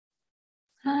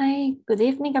Hi, good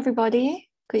evening, everybody.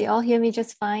 Could you all hear me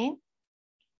just fine?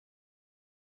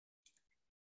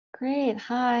 Great,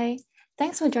 hi.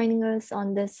 Thanks for joining us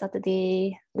on this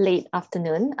Saturday late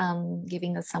afternoon,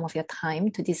 giving us some of your time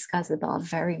to discuss about a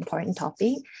very important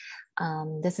topic.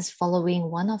 This is following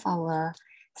one of our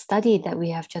study that we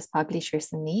have just published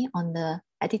recently on the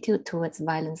attitude towards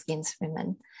violence against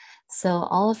women. So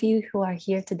all of you who are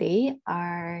here today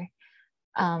are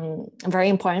very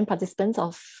important participants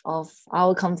of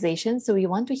our conversation. So we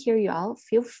want to hear you out.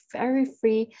 Feel very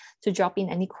free to drop in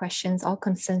any questions or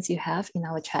concerns you have in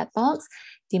our chat box.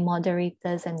 The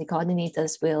moderators and the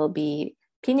coordinators will be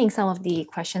pinning some of the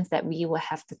questions that we will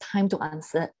have the time to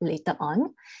answer later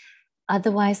on.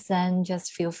 Otherwise, then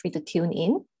just feel free to tune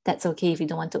in. That's okay if you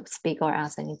don't want to speak or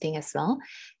ask anything as well.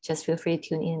 Just feel free to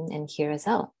tune in and hear us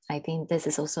out. I think this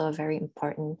is also a very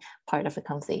important part of the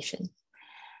conversation.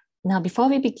 Now, before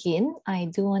we begin, I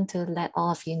do want to let all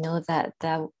of you know that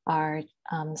there are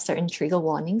certain trigger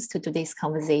warnings to today's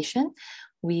conversation.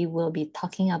 We will be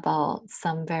talking about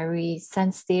some very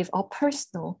sensitive or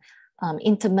personal,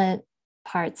 intimate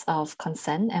parts of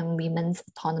consent and women's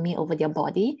autonomy over their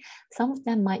body. Some of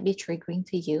them might be triggering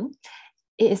to you.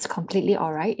 It is completely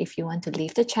all right if you want to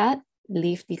leave the chat,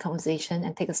 leave the conversation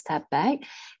and take a step back,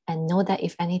 and know that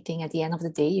if anything, at the end of the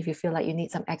day, if you feel like you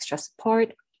need some extra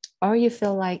support, or you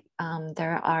feel like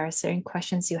there are certain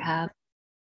questions you have,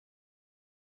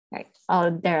 right?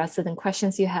 Or there are certain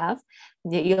questions you have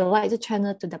that you'd like to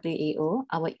channel to WAO,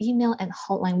 our email and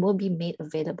hotline will be made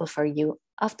available for you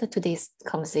after today's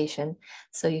conversation.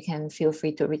 So you can feel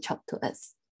free to reach out to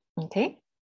us, okay?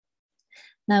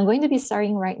 Now I'm going to be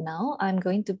starting right now. I'm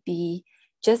going to be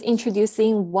just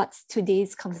introducing what's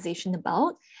today's conversation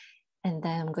about. And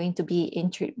then I'm going to be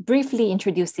briefly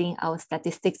introducing our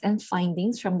statistics and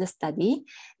findings from the study.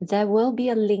 There will be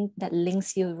a link that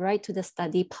links you right to the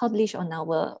study published on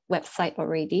our website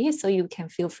already. So you can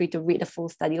feel free to read the full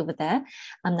study over there.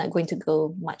 I'm not going to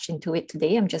go much into it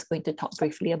today. I'm just going to talk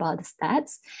briefly about the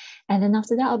stats. And then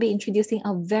after that, I'll be introducing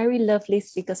our very lovely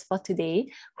speakers for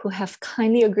today who have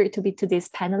kindly agreed to be today's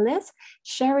panelists,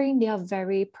 sharing their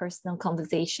very personal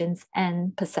conversations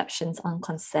and perceptions on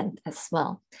consent as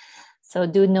well. So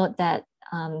do note that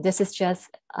this is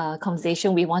just a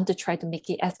conversation. We want to try to make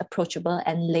it as approachable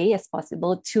and lay as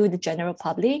possible to the general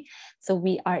public. So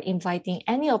we are inviting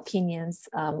any opinions,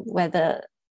 whether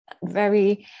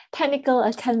very technical,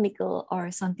 academical,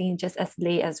 or something just as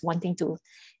lay as wanting to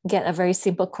get a very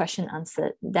simple question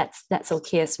answered. That's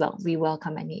okay as well. We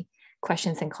welcome any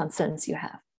questions and concerns you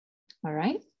have. All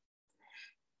right.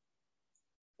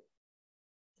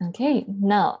 Okay,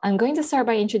 now I'm going to start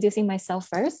by introducing myself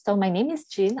first. So my name is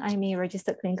Jin. I'm a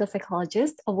registered clinical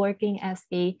psychologist working as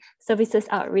a services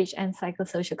outreach and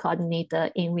psychosocial coordinator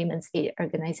in Women's Aid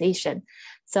Organization.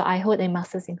 So I hold a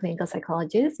master's in clinical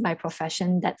psychologist. By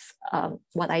profession, that's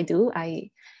what I do.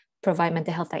 I provide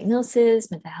mental health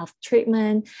diagnosis, mental health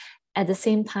treatment. At the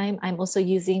same time, I'm also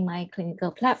using my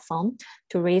clinical platform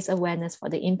to raise awareness for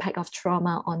the impact of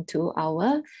trauma onto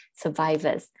our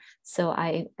survivors. So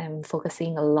I am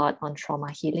focusing a lot on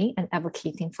trauma healing and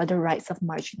advocating for the rights of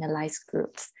marginalized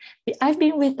groups. I've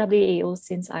been with WAO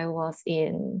since I was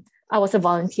a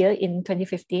volunteer in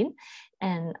 2015,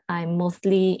 and I'm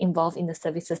mostly involved in the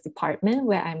services department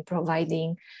where I'm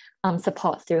providing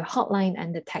support through hotline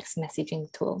and the text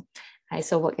messaging tool. I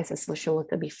also worked as a social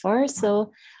worker before,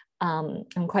 so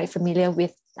I'm quite familiar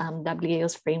with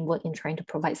WAO's framework in trying to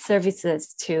provide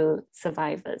services to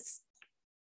survivors.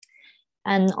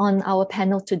 And on our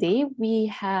panel today, we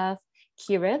have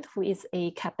Kirath, who is a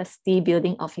capacity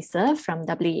building officer from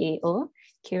WAO.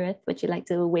 Kirath, would you like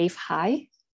to wave hi?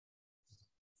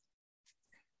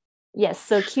 Yes,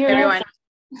 so Kirath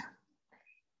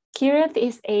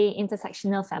is an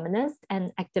intersectional feminist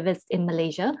and activist in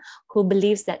Malaysia who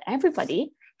believes that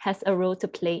everybody has a role to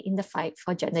play in the fight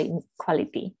for gender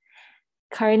equality.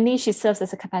 Currently, she serves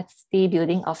as a capacity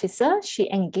building officer. She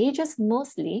engages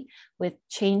mostly with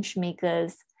change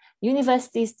makers,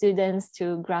 university students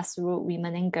to grassroots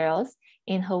women and girls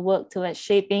in her work towards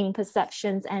shaping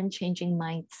perceptions and changing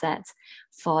mindsets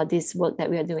for this work that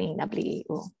we are doing in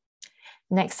WAO.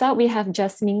 Next up, we have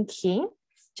Jasmine King.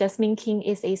 Jasmine King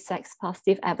is a sex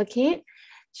positive advocate.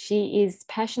 She is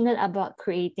passionate about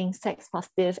creating sex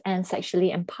positive and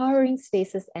sexually empowering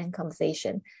spaces and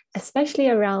conversation, especially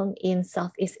around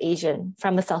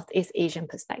from a Southeast Asian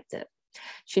perspective.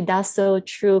 She does so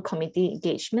through community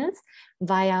engagements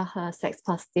via her sex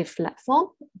positive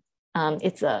platform.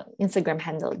 It's an Instagram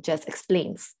handle, Just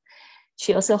Explains.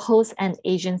 She also hosts an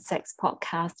Asian sex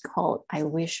podcast called I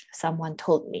Wish Someone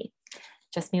Told Me.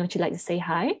 Jasmine, would you like to say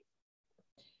hi?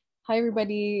 Hi,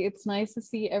 everybody. It's nice to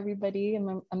see everybody,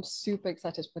 and I'm super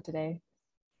excited for today.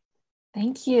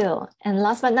 Thank you. And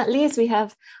last but not least, we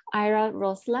have Ira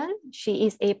Roslan. She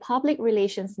is a public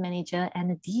relations manager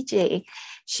and a DJ.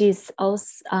 She's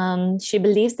also, she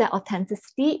believes that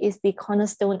authenticity is the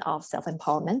cornerstone of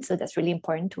self-empowerment. So that's really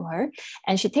important to her.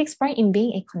 And she takes pride in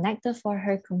being a connector for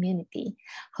her community.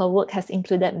 Her work has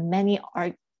included many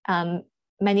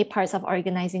parts of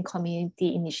organizing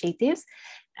community initiatives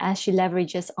as she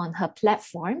leverages on her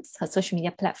platforms, her social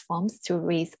media platforms, to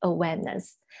raise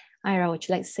awareness. Ira, would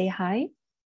you like to say hi?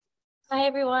 Hi,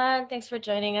 everyone. Thanks for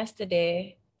joining us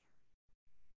today.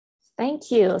 Thank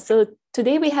you. So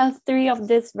today we have three of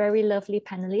these very lovely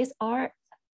panelists, are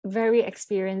very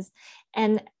experienced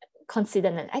and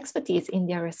considered an expertise in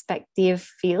their respective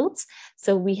fields.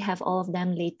 So we have all of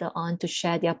them later on to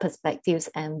share their perspectives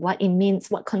and what it means,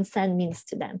 what consent means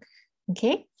to them.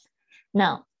 Okay.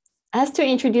 Now, as to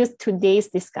introduce today's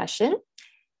discussion,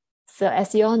 so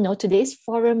as you all know, today's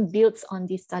forum builds on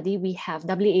the study we have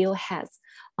WAO has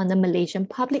on the Malaysian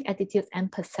public attitudes and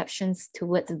perceptions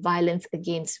towards violence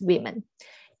against women.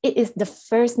 It is the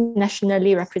first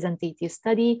nationally representative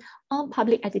study on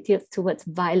public attitudes towards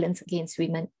violence against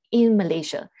women in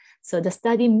Malaysia. So the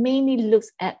study mainly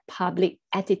looks at public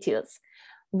attitudes.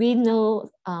 We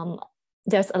know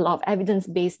there's a lot of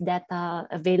evidence-based data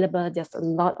available. There's a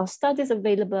lot of studies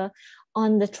available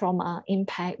on the trauma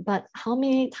impact, but how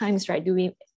many times, right, do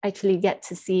we actually get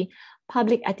to see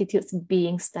public attitudes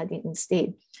being studied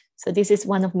instead? So this is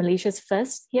one of Malaysia's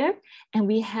first here, and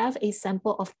we have a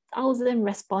sample of 1,000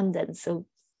 respondents. So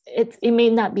it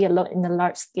may not be a lot in a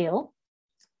large scale,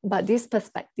 but these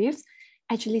perspectives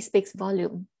actually speaks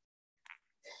volume.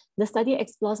 The study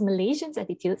explores Malaysians'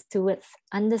 attitudes towards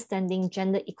understanding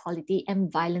gender equality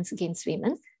and violence against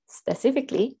women,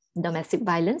 specifically domestic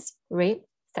violence, rape,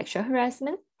 sexual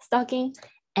harassment, stalking,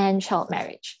 and child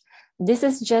marriage. This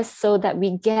is just so that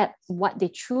we get what they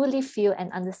truly feel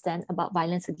and understand about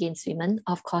violence against women,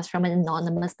 of course, from an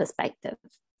anonymous perspective.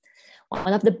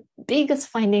 One of the biggest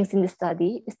findings in the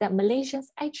study is that Malaysians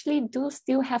actually do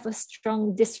still have a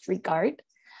strong disregard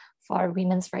for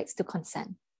women's rights to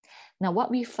consent. Now,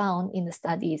 what we found in the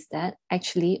study is that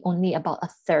actually only about a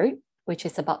third, which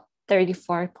is about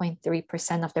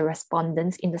 34.3% of the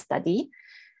respondents in the study,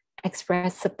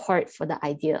 express support for the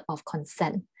idea of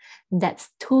consent. That's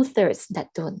 2/3 that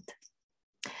don't.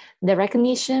 The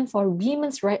recognition for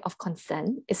women's right of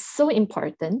consent is so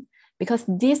important because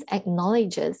this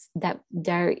acknowledges that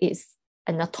there is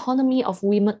an autonomy of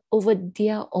women over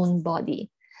their own body.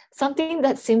 Something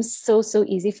that seems so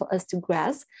easy for us to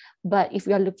grasp, but if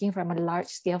we are looking from a large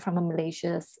scale, from a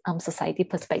Malaysia's society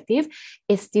perspective,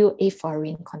 it's still a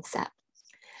foreign concept.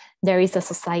 There is a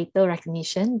societal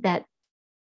recognition that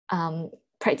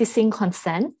practicing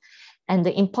consent and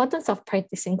the importance of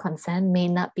practicing consent may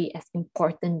not be as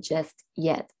important just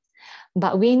yet.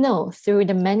 But we know through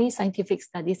the many scientific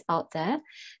studies out there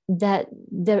that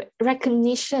the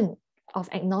recognition of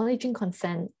acknowledging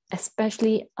consent,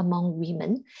 especially among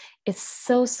women, is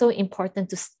so important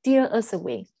to steer us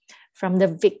away from the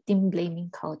victim blaming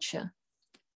culture.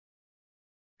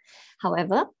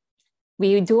 However,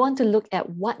 we do want to look at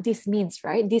what this means,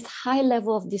 right? This high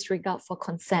level of disregard for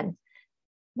consent.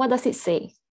 What does it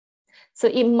say? So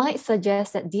it might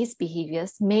suggest that these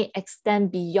behaviors may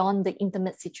extend beyond the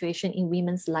intimate situation in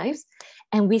women's lives.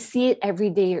 And we see it every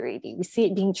day already. We see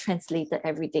it being translated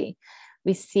every day.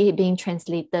 We see it being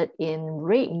translated in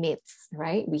rape myths,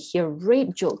 right? We hear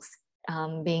rape jokes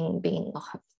being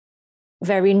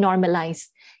very normalized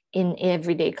in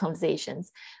everyday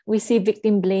conversations. We see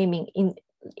victim blaming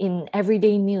in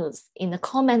everyday news, in the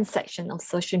comment section of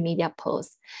social media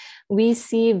posts. We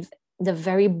see the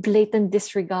very blatant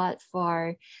disregard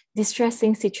for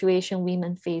distressing situation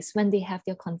women face when they have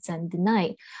their consent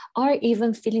denied, or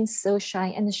even feeling so shy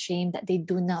and ashamed that they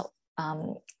do not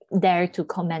dare to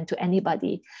comment to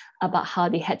anybody about how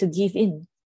they had to give in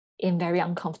very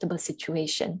uncomfortable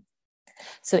situation.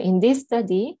 So in this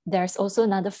study, there's also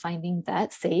another finding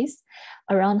that says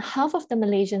around half of the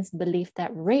Malaysians believe that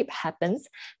rape happens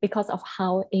because of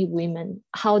how the women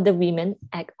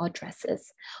act or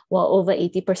dresses, while over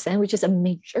 80%, which is a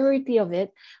majority of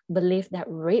it, believe that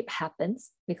rape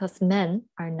happens because men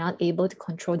are not able to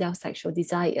control their sexual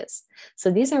desires. So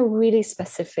these are really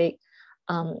specific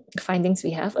findings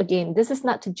we have. Again, this is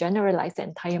not to generalize the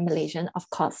entire Malaysian, of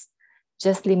course,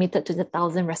 just limited to the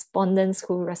 1,000 respondents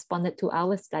who responded to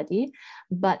our study.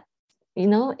 But,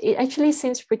 it actually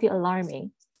seems pretty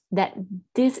alarming that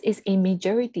this is a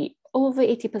majority, over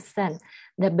 80%,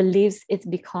 that believes it's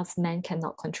because men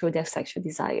cannot control their sexual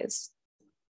desires.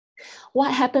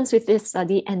 What happens with this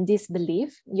study and this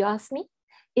belief, you ask me?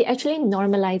 It actually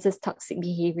normalizes toxic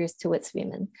behaviors towards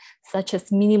women, such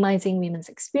as minimizing women's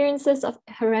experiences of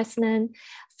harassment,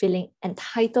 feeling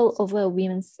entitled over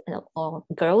women's or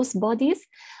girls' bodies.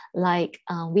 Like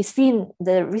we've seen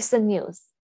the recent news,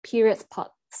 period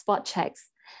spot checks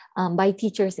by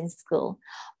teachers in school.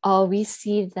 Or we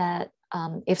see that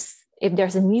if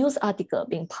there's a news article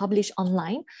being published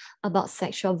online about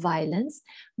sexual violence,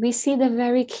 we see the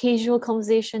very casual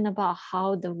conversation about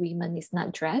how the woman is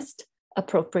not dressed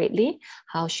appropriately,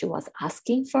 how she was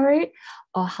asking for it,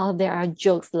 or how there are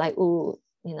jokes like, oh,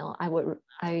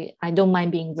 I don't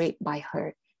mind being raped by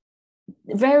her.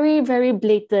 Very, very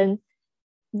blatant,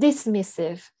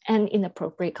 dismissive, and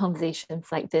inappropriate conversations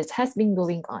like this has been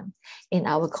going on in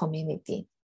our community.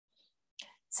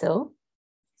 So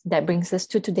that brings us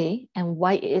to today and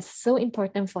why it is so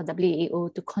important for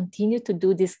WAO to continue to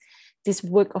do this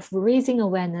work of raising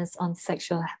awareness on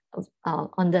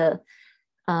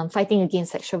fighting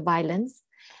against sexual violence.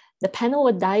 The panel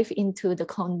will dive into the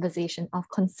conversation of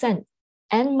consent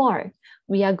and more.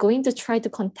 We are going to try to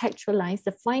contextualize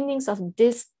the findings of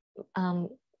this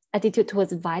attitude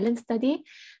towards violence study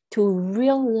to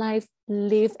real life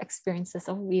lived experiences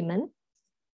of women,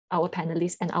 our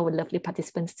panelists and our lovely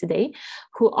participants today,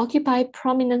 who occupy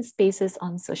prominent spaces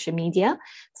on social media,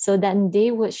 so that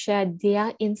they would share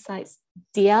their insights,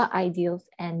 their ideals,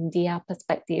 and their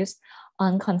perspectives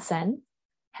on consent,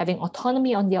 having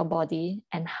autonomy on their body,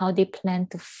 and how they plan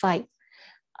to fight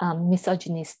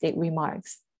misogynistic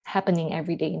remarks happening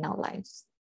every day in our lives.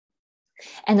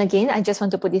 And again, I just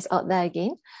want to put this out there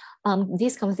again.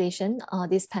 This conversation,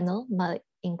 this panel might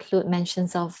include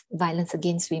mentions of violence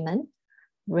against women,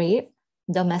 rape,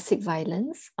 domestic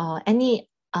violence, or any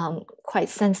quite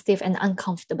sensitive and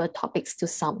uncomfortable topics to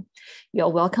some. You're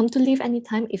welcome to leave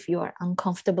anytime if you are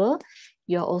uncomfortable.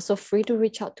 You're also free to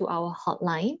reach out to our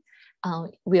hotline.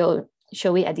 We'll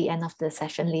show it at the end of the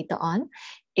session later on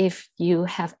if you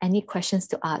have any questions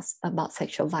to ask about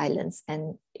sexual violence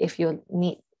and if you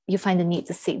find the need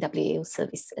to seek WAO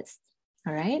services.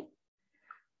 All right.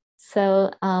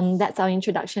 So that's our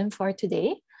introduction for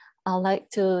today. I'd like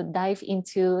to dive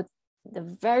into the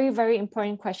very, very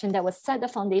important question that will set the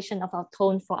foundation of our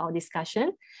tone for our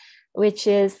discussion, which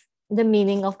is the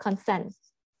meaning of consent,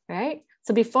 right?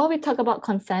 So before we talk about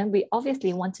consent, we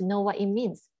obviously want to know what it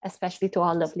means, especially to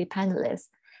our lovely panelists.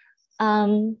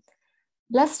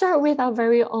 Let's start with our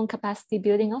very own capacity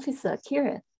building officer,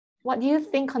 Kirath. What do you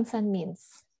think consent means?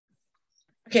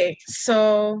 Okay,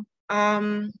 so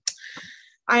Planned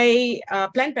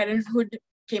Parenthood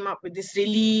came up with this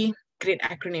really great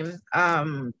acronym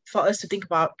for us to think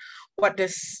about what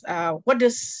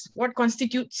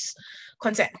constitutes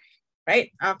consent,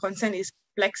 right? Consent is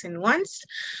complex and nuanced,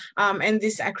 and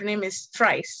this acronym is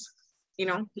FRIES,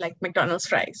 like McDonald's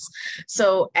fries.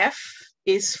 So F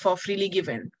is for freely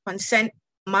given. Consent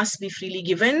must be freely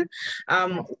given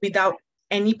without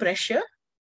any pressure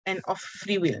and of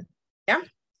free will. Yeah.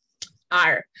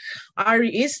 R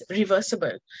is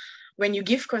reversible. When you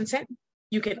give consent,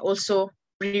 you can also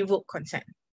revoke consent,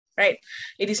 right?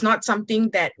 It is not something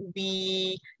that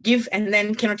we give and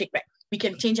then cannot take back. We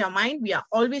can change our mind. We are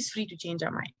always free to change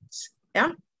our minds.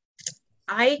 Yeah.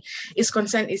 I is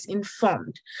consent is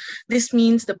informed. This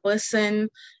means the person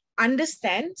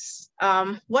understands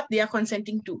what they are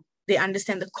consenting to. They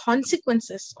understand the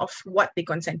consequences of what they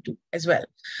consent to as well.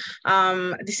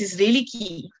 This is really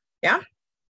key. Yeah.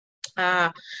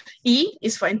 E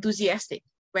is for enthusiastic.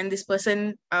 When this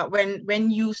person,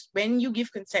 when you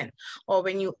give consent or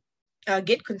when you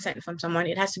get consent from someone,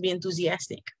 it has to be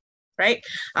enthusiastic, right?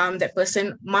 That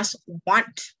person must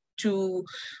want to.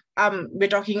 We're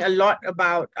talking a lot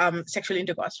about sexual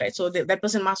intercourse, right? So that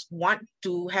person must want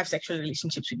to have sexual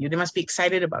relationships with you. They must be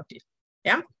excited about it.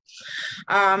 Yeah.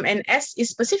 And S is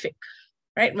specific,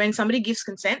 right? When somebody gives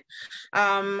consent,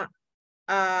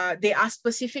 they are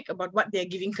specific about what they're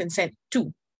giving consent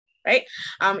to, right?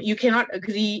 You cannot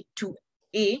agree to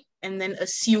A and then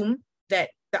assume that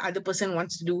the other person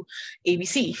wants to do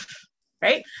ABC,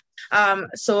 right?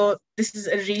 So this is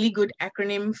a really good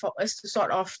acronym for us to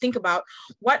sort of think about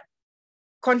what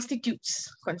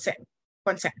constitutes consent.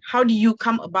 How do you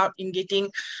come about in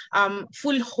getting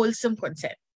full wholesome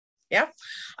consent? Yeah.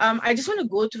 I just want to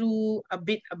go through a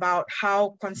bit about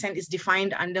how consent is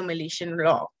defined under Malaysian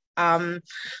law.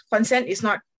 Consent is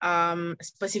not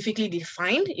specifically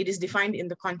defined. It is defined in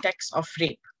the context of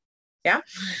rape. Yeah.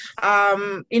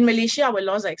 In Malaysia, our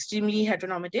laws are extremely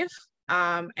heteronormative,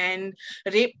 and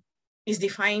rape is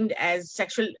defined as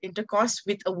sexual intercourse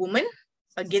with a woman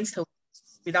against her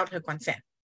without her consent.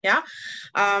 Yeah.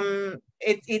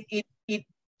 It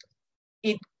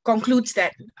it concludes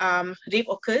that rape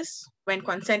occurs when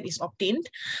consent is obtained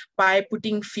by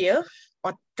putting fear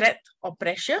or threat or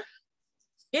pressure.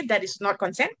 Okay, that is not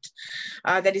consent.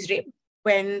 That is rape.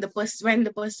 When the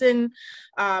person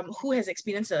who has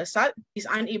experienced the assault is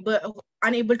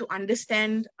unable to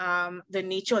understand the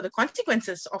nature or the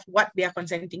consequences of what they are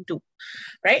consenting to,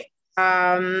 right?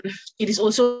 It is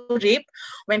also rape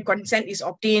when consent is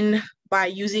obtained by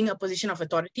using a position of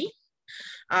authority,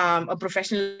 a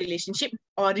professional relationship,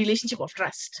 or a relationship of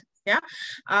trust. Yeah,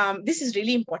 this is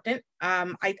really important.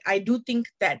 I do think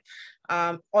that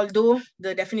although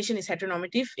the definition is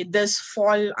heteronormative, it does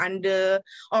fall under,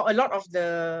 or a lot of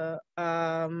the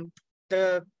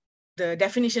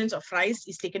definitions of rights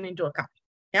is taken into account.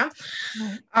 Yeah,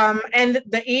 and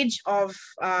the age of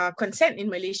consent in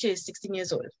Malaysia is 16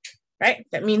 years old, right?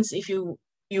 That means if you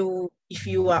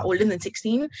are older than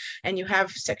 16 and you have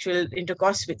sexual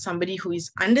intercourse with somebody who is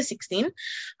under 16,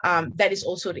 that is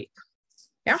also rape.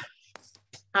 Yeah.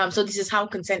 So this is how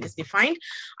consent is defined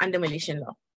under Malaysian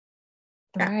law.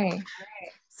 Yeah. Right.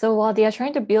 So while they are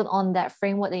trying to build on that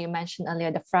framework that you mentioned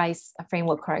earlier, the FRIES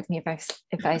framework, correct me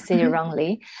if I say it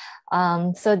wrongly.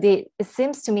 It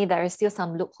seems to me there are still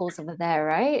some loopholes over there,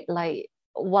 right? Like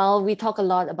while we talk a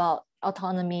lot about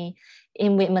autonomy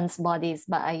in women's bodies,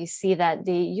 but I see that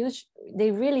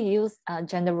they really use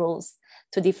gender roles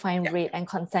to define rape and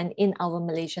consent in our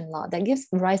Malaysian law. That gives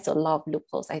rise to a lot of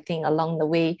loopholes. I think along the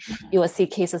way, you will see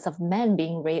cases of men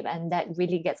being raped, and that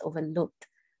really gets overlooked,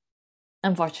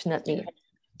 unfortunately.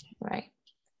 Right.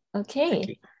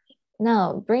 Okay.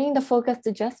 Now, bringing the focus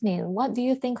to Jasmine, what do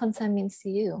you think consent means to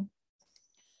you?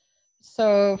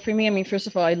 So for me, I mean, first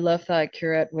of all, I love that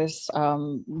Kirath was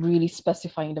really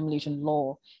specifying the Malaysian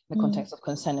law in the context of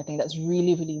consent. I think that's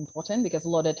really, really important because a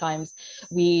lot of times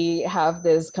we have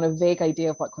this kind of vague idea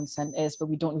of what consent is, but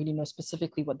we don't really know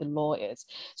specifically what the law is.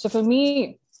 So for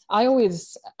me,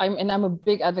 I'm a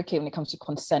big advocate when it comes to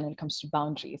consent, when it comes to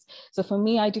boundaries. So for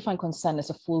me, I define consent as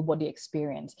a full body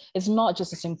experience. It's not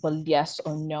just a simple yes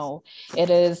or no. It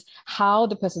is how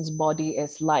the person's body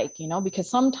is like, because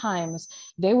sometimes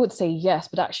they would say yes,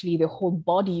 but actually their whole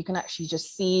body, you can actually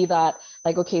just see that,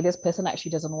 like, okay, this person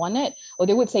actually doesn't want it. Or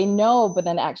they would say no, but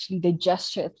then actually the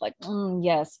gesture is like,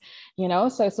 yes,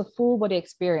 so it's a full body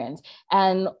experience.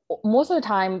 And most of the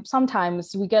time,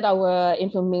 sometimes we get our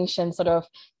information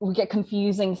we get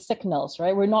confusing signals,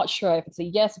 right? We're not sure if it's a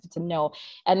yes, if it's a no.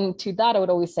 And to that, I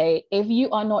would always say, if you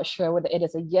are not sure whether it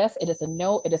is a yes, it is a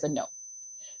no, it is a no.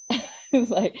 It's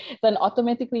like, then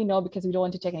automatically no, because we don't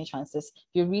want to take any chances. If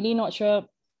you're really not sure,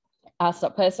 ask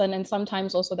that person. And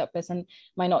sometimes also that person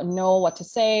might not know what to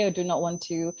say or do not want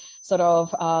to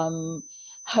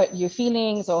hurt your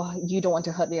feelings, or you don't want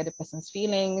to hurt the other person's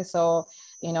feelings. So,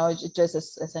 just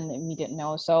as an immediate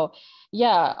no. So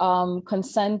yeah,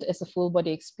 consent is a full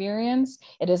body experience.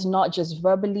 It is not just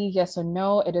verbally yes or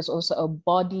no. It is also a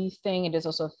body thing. It is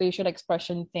also a facial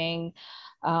expression thing.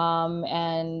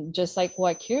 And just like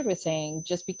what Kirath was saying,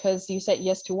 just because you said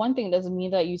yes to one thing doesn't mean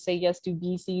that you say yes to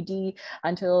B, C, D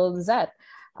until Z.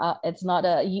 It's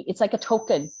like a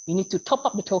token. You need to top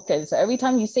up the token. So every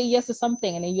time you say yes to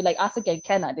something and then you ask again,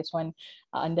 can I this one?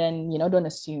 And then, don't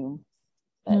assume.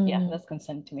 But yeah, that's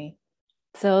consent to me.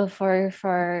 So for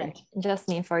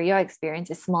Jasmine, for your experience,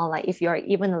 it's more like if you're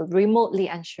even remotely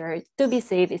unsure, to be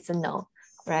safe, it's a no,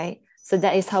 right? So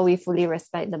that is how we fully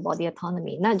respect the body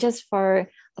autonomy, not just for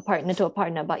a partner to a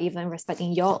partner, but even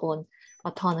respecting your own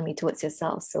autonomy towards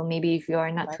yourself. So maybe if you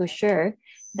are not too sure,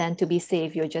 then to be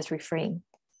safe, you'll just refrain.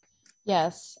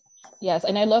 Yes.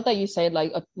 And I love that you say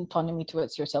autonomy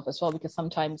towards yourself as well, because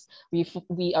sometimes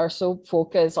we are so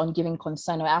focused on giving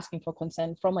consent or asking for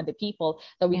consent from other people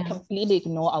that we completely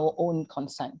ignore our own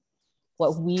consent,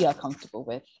 what we are comfortable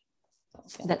with.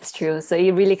 Okay. That's true. So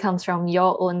it really comes from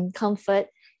your own comfort,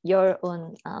 your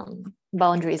own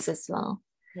boundaries as well.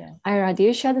 Yeah. Ira, do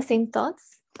you share the same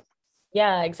thoughts?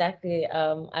 Yeah, exactly.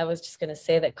 I was just going to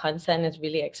say that consent is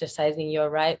really exercising your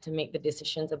right to make the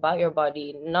decisions about your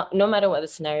body, no matter what the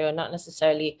scenario, not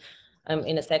necessarily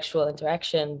in a sexual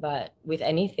interaction, but with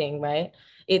anything, right?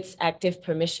 It's active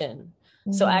permission.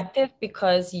 So active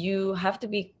because you have to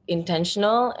be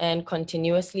intentional and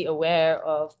continuously aware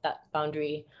of that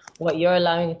boundary, what you're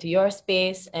allowing into your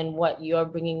space and what you're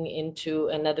bringing into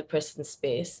another person's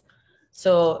space.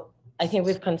 So I think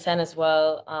with consent as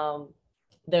well,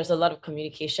 there's a lot of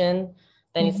communication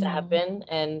that needs to happen,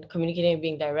 and communicating and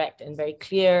being direct and very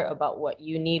clear about what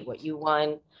you need, what you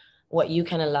want, what you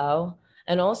can allow,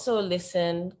 and also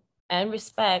listen and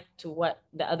respect to what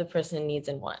the other person needs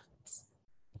and wants.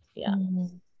 Yeah.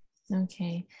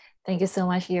 Okay. Thank you so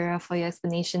much, Ira, for your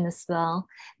explanation as well.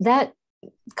 That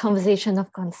conversation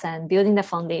of consent, building the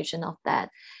foundation of that,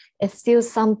 it's still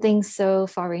something so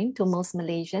foreign to most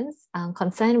Malaysians.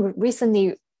 Consent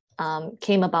recently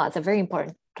came about as a very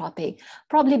important topic,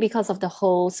 probably because of the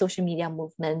whole social media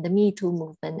movement, the Me Too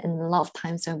movement, and a lot of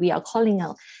times when we are calling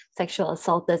out sexual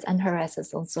assaulters and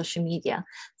harassers on social media.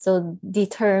 So the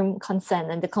term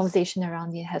consent and the conversation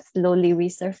around it has slowly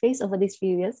resurfaced over these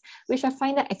few years, which I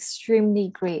find that extremely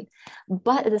great.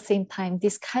 But at the same time,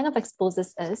 this kind of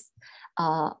exposes us,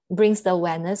 brings the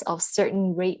awareness of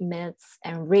certain rape myths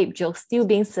and rape jokes still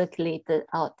being circulated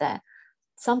out there.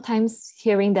 Sometimes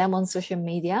hearing them on social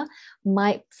media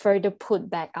might further put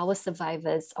back our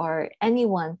survivors or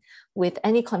anyone with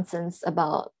any concerns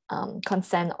about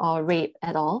consent or rape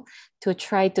at all to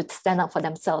try to stand up for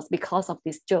themselves because of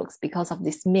these jokes, because of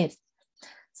this myth.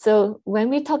 So when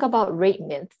we talk about rape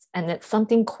myths, and it's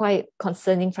something quite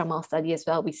concerning from our study as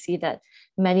well, we see that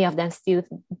many of them still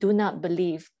do not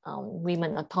believe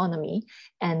women autonomy,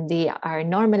 and they are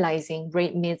normalizing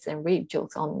rape myths and rape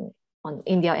jokes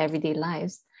in their everyday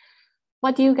lives.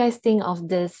 What do you guys think of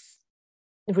this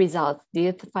result? Do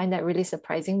you find that really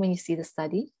surprising when you see the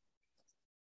study?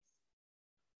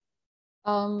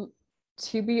 To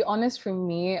be honest, for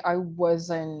me, I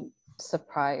wasn't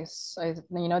surprised.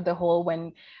 The whole,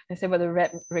 when they say about the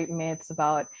rape myths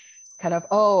about kind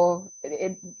of,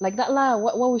 it like that lah,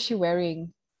 what was she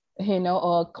wearing?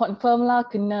 Or confirm lah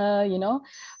kena,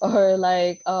 or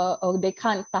like, they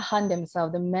can't tahan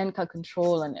themselves, the men can't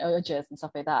control and urges and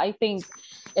stuff like that. I think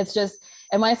it's just,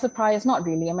 am I surprised? Not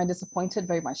really. Am I disappointed?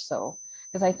 Very much so.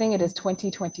 Because I think it is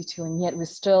 2022 and yet we're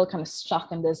still kind of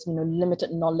stuck in this,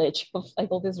 limited knowledge of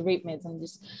like all these rape myths, and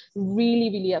just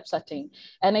really, really upsetting.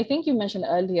 And I think you mentioned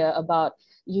earlier about,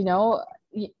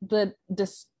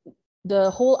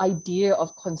 the whole idea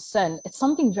of consent. It's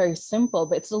something very simple,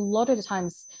 but it's a lot of the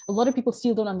times, a lot of people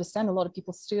still don't understand. A lot of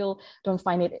people still don't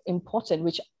find it important,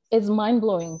 which is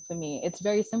mind-blowing for me. It's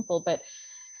very simple, but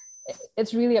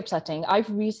it's really upsetting.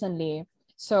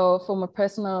 So from a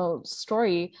personal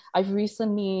story, I've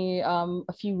recently,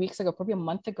 a few weeks ago, probably a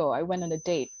month ago, I went on a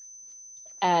date,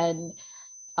 and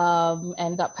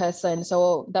that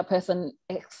person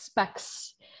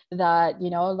expects that,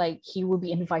 like he will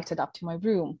be invited up to my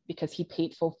room because he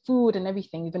paid for food and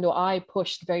everything, even though I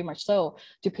pushed very much so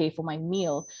to pay for my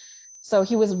meal. So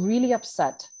he was really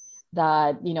upset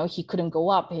that, he couldn't go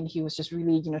up, and he was just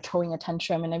really, throwing a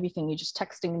tantrum and everything. He just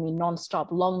texting me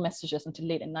nonstop, long messages until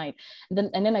late at night.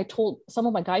 And then I told some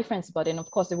of my guy friends about it, and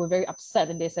of course they were very upset,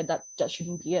 and they said that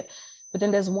shouldn't be it. But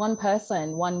then there's one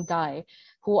guy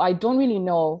who I don't really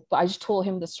know, but I just told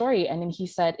him the story, and then he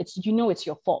said, it's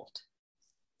your fault,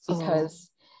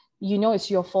 because it's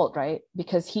your fault, right?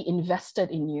 Because he invested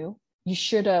in you. You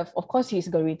should have, of course he's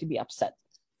going to be upset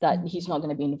that he's not going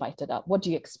to be invited up. What do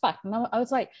you expect? And I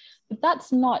was like, but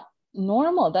that's not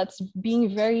normal. That's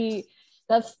being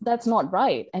that's not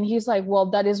right. And he's like, well,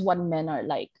 that is what men are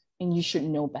like, and you should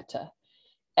know better.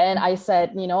 And I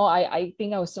said, I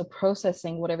think I was still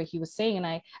processing whatever he was saying, and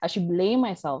I should blame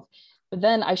myself. But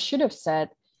then I should have said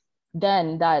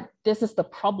then that this is the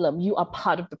problem. You are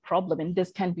part of the problem, and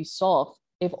this can be solved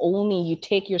if only you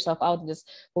take yourself out of this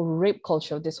whole rape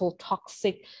culture, this whole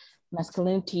toxic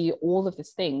masculinity, all of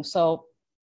this thing. So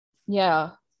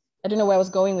yeah, I don't know where I was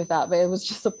going with that, but it was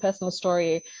just a personal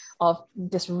story of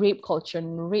this rape culture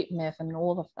and rape myth and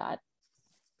all of that.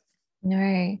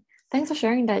 Right. Thanks for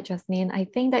sharing that, Jasmine. I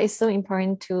think that is so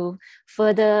important to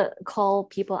further call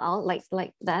people out like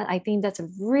that. I think that's a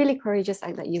really courageous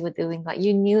act that you were doing. Like,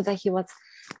 you knew that he was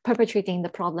perpetrating the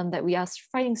problem that we are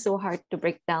fighting so hard to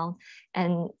break down.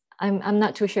 And I'm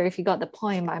not too sure if he got the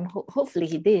point, but hopefully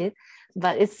he did.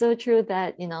 But it's so true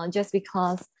that, just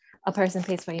because a person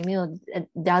pays for your meal, it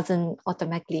doesn't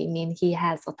automatically mean he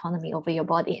has autonomy over your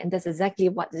body. And that's exactly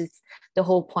what is the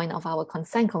whole point of our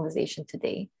consent conversation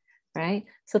today, right?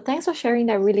 So thanks for sharing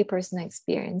that really personal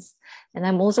experience. And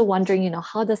I'm also wondering,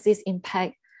 how does this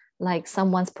impact like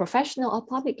someone's professional or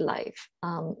public life?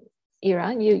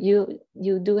 Ira,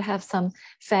 you do have some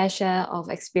fair share of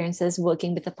experiences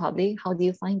working with the public. How do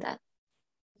you find that?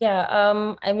 Yeah,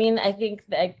 I think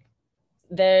that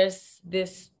there's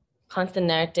this constant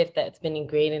narrative that's been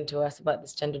ingrained into us about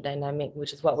this gender dynamic,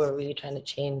 which is what we're really trying to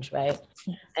change, right?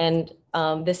 And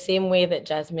the same way that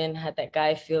Jasmine had that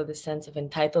guy feel this sense of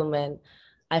entitlement,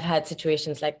 I've had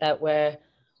situations like that where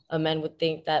a man would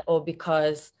think that,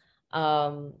 because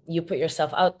you put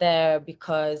yourself out there,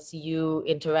 because you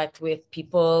interact with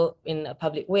people in a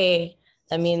public way,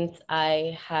 that means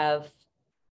I have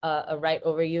a right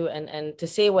over you and to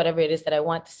say whatever it is that I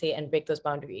want to say and break those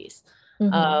boundaries.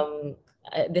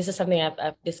 This is something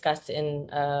I've discussed in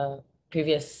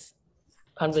previous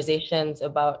conversations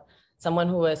about someone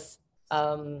who was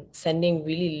sending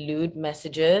really lewd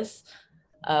messages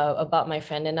about my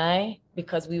friend and I,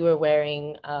 because we were wearing,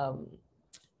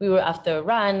 we were after a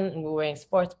run and we were wearing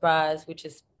sports bras, which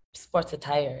is sports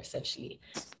attire essentially.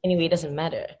 Anyway, it doesn't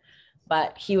matter.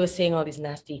 But he was saying all these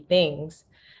nasty things.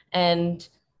 And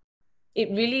it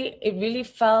really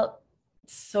felt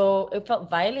it felt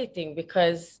violating,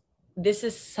 because this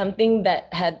is something that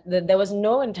there was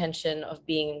no intention of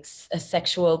being a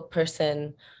sexual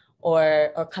person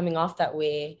or coming off that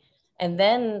way. And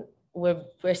then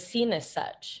we're seen as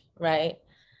such, right?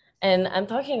 And I'm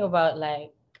talking about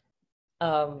like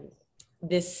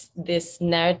this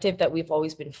narrative that we've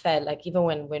always been fed, like even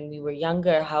when we were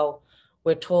younger, how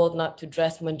we're told not to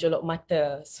dress menjolok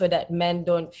mata so that men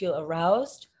don't feel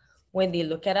aroused when they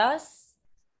look at us.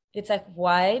 It's like,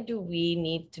 why do we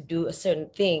need to do a certain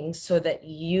thing so that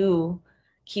you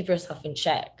keep yourself in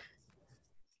check?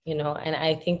 You know, and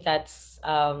I think that's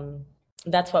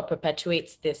what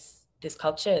perpetuates this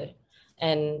culture.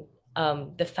 And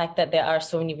the fact that there are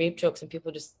so many rape jokes and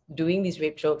people just doing these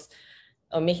rape jokes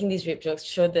or making these rape jokes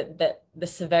show that the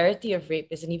severity of rape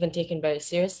isn't even taken very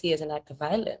seriously as an act of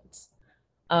violence.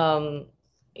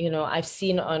 You know, I've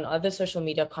seen on other social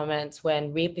media comments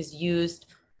when rape is used,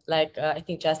 like I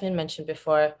think Jasmine mentioned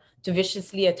before, to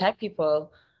viciously attack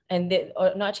people. And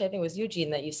or not actually, I think it was Eugene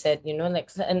that you said, you know, like,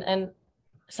 and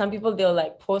some people, they'll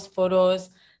like post photos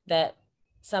that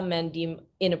some men deem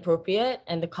inappropriate.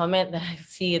 And the comment that I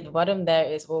see at the bottom there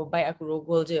is, oh, baik aku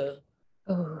rogol je.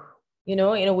 Oh. You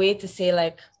know, in a way to say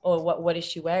like, oh, what is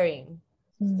she wearing?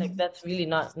 Like, that's really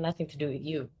nothing to do with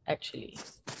you, actually.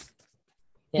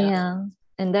 Yeah.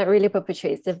 And that really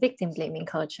perpetuates the victim blaming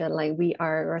culture. Like, we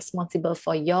are responsible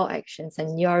for your actions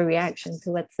and your reaction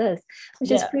towards us, which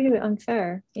is pretty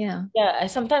unfair. Yeah. Yeah.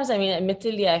 Sometimes, I mean,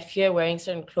 admittedly, I fear wearing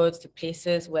certain clothes to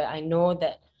places where I know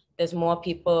that there's more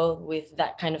people with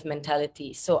that kind of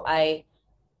mentality. So I,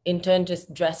 in turn,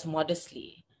 just dress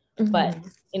modestly. But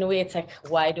in a way, it's like,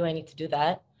 why do I need to do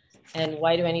that? And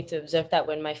why do I need to observe that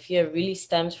when my fear really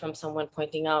stems from someone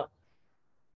pointing out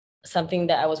something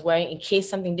that I was wearing in case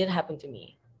something did happen to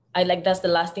me? That's the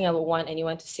last thing I would want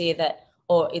anyone to say, that,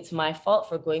 oh, it's my fault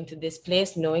for going to this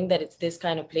place, knowing that it's this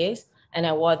kind of place and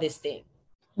I wore this thing.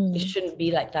 It shouldn't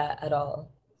be like that at all.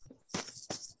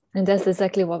 And that's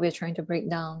exactly what we're trying to break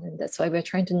down. And that's why we're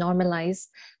trying to normalize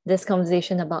this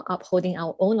conversation about upholding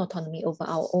our own autonomy over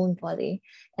our own body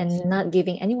and not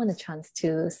giving anyone a chance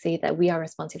to say that we are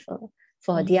responsible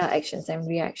for their actions and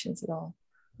reactions at all.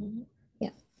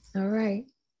 Yeah. All right.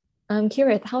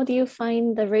 Kirath, how do you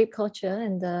find the rape culture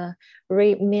and the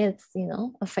rape myths, you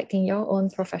know, affecting your own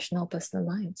professional, personal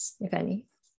lives, if any?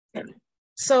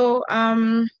 So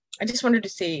I just wanted to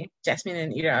say, Jasmine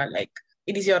and Ira, like,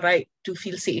 it is your right to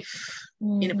feel safe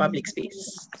in a public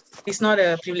space. It's not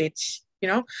a privilege, you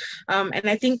know? And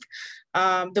I think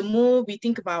the more we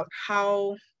think about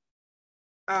how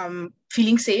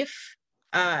feeling safe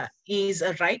is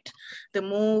a right, the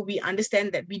more we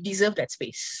understand that we deserve that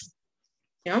space,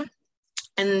 you know?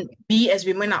 And we as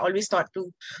women are always taught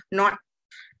to not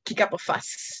kick up a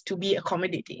fuss, to be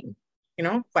accommodating, you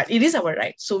know? But it is our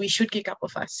right, so we should kick up a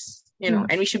fuss, you know,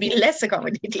 and we should be less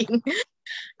accommodating.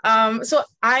 So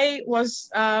I was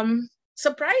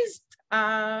surprised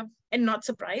and not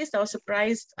surprised. I was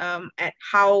surprised at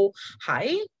how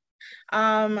high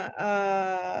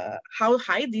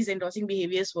these endorsing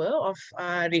behaviors were of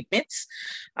rape myths.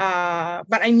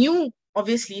 But I knew,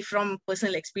 obviously, from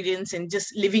personal experience and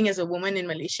just living as a woman in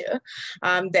Malaysia,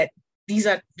 that these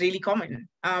are really common.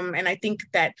 And I think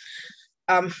that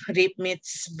rape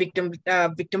myths, victim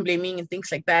blaming and things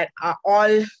like that are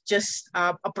all just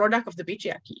a product of the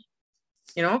patriarchy,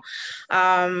 you know.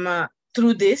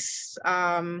 Through this,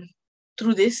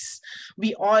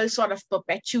 we all sort of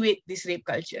perpetuate this rape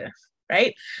culture,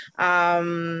 right?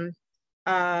 I'm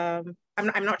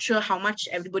not sure how much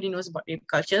everybody knows about rape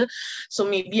culture, so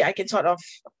maybe I can sort of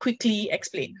quickly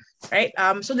explain, right?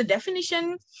 So the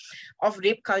definition of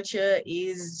rape culture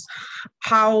is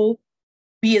how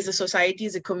we as a society,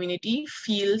 as a community,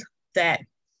 feel that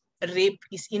rape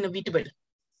is inevitable.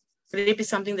 Rape is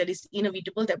something that is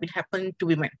inevitable, that will happen to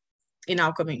women in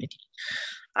our community.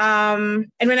 And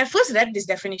when I first read this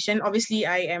definition, obviously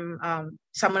I am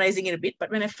summarizing it a bit, but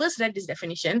when I first read this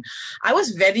definition, I was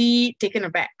very taken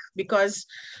aback, because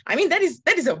I mean, that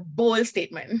is a bold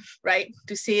statement, right?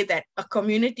 To say that a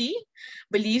community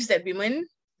believes that women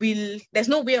there's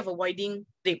no way of avoiding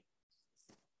rape.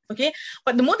 Okay,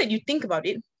 but the more that you think about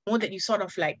it, more that you sort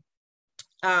of like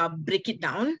break it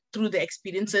down through the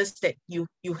experiences that you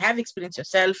have experienced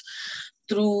yourself,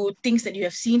 through things that you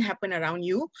have seen happen around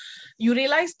you, you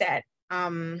realize that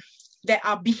there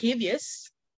are behaviors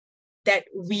that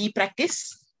we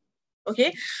practice,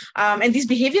 okay? And these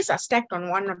behaviors are stacked on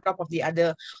one on top of the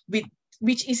other,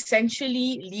 which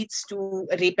essentially leads to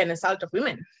rape and assault of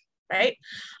women, right?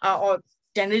 Or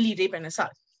generally rape and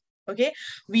assault, okay?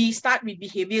 We start with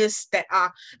behaviors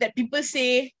that people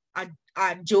say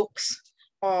are jokes,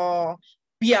 or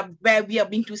where we are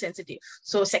being too sensitive.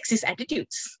 So sexist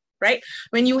attitudes, right?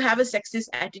 When you have a sexist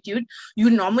attitude, you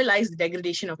normalize the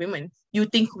degradation of women. You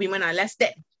think women are less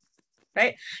than,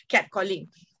 right? Catcalling,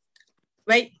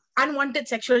 right? Unwanted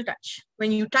sexual touch.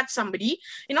 When you touch somebody,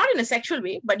 not in a sexual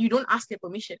way, but you don't ask their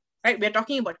permission, right? We're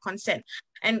talking about consent.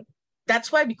 And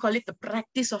that's why we call it the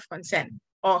practice of consent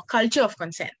or culture of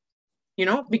consent,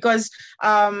 because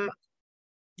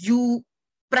you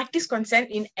practice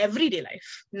consent in everyday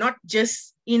life, not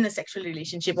just in a sexual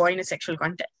relationship or in a sexual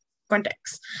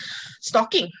context.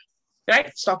 Stalking,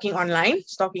 right? Stalking online,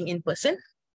 stalking in person,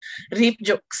 rape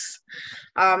jokes,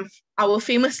 our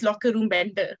famous locker room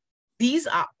banter. These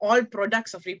are all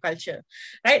products of rape culture,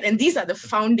 right? And these are the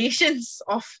foundations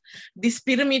of this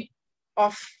pyramid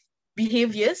of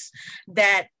behaviors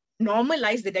that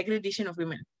normalize the degradation of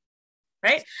women,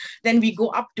 right? Then we go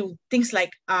up to things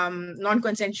like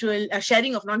non-consensual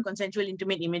sharing of non-consensual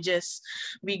intimate images.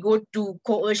 We go to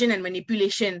coercion and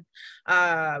manipulation.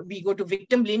 We go to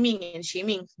victim blaming and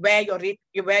shaming, where your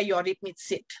rape mates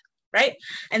sit, right?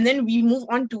 And then we move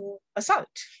on to assault,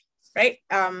 right?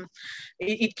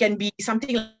 It can be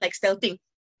something like stealthing,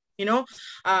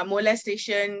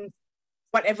 molestation,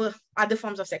 whatever other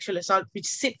forms of sexual assault, which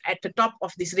sit at the top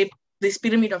of this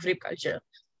pyramid of rape culture,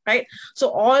 right?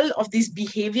 So all of these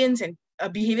behaviors and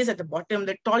behaviors at the bottom,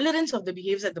 the tolerance of the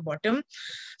behaviors at the bottom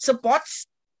supports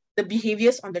the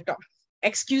behaviors on the top,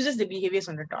 excuses the behaviors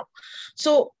on the top.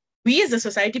 So we as a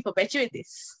society perpetuate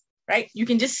this, right? You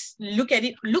can just look at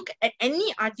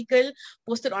any article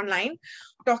posted online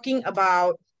talking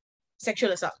about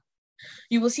sexual assault.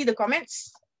 You will see the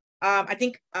comments. I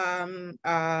think, look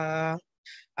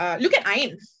at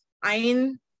Ayn.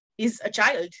 Ayn is a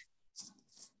child,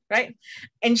 right?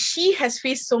 And she has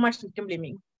faced so much victim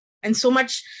blaming and so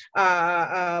much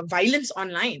violence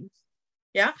online.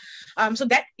 Yeah. So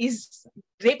that is,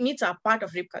 rape myths are part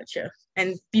of rape culture.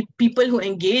 And people who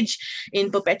engage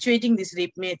in perpetuating these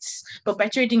rape myths,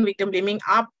 perpetuating victim blaming,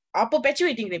 are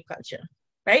perpetuating rape culture,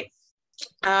 right?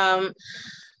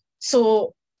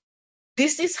 So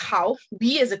this is how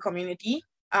we as a community,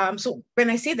 so when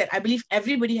I say that, I believe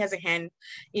everybody has a hand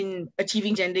in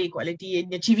achieving gender equality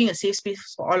and achieving a safe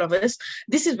space for all of us.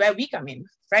 This is where we come in,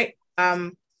 right?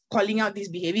 Calling out these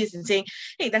behaviors and saying,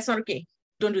 hey, that's not okay.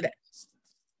 Don't do that.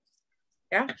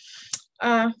 Yeah.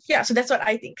 So that's what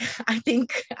I think. I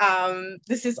think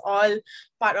this is all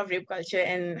part of rape culture,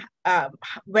 and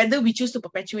whether we choose to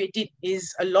perpetuate it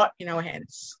is a lot in our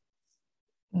hands.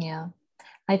 Yeah.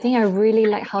 I think I really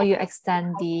like how you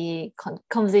extend the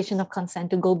conversation of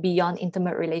consent to go beyond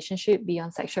intimate relationship,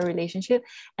 beyond sexual relationship,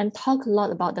 and talk a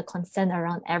lot about the consent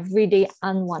around everyday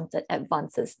unwanted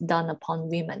advances done upon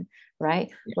women,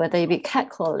 right? Yeah. Whether it be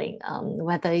catcalling,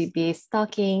 whether it be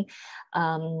stalking,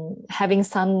 having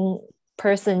some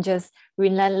person just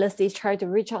relentlessly try to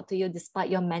reach out to you despite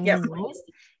your many no's.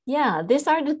 Yeah, these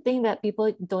are the things that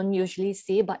people don't usually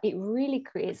see, but it really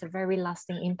creates a very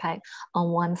lasting impact on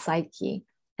one's psyche.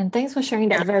 And thanks for sharing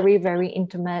that very, very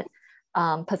intimate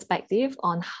perspective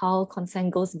on how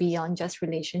consent goes beyond just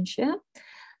relationship.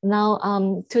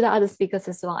 Now, to the other speakers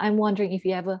as well, I'm wondering if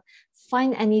you ever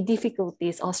find any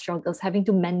difficulties or struggles having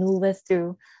to maneuver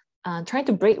through trying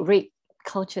to break rape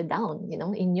culture down,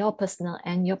 in your personal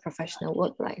and your professional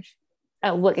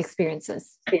work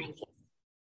experiences.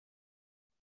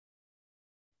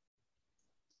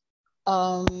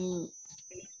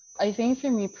 I think for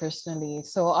me personally,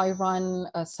 so I run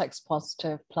a sex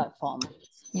positive platform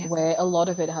where a lot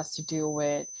of it has to do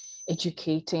with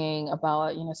educating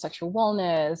about, sexual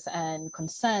wellness and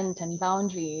consent and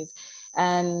boundaries.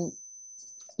 And,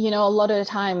 a lot of the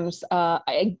times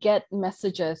I get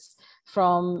messages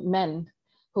from men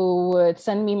who would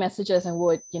send me messages and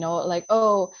would, like,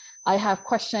 oh, I have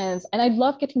questions. And I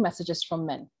love getting messages from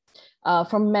men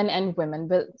and women,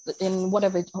 but in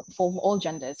whatever, for all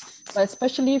genders, but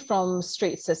especially from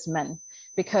straight cis men,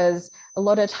 because a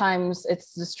lot of times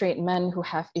it's the straight men who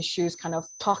have issues kind of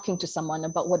talking to someone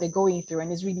about what they're going through.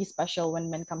 And it's really special when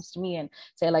men comes to me and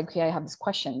say like, okay, I have this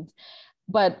question.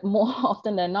 But more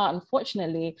often than not,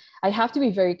 unfortunately, I have to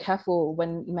be very careful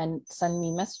when men send me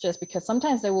messages, because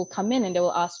sometimes they will come in and they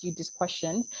will ask you these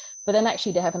questions, but then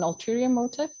actually they have an ulterior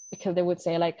motive, because they would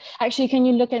say like, actually, can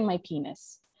you look at my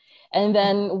penis? And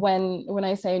then when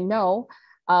I say no,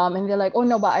 And they're like, oh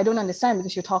no, but I don't understand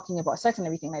because you're talking about sex and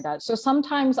everything like that. So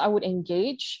sometimes I would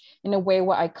engage in a way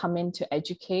where I come in to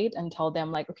educate and tell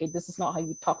them like, okay, this is not how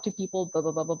you talk to people, blah,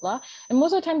 blah, blah, blah, blah. And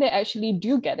most of the time they actually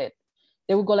do get it.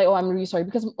 They would go like, oh, I'm really sorry.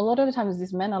 Because a lot of the times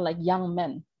these men are like young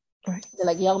men. Right. They're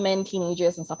like young men,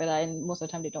 teenagers and stuff like that. And most of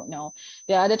the time they don't know.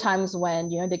 There are other times when,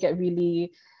 they get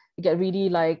really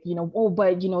like, oh,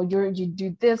 but you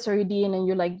do this already. And then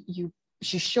you're like, you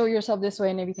should show yourself this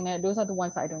way and everything. And those are the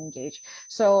ones that I don't engage.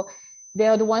 So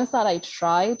they're the ones that I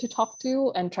try to talk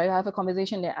to and try to have a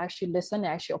conversation. They actually listen, they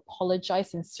actually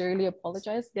apologize, sincerely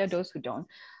apologize. There are those who don't.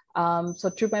 So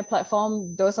through my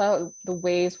platform, those are the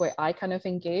ways where I kind of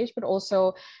engage, but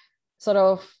also sort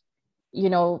of,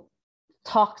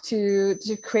 talk to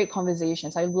create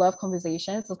conversations. I love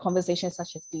conversations. So conversations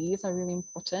such as these are really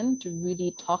important to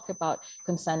really talk about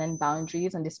consent and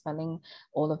boundaries and dispelling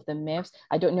all of the myths.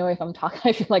 I don't know if I'm talking,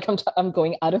 I feel like I'm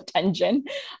going out of tangent.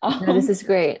 No, this is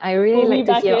great. I really like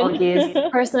to hear all these in.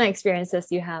 personal experiences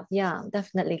you have. Yeah,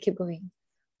 definitely keep going.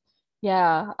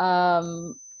 Yeah.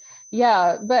 But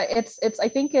I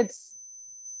think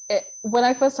when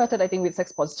I first started, I think with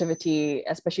sex positivity,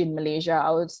 especially in Malaysia,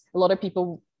 a lot of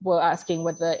people were asking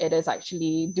whether it is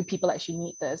actually, do people actually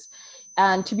need this?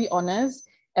 And to be honest,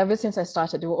 ever since I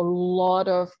started, there were a lot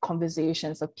of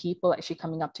conversations of people actually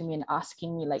coming up to me and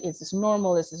asking me like, is this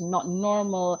normal? Is this not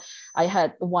normal? I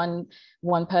had one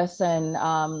person,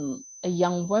 a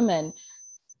young woman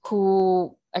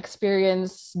who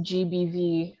experienced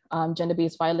GBV,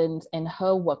 gender-based violence in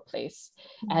her workplace.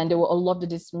 Mm-hmm. And there were a lot of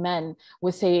these men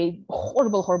would say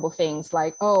horrible things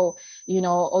like, oh,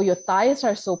 your thighs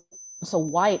are so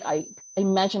white. I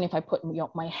imagine if I put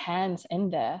my hands in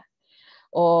there.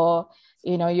 Or,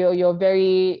 you're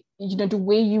very, the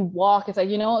way you walk, it's like,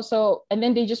 so, and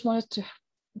then they just wanted to,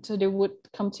 so they would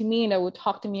come to me and they would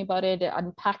talk to me about it, they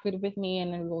unpack it with me,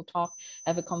 and then we'll talk,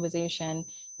 have a conversation.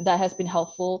 That has been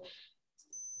helpful,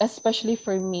 especially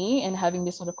for me in having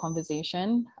this sort of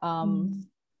conversation.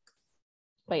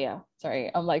 But yeah,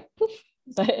 sorry, I'm like, poof.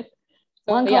 But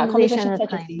one conversation at a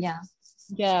time,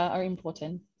 yeah, are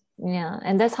important. Yeah,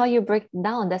 and that's how you break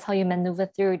down, that's how you maneuver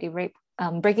through the rape,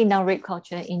 breaking down rape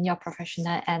culture in your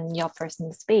professional and your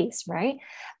personal space, right?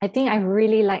 I think I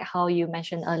really like how you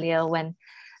mentioned earlier when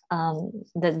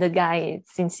the guy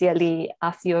sincerely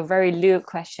asked you a very lewd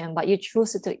question, but you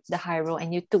chose to take the high road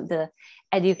and you took the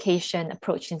education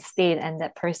approach instead, and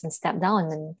that person stepped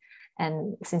down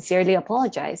and sincerely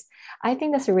apologized. I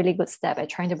think that's a really good step at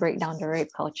trying to break down the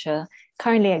rape culture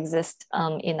currently exists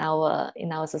in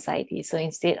our society. So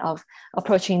instead of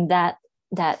approaching that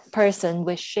person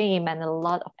with shame and a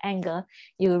lot of anger,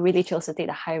 you really chose to take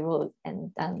the high road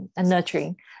and a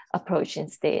nurturing approach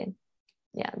instead.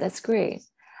 Yeah, that's great.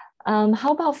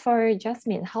 How about for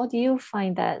Jasmine? How do you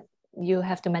find that you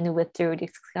have to maneuver through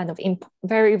this kind of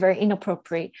very, very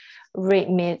inappropriate rape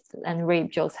myths and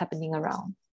rape jokes happening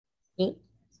around? Me?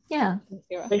 Yeah.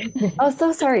 Oh,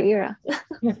 so sorry, Ira.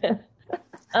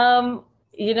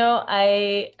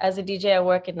 I, as a DJ, I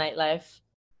work in nightlife.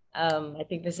 I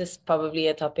think this is probably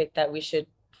a topic that we should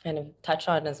kind of touch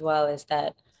on as well, is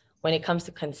that when it comes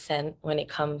to consent, when it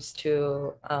comes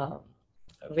to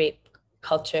rape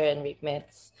culture and rape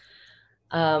myths,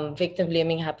 victim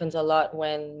blaming happens a lot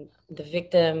when the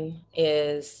victim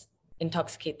is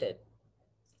intoxicated.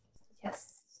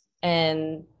 Yes.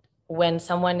 And when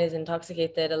someone is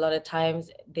intoxicated, a lot of times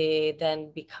they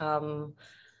then become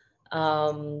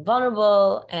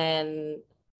vulnerable, and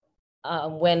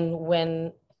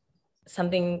when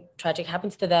something tragic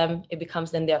happens to them, it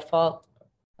becomes then their fault,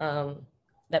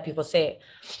 that people say.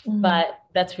 Mm-hmm. But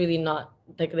that's really not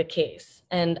the case.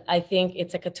 And I think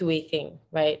it's like a two-way thing,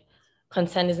 right?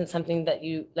 Consent isn't something that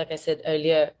you, like I said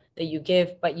earlier, that you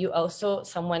give, but you also,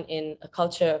 someone in a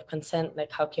culture of consent,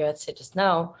 like how Kirath said just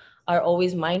now, are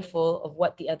always mindful of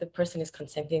what the other person is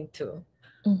consenting to,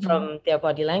 mm-hmm. from their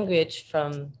body language,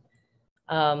 from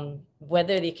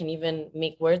whether they can even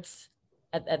make words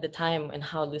at the time and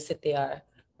how lucid they are,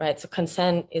 right? So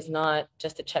consent is not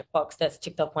just a checkbox that's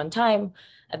ticked off one time.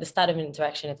 At the start of an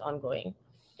interaction, it's ongoing.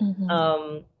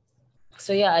 Mm-hmm.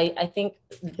 So yeah, I think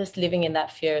just living in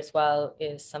that fear as well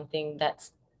is something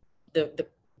that's the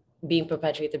being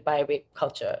perpetuated by rape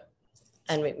culture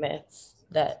and rape myths,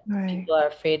 that people are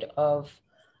afraid of,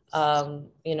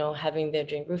 having their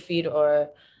drink roofied, or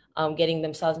getting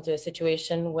themselves into a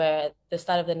situation where at the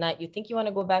start of the night, you think you want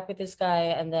to go back with this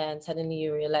guy, and then suddenly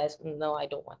you realize, no, I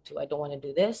don't want to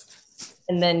do this.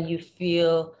 And then you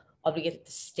feel obligated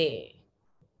to stay.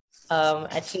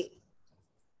 Actually,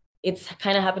 it's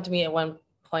kind of happened to me at one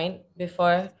point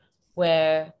before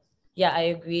where, I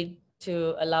agreed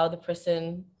to allow the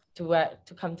person to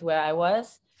to come to where I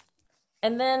was.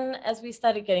 And then as we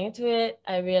started getting into it,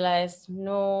 I realized,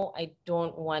 no, I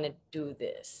don't want to do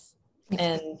this.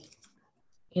 And,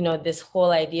 you know, this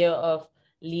whole idea of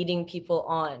leading people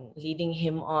on, leading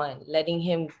him on, letting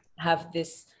him have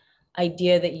this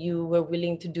idea that you were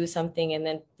willing to do something and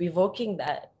then revoking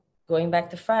that, going back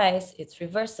to fries, it's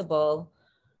reversible.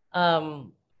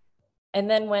 And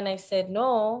then when I said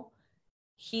no,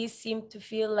 he seemed to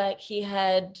feel like he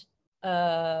had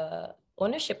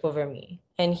ownership over me,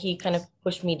 and he kind of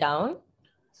pushed me down.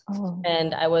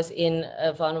 And I was in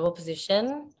a vulnerable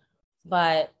position,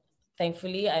 but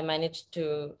thankfully I managed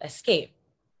to escape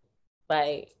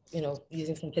by, you know,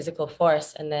 using some physical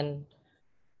force, and then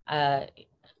I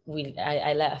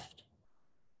left.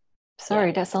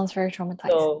 Sorry, that sounds very traumatizing.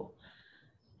 So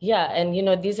yeah, and you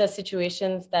know, these are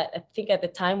situations that I think at the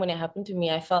time when it happened to me,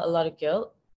 I felt a lot of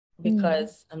guilt,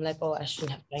 because I'm like, oh, I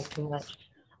shouldn't have drank too much.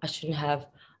 I shouldn't have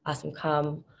asked him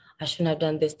come. I shouldn't have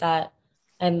done this, that.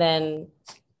 And then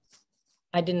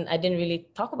I didn't really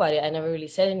talk about it. I never really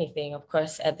said anything. Of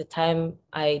course, at the time,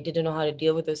 I didn't know how to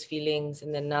deal with those feelings.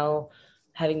 And then now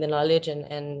having the knowledge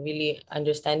and really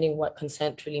understanding what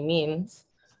consent truly means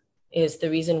is the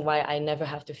reason why I never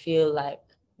have to feel like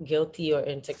guilty or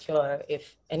insecure.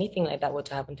 If anything like that were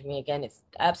to happen to me again, it's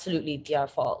absolutely their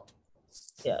fault.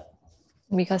 Yeah.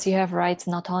 Because you have rights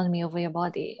and autonomy over your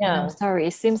body. Yeah. And I'm sorry,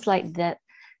 it seems like that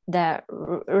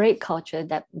rape culture,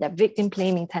 that victim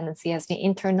blaming tendency has been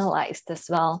internalized as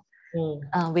well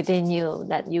within you,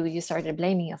 that you started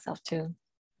blaming yourself too.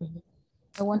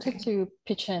 I wanted to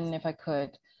pitch in if I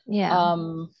could. Yeah.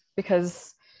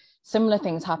 Because similar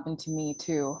things happened to me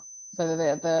too. So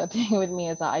the thing with me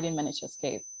is that I didn't manage to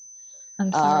escape.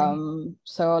 I'm sorry.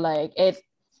 So like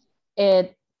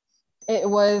it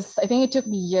was, I think it took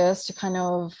me years to kind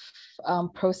of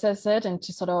process it and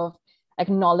to sort of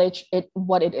acknowledge it,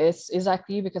 what it is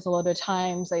exactly, because a lot of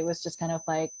times it was just kind of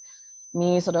like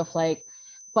me sort of like,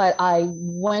 but I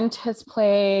went to his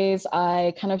place,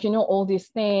 I kind of, you know, all these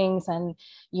things, and,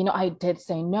 you know, I did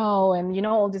say no, and, you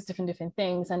know, all these different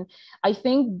things. And I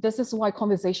think this is why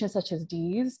conversations such as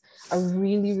these are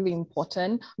really, really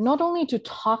important, not only to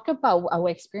talk about our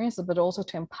experiences, but also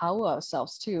to empower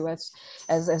ourselves too,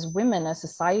 as women, as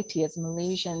society, as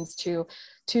Malaysians,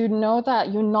 to know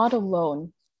that you're not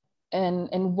alone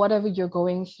and whatever you're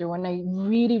going through. And I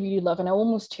really, really love, and I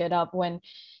almost teared up when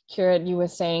Kirath, you were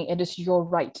saying it is your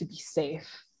right to be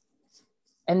safe.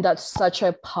 And that's such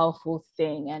a powerful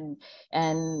thing.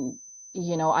 And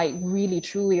you know, I really,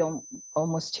 truly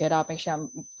almost teared up. Actually, I'm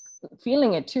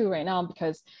feeling it too right now,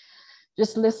 because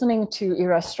just listening to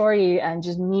Ira's story and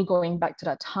just me going back to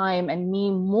that time, and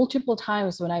me multiple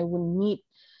times when I would meet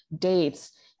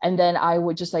dates, and then I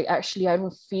would just like, actually, I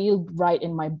don't feel right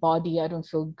in my body. I don't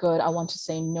feel good. I want to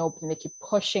say no, but they keep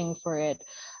pushing for it.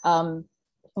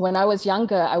 When I was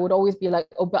younger, I would always be like,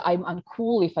 oh, but I'm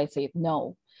uncool if I say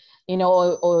no, you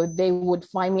know, or they would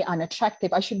find me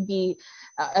unattractive. I should be,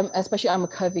 especially I'm a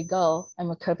curvy girl, I'm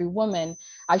a curvy woman.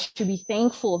 I should be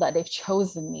thankful that they've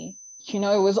chosen me. You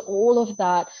know, it was all of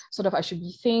that sort of, I should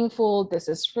be thankful, this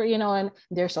is free, you know, and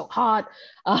they're so hot.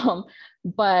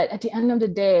 But at the end of the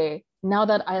day, now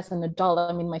that as an adult,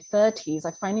 I'm in my 30s,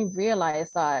 I finally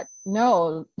realized that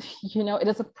no, you know, it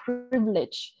is a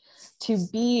privilege to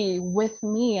be with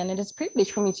me, and it is a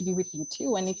privilege for me to be with you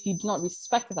too. And if you do not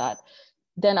respect that,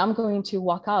 then I'm going to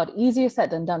walk out. Easier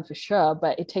said than done for sure,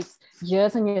 but it takes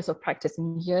years and years of practice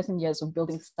and years of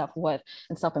building self-worth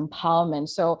and self-empowerment.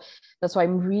 So that's why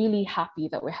I'm really happy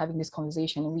that we're having this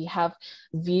conversation. And we have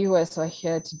viewers who are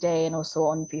here today, and also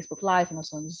on Facebook Live and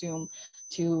also on Zoom,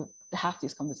 to have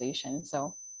these conversations.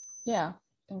 So yeah,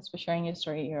 thanks for sharing your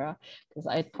story, Ira,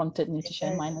 because it prompted me to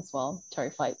share mine as well.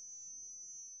 Terrified.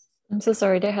 I'm so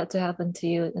sorry that had to happen to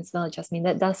you as well, Jasmine.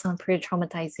 That does sound pretty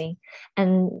traumatizing.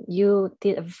 And you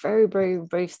did a very, very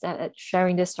brave step at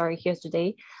sharing this story here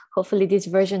today. Hopefully this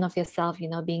version of yourself, you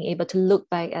know, being able to look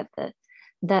back at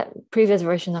that previous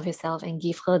version of yourself and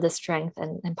give her the strength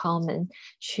and empowerment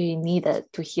she needed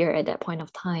to hear at that point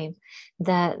of time.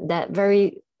 That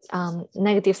very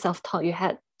negative self-talk you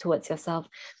had towards yourself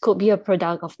could be a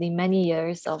product of the many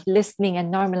years of listening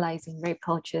and normalizing rape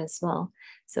culture as well.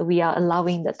 So we are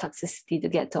allowing the toxicity to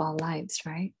get to our lives,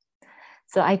 right?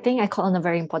 So I think I caught on a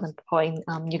very important point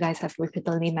you guys have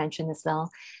repeatedly mentioned as well.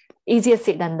 Easier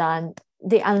said than done.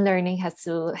 The unlearning has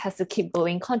to keep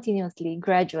going continuously,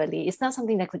 gradually. It's not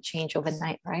something that could change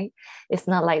overnight, right? It's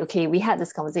not like, okay, we had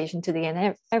this conversation today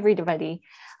and everybody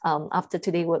after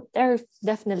today would there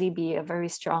definitely be a very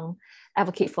strong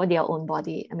advocate for their own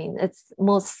body. I mean,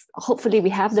 hopefully we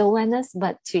have the awareness,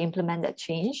 but to implement that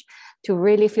change, to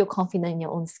really feel confident in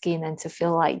your own skin and to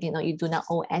feel like, you do not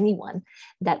owe anyone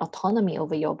that autonomy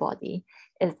over your body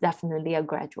is definitely a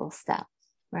gradual step,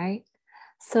 right?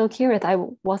 So Kirath, I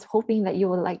was hoping that you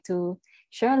would like to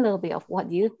share a little bit of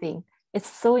what you think it's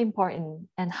so important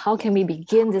and how can we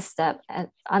begin this step at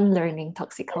unlearning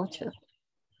toxic culture?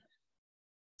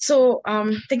 So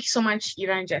thank you so much,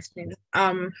 Ira and Jasmine.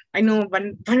 I know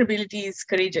vulnerability is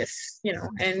courageous,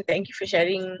 and thank you for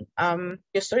sharing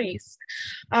your stories.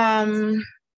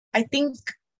 I think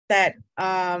that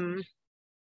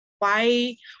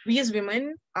why we as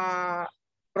women are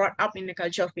brought up in the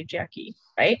culture of patriarchy,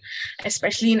 right?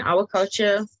 Especially in our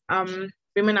culture,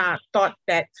 women are taught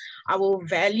that our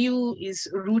value is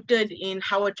rooted in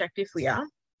how attractive we are,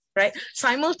 right?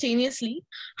 Simultaneously,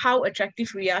 how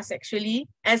attractive we are sexually,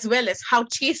 as well as how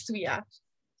chaste we are.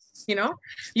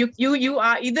 You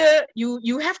are either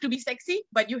you have to be sexy,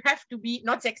 but you have to be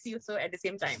not sexy also at the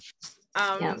same time.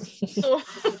 So,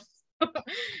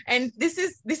 and this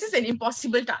is an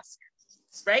impossible task,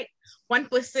 right? One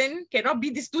person cannot be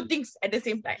these two things at the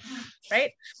same time,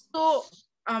 right? So,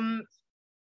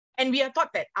 and we are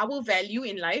taught that our value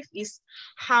in life is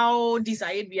how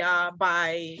desired we are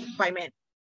by men,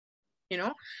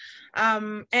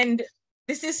 and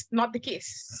this is not the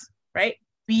case, right?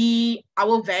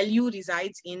 Our value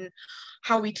resides in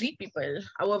how we treat people.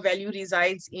 Our value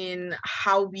resides in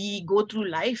how we go through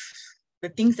life, the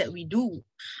things that we do.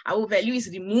 Our value is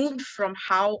removed from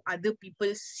how other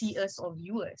people see us or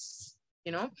view us.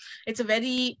 It's a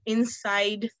very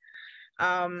inside,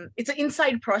 it's an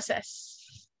inside process,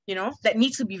 that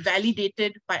needs to be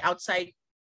validated by outside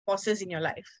forces in your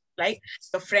life, like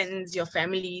your friends, your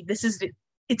family.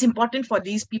 It's important for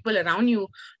these people around you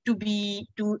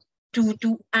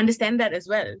to understand that as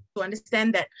well, to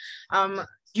understand that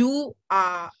your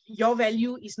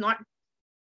value is not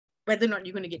whether or not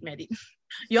you're going to get married.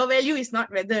 Your value is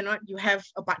not whether or not you have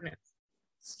a partner.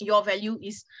 Your value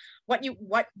is what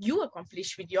you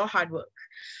accomplish with your hard work.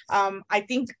 I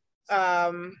think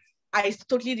I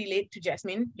totally relate to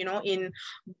Jasmine, in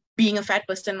being a fat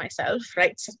person myself,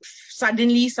 right?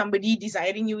 Suddenly somebody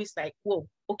desiring you is like, whoa,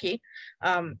 okay,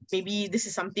 maybe this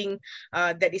is something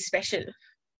that is special,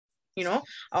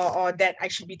 or that I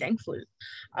should be thankful.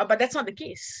 But that's not the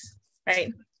case,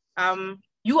 right?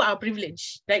 You are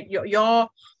privileged, right? Your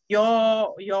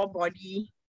body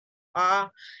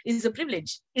is a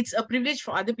privilege. It's a privilege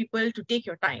for other people to take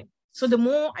your time. So the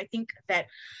more I think that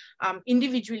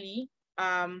individually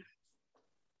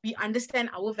we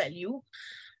understand our value,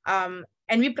 and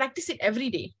we practice it every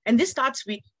day. And this starts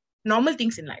with normal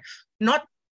things in life, not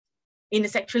in a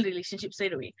sexual relationship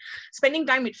straight away. Spending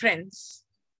time with friends,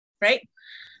 right?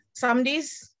 Some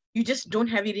days you just don't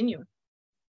have it in you.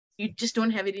 You just don't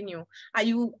have it in you. Are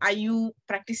you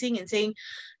practicing and saying,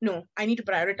 no, I need to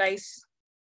prioritize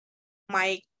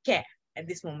my care at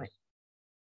this moment?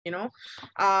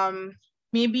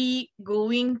 Maybe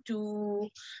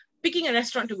picking a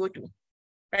restaurant to go to,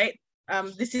 right?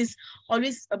 This is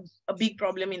always a big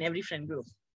problem in every friend group.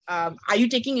 Are you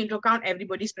taking into account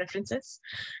everybody's preferences,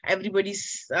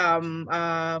 everybody's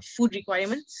food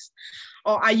requirements,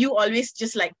 or are you always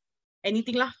just like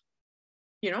anything lah?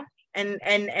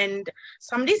 And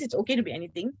some days it's okay to be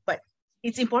anything, but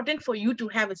it's important for you to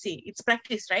have a say. It's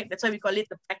practice, right? That's why we call it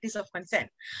the practice of consent.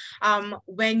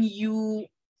 When you're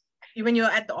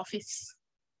at the office,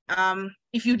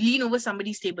 if you lean over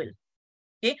somebody's table,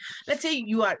 okay, let's say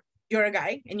you're a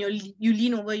guy and you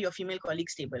lean over your female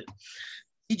colleague's table.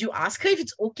 Did you ask her if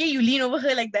it's okay you lean over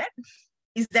her like that?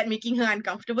 Is that making her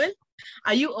uncomfortable?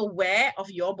 Are you aware of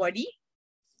your body,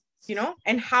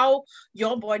 and how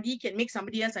your body can make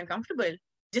somebody else uncomfortable?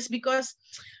 Just because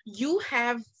you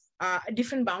have a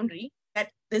different boundary,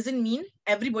 that doesn't mean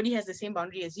everybody has the same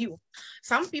boundary as you.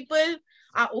 Some people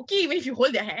are okay even if you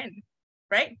hold their hand,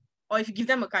 right? Or if you give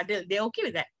them a cuddle, they're okay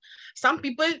with that. Some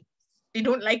people, they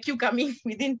don't like you coming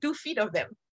within 2 feet of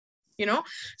them,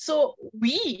 So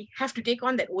we have to take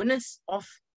on that onus of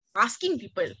asking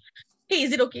people, hey,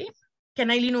 is it okay?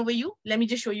 Can I lean over you? Let me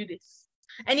just show you this.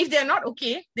 And if they're not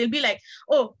okay, they'll be like,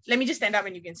 oh, let me just stand up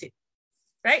and you can sit,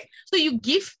 right? So you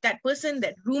give that person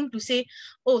that room to say,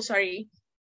 oh, sorry,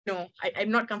 no, I'm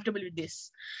not comfortable with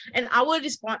this. And our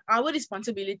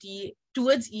responsibility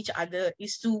towards each other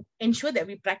is to ensure that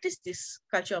we practice this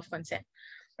culture of consent,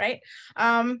 right?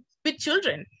 With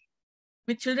children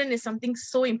is something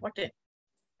so important,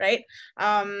 right?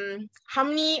 How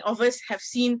many of us have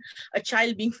seen a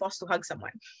child being forced to hug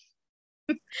someone?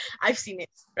 I've seen it,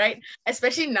 right?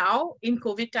 Especially now in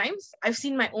COVID times, I've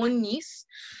seen my own niece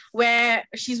where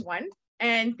she's 1,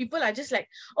 and people are just like,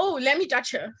 oh, let me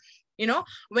touch her, you know,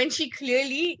 when she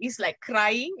clearly is like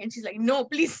crying and she's like, no,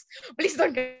 please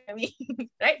don't touch me,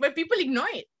 right? But people ignore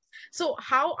it. So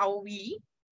how are we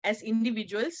as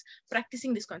individuals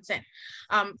practicing this consent?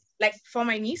 Like for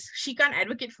my niece, she can't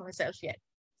advocate for herself yet.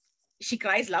 She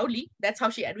cries loudly. That's how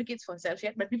she advocates for herself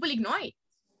yet, but people ignore it,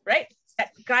 right?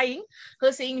 That crying,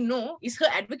 her saying no is her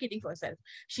advocating for herself.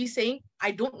 She's saying,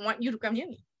 I don't want you to come near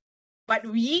me. But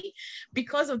we,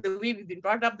 because of the way we've been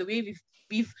brought up, the way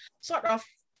we've sort of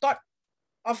thought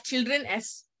of children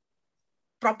as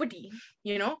property,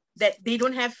 you know, that they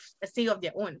don't have a say of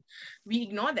their own, we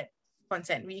ignore that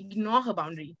consent. We ignore her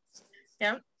boundary.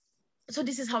 Yeah. So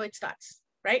this is how it starts,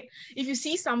 right? If you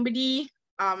see somebody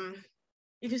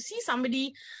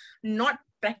not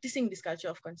practicing this culture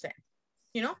of consent,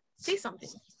 you know, say something,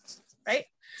 right?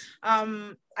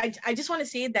 I just want to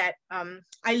say that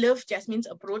I love Jasmine's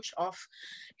approach of,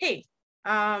 hey,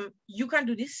 you can't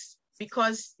do this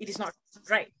because it is not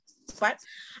right. But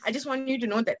I just want you to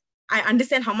know that I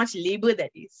understand how much labor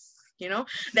that is. You know,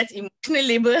 that's emotional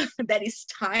labor, that is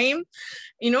time.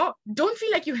 You know, don't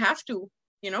feel like you have to,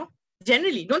 you know,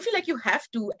 generally, don't feel like you have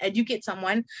to educate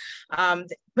someone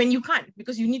when you can't,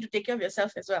 because you need to take care of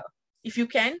yourself as well. If you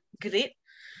can, great.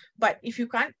 But if you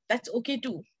can't, that's okay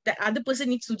too. That other person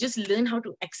needs to just learn how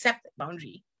to accept that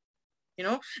boundary. You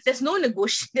know, there's no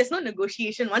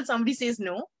negotiation. Once somebody says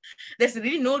no, there's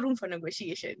really no room for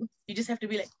negotiation. You just have to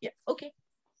be like, yeah, okay.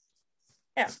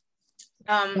 Yeah.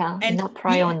 And not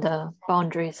pry on the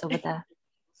boundaries over there.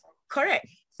 Correct.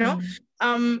 You know,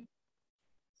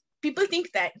 people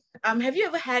think that, have you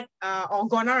ever had or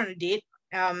gone out on a date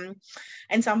and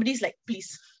somebody's like,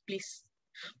 please,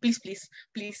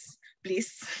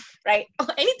 right? Or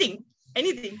anything,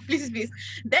 please.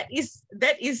 That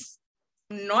is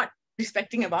not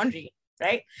respecting a boundary,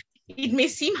 right? It may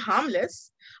seem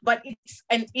harmless, but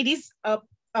it is a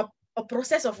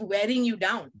process of wearing you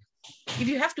down. If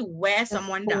you have to wear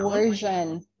someone down.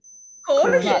 Coercion.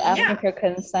 Not asking for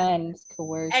consent.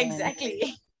 Coercion.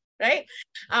 Exactly. Right?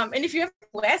 And if you have to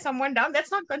wear someone down,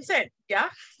 that's not consent. Yeah.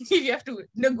 If you have to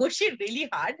negotiate really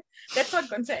hard, that's not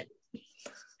consent.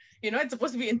 You know, it's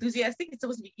supposed to be enthusiastic. It's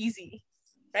supposed to be easy.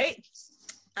 Right?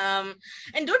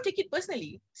 And don't take it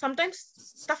personally. Sometimes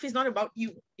stuff is not about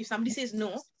you. If somebody says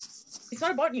no, it's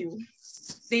not about you.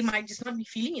 They might just not be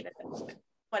feeling it at that moment.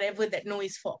 Whatever that no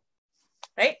is for.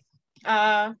 Right?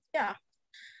 Yeah.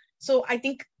 So I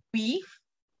think we,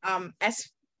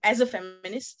 as a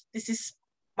feminist, this is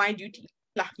my duty.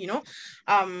 You know,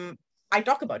 I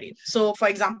talk about it. So for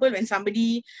example, when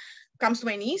somebody comes to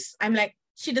my niece, I'm like,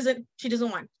 she doesn't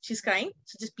want, she's crying,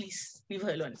 so just please leave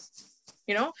her alone.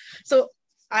 You know, so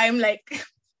I'm like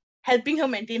helping her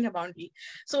maintain her boundary.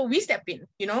 So we step in,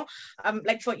 you know,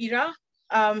 like for Ira,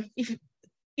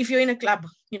 if you're in a club,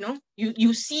 you know,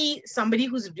 you see somebody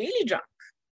who's really drunk,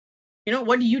 you know,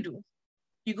 what do? You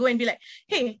go and be like,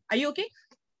 hey, are you okay?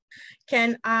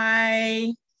 Can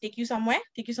I take you somewhere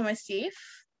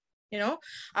safe? You know,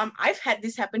 I've had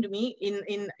this happen to me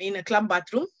in a club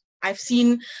bathroom. I've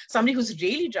seen somebody who's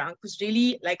really drunk, who's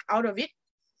really like out of it,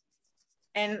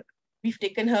 and we've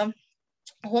taken her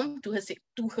home to her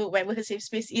wherever her safe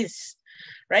space is,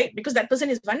 right? Because that person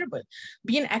is vulnerable.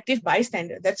 Be an active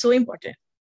bystander. That's so important.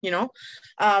 You know,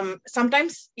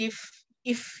 sometimes if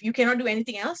you cannot do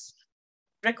anything else,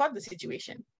 record the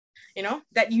situation. You know,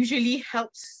 that usually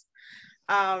helps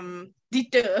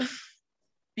deter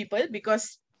people,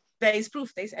 because there is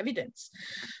proof, there is evidence.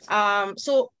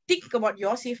 So think about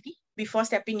your safety before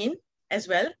stepping in as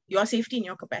well. Your safety in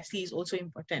your capacity is also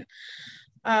important.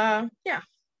 Yeah.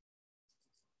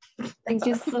 Thank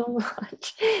you so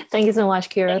much. Thank you so much,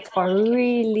 Kirath, for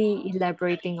really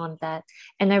elaborating on that.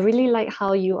 And I really like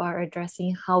how you are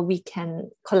addressing how we can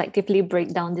collectively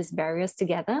break down these barriers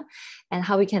together and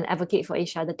how we can advocate for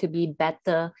each other to be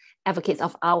better advocates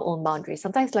of our own boundaries.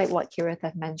 Sometimes, like what Kirath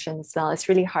have mentioned as well, it's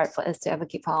really hard for us to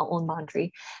advocate for our own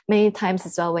boundary. Many times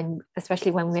as well,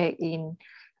 especially when we're in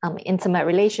intimate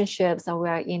relationships, or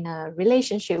we're in a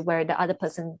relationship where the other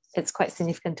person is quite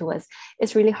significant to us,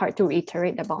 it's really hard to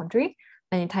reiterate the boundary.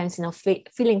 Many times, you know,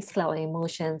 feelings cloud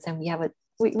emotions, and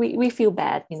we feel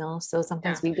bad, you know, so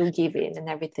sometimes we do give in and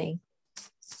everything.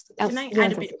 Can I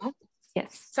add a bit more?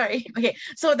 Yes. Sorry. Okay.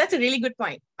 So that's a really good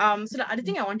point. So the other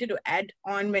thing I wanted to add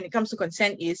on when it comes to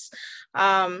consent is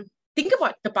think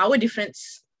about the power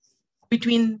difference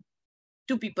between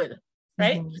two people,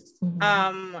 right?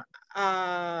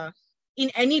 In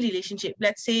any relationship,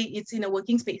 let's say it's in a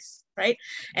working space, right?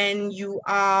 And you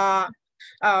are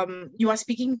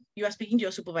speaking to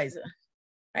your supervisor,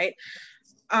 right?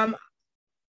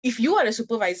 If you are a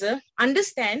supervisor,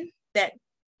 understand that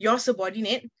your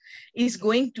subordinate is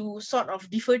going to sort of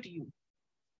defer to you.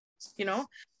 You know,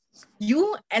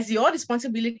 you, as your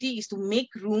responsibility is to make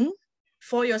room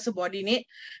for your subordinate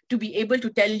to be able to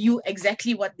tell you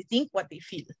exactly what they think, what they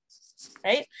feel,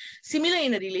 right? Similar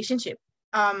in a relationship,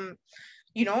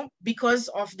 you know, because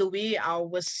of the way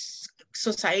our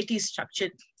society is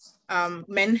structured,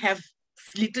 men have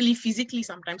literally physically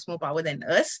sometimes more power than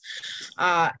us,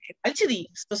 actually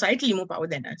societally more power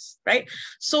than us, right?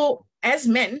 So as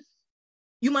men,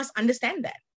 you must understand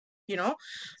that, you know,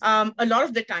 a lot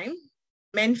of the time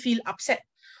men feel upset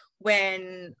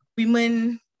when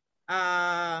women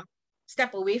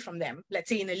step away from them, let's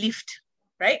say in a lift,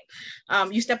 right?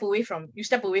 You step away from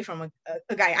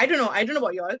a guy. I don't know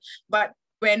about y'all, but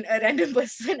when a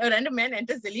random man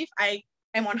enters the lift, I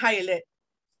am on high alert,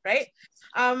 right?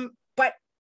 But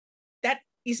that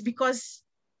is because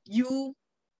you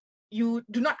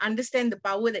do not understand the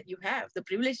power that you have, the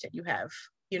privilege that you have,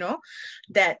 you know,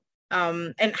 that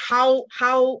and how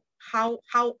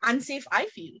unsafe I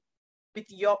feel with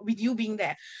you being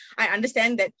there. I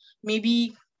understand that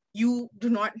maybe you do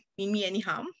not mean me any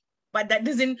harm, but that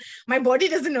doesn't, my body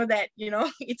doesn't know that, you know.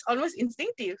 It's almost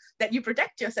instinctive that you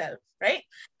protect yourself, right?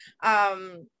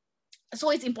 So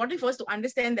it's important for us to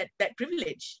understand that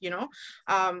privilege, you know,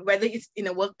 whether it's in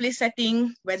a workplace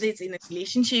setting, whether it's in a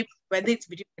relationship, whether it's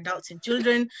between adults and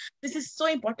children. This is so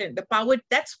important. The power,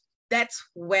 that's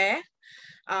where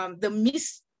the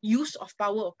misuse of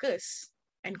power occurs,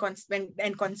 and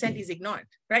consent is ignored,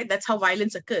 right? That's how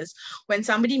violence occurs. When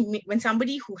somebody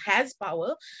who has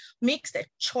power makes that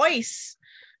choice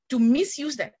to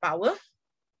misuse that power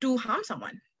to harm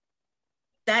someone,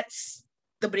 that's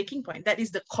the breaking point. That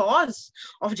is the cause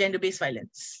of gender-based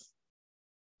violence.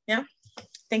 Yeah.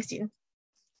 Thanks, Jean.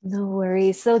 No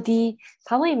worries. So the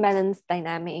power imbalance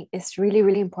dynamic is really,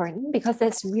 really important because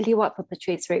that's really what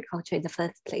perpetuates rape culture in the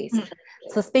first place.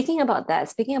 So speaking about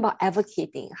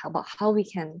advocating, about how we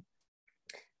can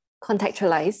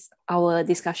contextualize our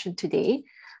discussion today,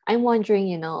 I'm wondering,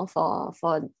 you know, for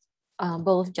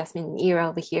both Jasmine and Ira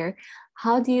over here,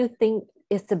 how do you think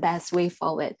is the best way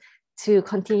forward to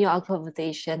continue our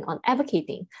conversation on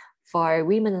advocating for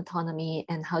women autonomy,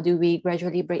 and how do we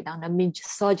gradually break down the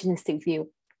misogynistic view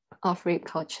of rape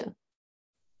culture?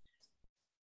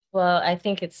 Well, I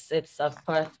think it's of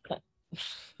course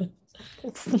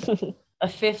a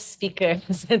fifth speaker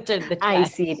has entered the chat. I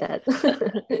see that.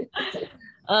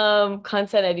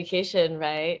 Content education,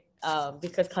 right?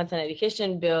 Because content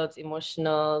education builds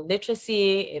emotional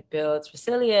literacy, it builds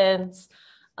resilience.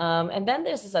 And then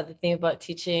there's this other thing about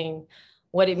teaching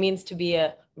what it means to be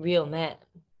a real man,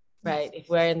 right? If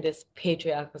we're in this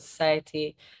patriarchal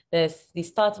society, there's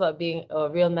these thoughts about being a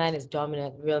real man is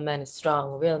dominant, real man is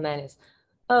strong, real man is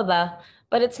blah, blah.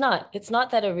 But it's not. It's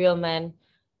not that a real man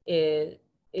is,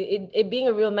 being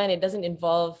a real man, it doesn't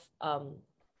involve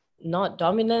not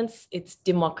dominance, it's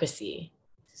democracy.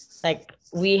 Like,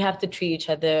 we have to treat each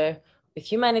other with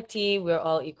humanity. We're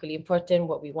all equally important.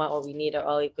 What we want, what we need are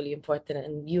all equally important.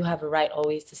 And you have a right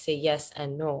always to say yes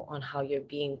and no on how you're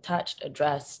being touched,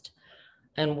 addressed,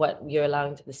 and what you're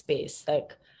allowing to the space.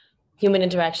 Like, human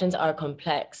interactions are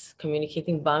complex.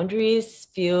 Communicating boundaries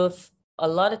feels a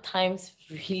lot of times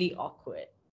really awkward.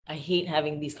 I hate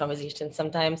having these conversations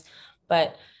sometimes,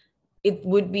 but it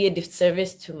would be a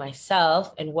disservice to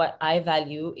myself and what I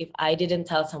value if I didn't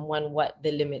tell someone what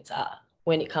the limits are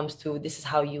when it comes to this is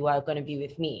how you are going to be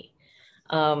with me.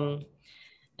 And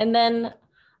then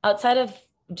outside of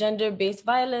gender-based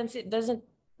violence, it doesn't,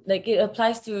 like, it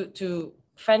applies to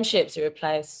friendships, it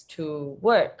applies to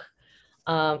work,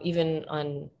 even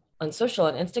on social,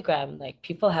 on Instagram. Like,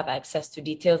 people have access to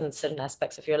details in certain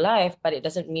aspects of your life, but it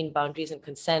doesn't mean boundaries and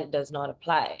consent does not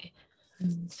apply.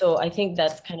 So I think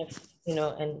that's kind of, you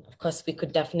know, and of course we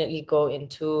could definitely go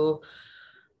into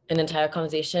an entire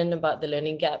conversation about the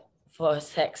learning gap for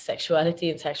sex,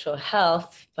 sexuality, and sexual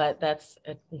health, but that's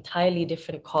an entirely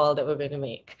different call that we're going to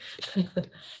make. All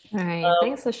right,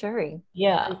 thanks for sharing.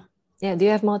 Yeah. Yeah, do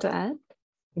you have more to add?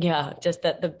 Yeah, just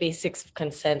that the basics of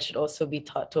consent should also be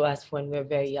taught to us when we're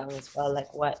very young as well.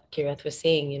 Like what Kirath was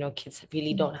saying, you know, kids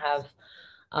really don't have,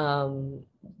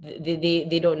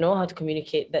 they don't know how to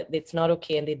communicate that it's not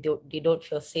okay, and they don't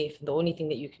feel safe. The only thing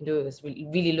that you can do is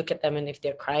really look at them, and if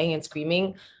they're crying and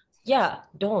screaming, yeah,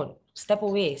 don't, step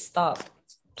away, stop.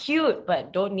 Cute,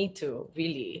 but don't need to,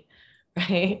 really,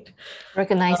 right?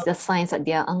 Recognize the signs that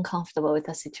they are uncomfortable with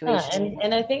the situation.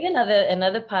 And I think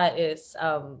another part is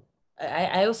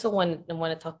I also want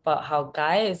to talk about how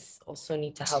guys also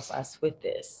need to help us with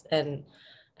this and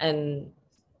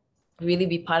really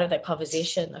be part of that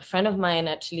conversation. A friend of mine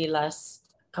actually last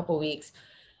couple of weeks,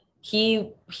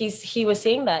 he was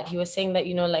saying that,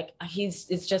 you know, like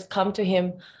it's just come to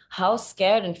him how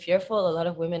scared and fearful a lot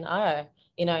of women are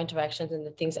in our interactions and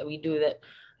the things that we do, that,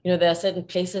 you know, there are certain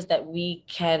places that we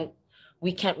can't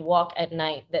walk at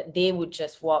night that they would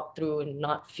just walk through and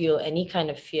not feel any kind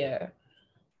of fear.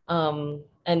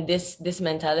 And this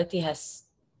mentality has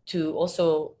to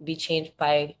also be changed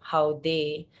by how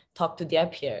they talk to their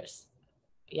peers.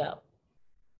 Yeah.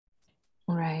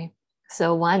 Right.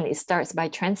 So one, it starts by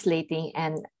translating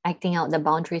and acting out the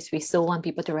boundaries we so want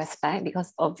people to respect,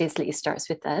 because obviously it starts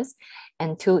with us.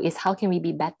 And two is how can we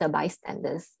be better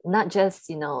bystanders, not just,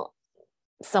 you know,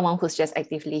 someone who's just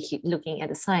actively looking at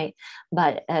the side,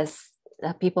 but as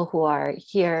people who are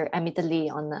here admittedly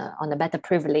on a better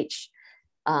privilege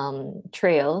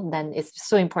trail, then it's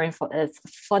so important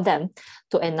for them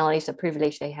to acknowledge the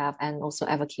privilege they have and also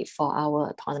advocate for our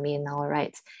autonomy and our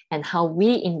rights, and how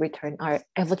we in return are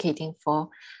advocating for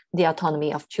the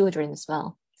autonomy of children as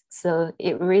well. So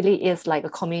it really is like a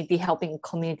community helping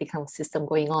community kind of system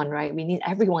going on, right? We need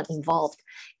everyone involved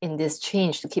in this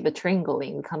change to keep the train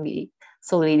going. We can't be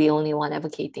solely the only one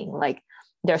advocating. Like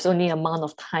there's only amount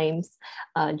of times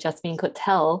Jasmine could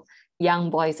tell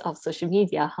young boys of social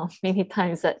media how many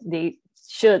times that they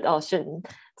should or shouldn't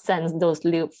send those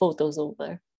lewd photos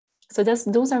over. So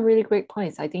those are really great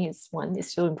points. I think it's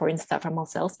so important to start from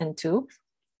ourselves, and two,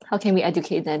 how can we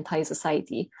educate the entire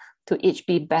society to each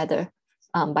be better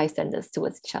bystanders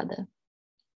towards each other.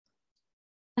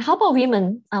 How about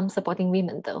women supporting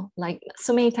women though? Like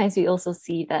so many times we also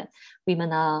see that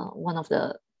women are one of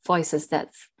the voices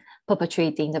that's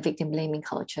perpetuating the victim blaming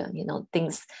culture, you know,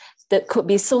 things that could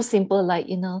be so simple, like,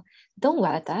 you know, don't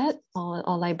wear that,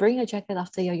 or like bring a jacket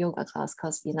after your yoga class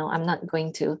because, you know, I'm not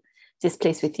going to this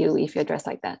place with you if you're dressed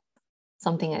like that,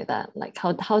 something like that. Like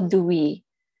how do we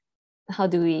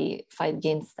fight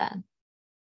against that,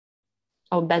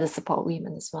 or better support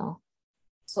women as well?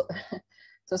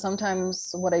 So sometimes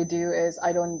what I do is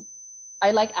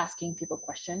I like asking people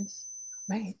questions.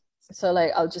 Right. So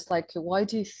like I'll just like, why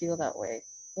do you feel that way?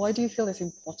 Why do you feel it's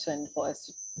important for us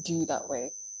to do that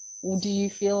way? Do you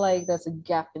feel like there's a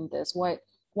gap in this?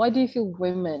 Why do you feel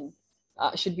women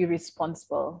should be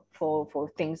responsible for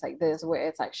things like this, where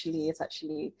it's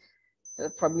actually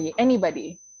probably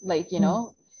anybody, like, you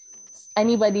know,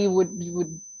 anybody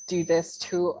would do this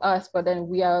to us, but then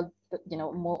we are, you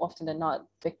know, more often than not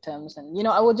victims. And, you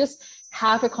know, I would just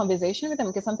have a conversation with them,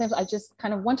 because sometimes I just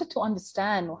kind of wanted to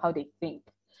understand how they think,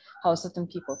 how certain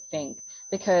people think.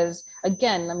 Because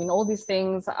again, I mean, all these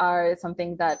things are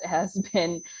something that has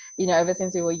been, you know, ever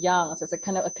since we were young. So it's a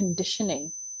kind of a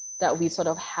conditioning that we sort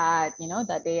of had, you know,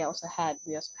 that we also had.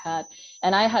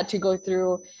 And I had to go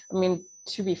through, I mean,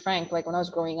 to be frank, like when I was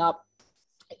growing up,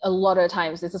 a lot of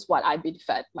times this is what I've been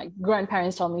fed. My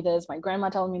grandparents tell me this, my grandma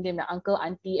tells me this, my uncle,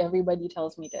 auntie, everybody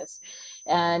tells me this.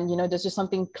 And, you know, there's just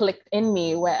something clicked in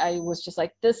me where I was just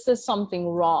like, this is something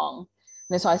wrong.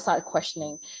 And so I started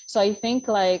questioning. So I think,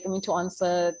 like, I mean, to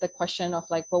answer the question of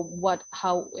like, well,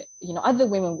 how, you know, other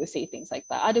women would say things like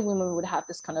that. Other women would have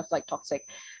this kind of like toxic,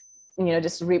 you know,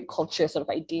 just rape culture sort of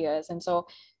ideas. And so,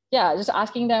 yeah, just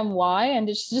asking them why, and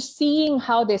just seeing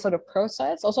how they sort of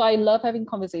process. Also, I love having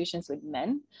conversations with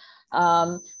men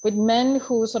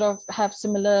who sort of have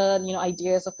similar, you know,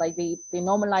 ideas of like they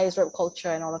normalize rape culture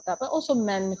and all of that, but also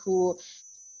men who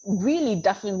really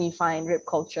definitely find rape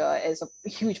culture is a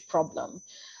huge problem.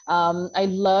 I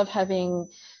love having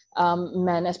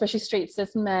men, especially straight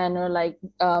cis men, or like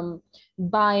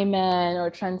bi men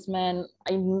or trans men.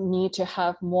 I need to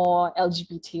have more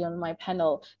LGBT on my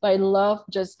panel, but I love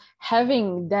just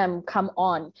having them come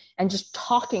on and just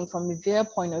talking from their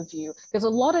point of view, because a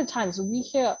lot of times we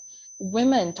hear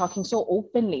women talking so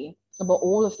openly about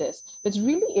all of this. It's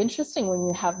really interesting when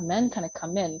you have men kind of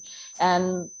come in.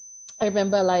 And I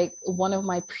remember like one of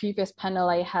my previous panel,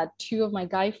 I had two of my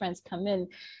guy friends come in,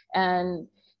 and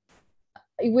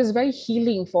it was very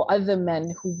healing for other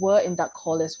men who were in that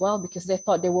call as well, because they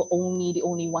thought they were the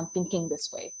only one thinking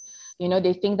this way. You know,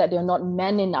 they think that they're not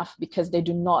men enough because they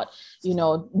do not, you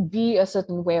know, be a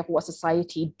certain way of what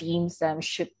society deems them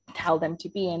should tell them to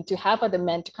be. And to have other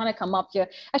men to kind of come up here,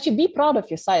 actually be proud of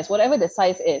your size, whatever the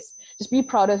size is, just be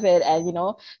proud of it. And, you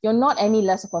know, you're not any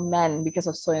less of a man because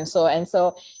of so and so. And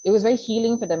so it was very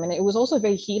healing for them. And it was also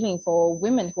very healing for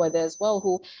women who are there as well,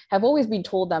 who have always been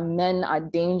told that men are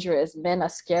dangerous, men are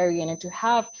scary. And to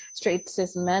have straight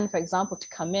cis men, for example, to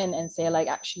come in and say like,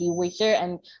 actually, we're here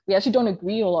and we actually don't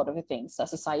agree on a lot of the things that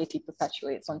society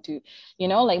perpetuates onto, you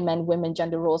know, like men, women,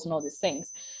 gender roles and all these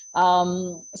things.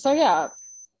 So yeah,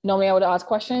 normally I would ask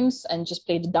questions and just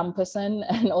play the dumb person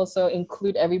and also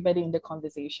include everybody in the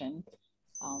conversation.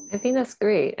 I think that's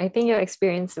great. I think your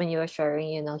experience when you were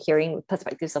sharing, hearing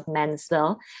perspectives of men as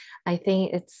well, I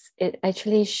think it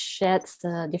actually sheds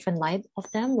a different light of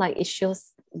them. Like it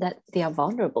shows that they are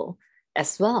vulnerable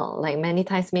as well. Like many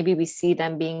times, maybe we see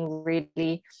them being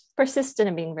really persistent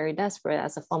and being very desperate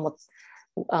as a form of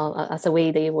as a way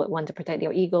they would want to protect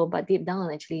their ego, but deep down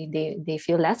actually they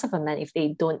feel less of a man if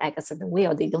they don't act a certain way,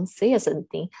 or they don't say a certain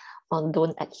thing, or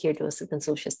don't adhere to a certain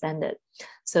social standard.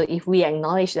 So if we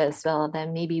acknowledge that as well,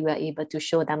 then maybe we're able to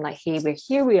show them like, hey, we're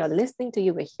here, we are listening to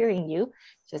you, we're hearing you.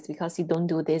 Just because you don't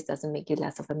do this doesn't make you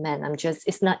less of a man.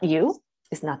 It's not you,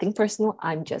 it's nothing personal,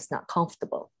 I'm just not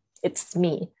comfortable, it's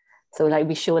me. So like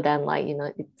we show them like,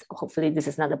 hopefully this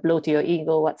is not a blow to your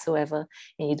ego whatsoever,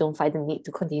 and you don't find the need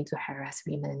to continue to harass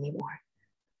women anymore.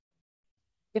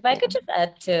 If I could just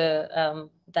add to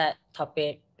that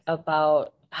topic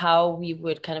about how we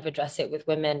would kind of address it with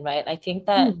women, right? I think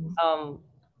that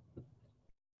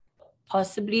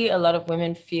possibly a lot of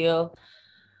women feel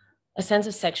a sense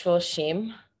of sexual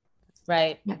shame,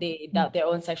 right? They doubt their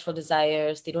own sexual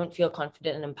desires. They don't feel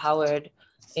confident and empowered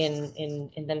in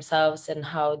themselves and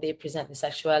how they present their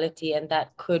sexuality, and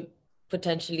that could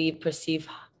potentially perceive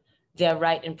their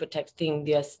right in protecting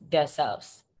their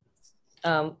selves.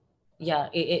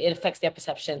 It affects their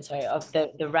perception, of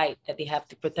the right that they have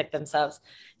to protect themselves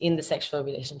in the sexual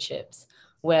relationships,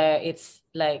 where it's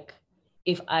like,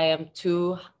 if I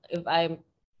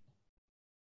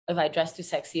dress too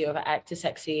sexy, or if I act too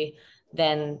sexy,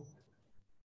 then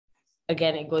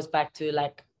again, it goes back to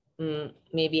like,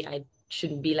 maybe I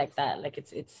shouldn't be like that. Like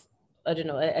it's I don't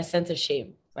know, a sense of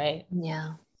shame, right?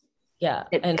 Yeah.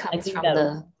 And comes I think from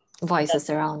the voices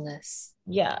around us.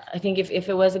 Yeah, I think if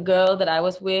it was a girl that I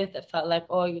was with, I felt like,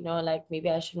 oh, like maybe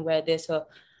I shouldn't wear this, or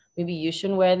maybe you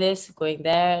shouldn't wear this, going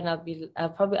there, and I'll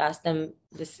probably ask them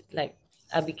this, like,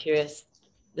 I'll be curious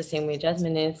the same way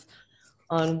Jasmine is,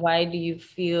 on why do you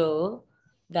feel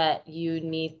that you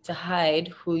need to hide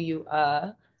who you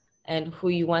are and who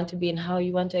you want to be and how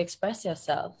you want to express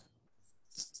yourself.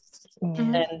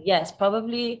 And yes,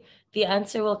 probably the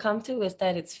answer will come to is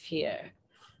that it's fear.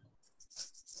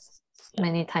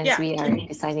 Many times we are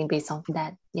deciding based on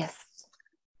that. Yes.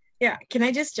 Yeah, can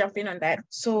I just jump in on that?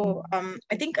 So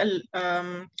I think a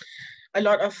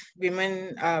lot of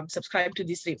women subscribe to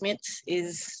these rape myths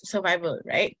is survival,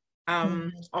 right?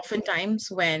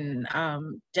 Oftentimes when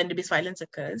gender-based violence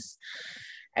occurs,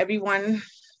 everyone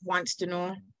wants to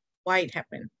know why it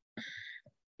happened.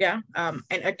 And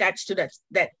attached to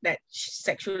that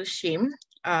sexual shame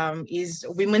is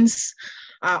women's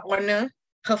honor,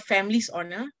 her family's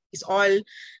honor is all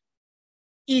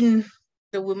in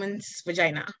the woman's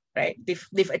vagina, right?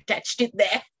 They've attached it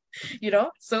there,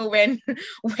 So when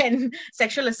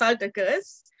sexual assault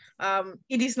occurs,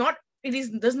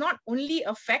 it does not only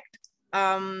affect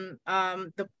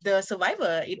the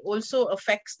survivor, it also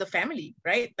affects the family,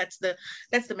 right? That's the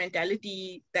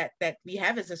mentality that we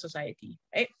have as a society,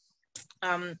 right?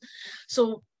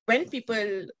 So when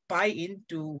people buy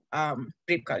into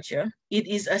rape culture, it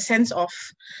is a sense of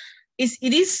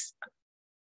it is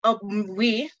a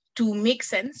way to make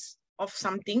sense of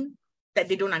something that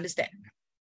they don't understand.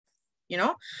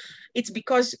 It's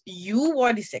because you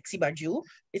wore this sexy baju,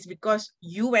 it's because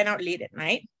you went out late at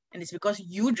night, and it's because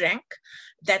you drank.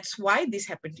 That's why this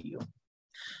happened to you.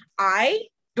 I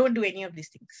don't do any of these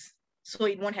things, so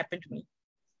it won't happen to me,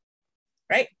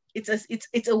 right?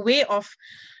 It's a way of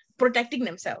protecting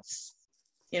themselves,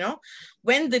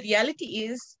 when the reality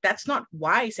is that's not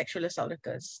why sexual assault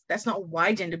occurs. That's not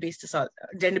why gender-based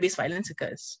violence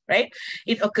occurs, right?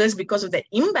 It occurs because of the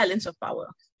imbalance of power.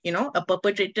 A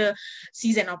perpetrator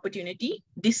sees an opportunity,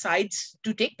 decides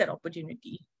to take that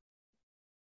opportunity,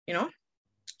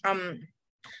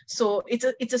 so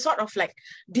it's a sort of like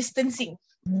distancing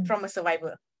from a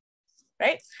survivor,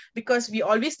 right? Because we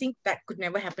always think that could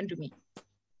never happen to me.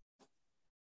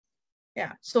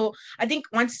 So I think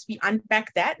once we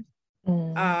unpack that,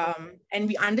 and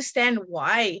we understand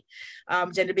why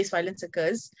gender-based violence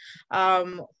occurs,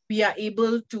 we are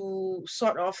able to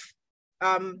sort of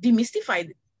demystify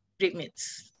rape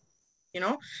myths,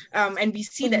 and we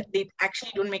see that they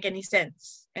actually don't make any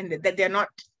sense, and that they're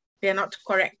not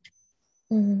correct.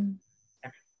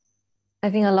 I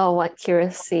think a lot of what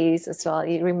Kirath says as well,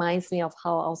 it reminds me of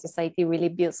how our society really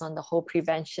builds on the whole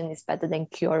prevention is better than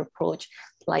cure approach.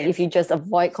 Like if you just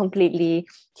avoid completely,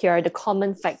 here are the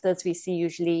common factors we see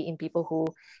usually in people who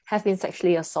have been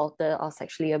sexually assaulted or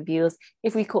sexually abused.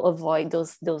 If we could avoid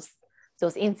those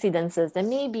incidences, then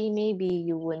maybe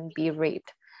you wouldn't be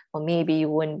raped, or maybe you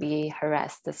wouldn't be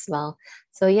harassed as well.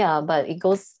 So but it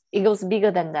goes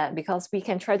bigger than that, because we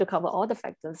can try to cover all the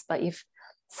factors, but if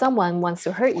someone wants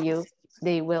to hurt you,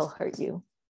 they will hurt you,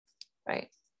 right?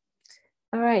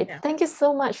 All right. Yeah. Thank you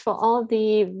so much for all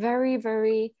the very,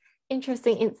 very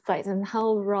interesting insights and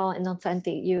how raw and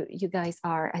authentic you guys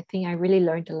are. I think I really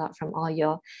learned a lot from all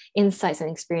your insights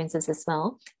and experiences as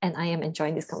well. And I am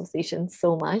enjoying this conversation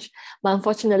so much. But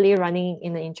unfortunately, running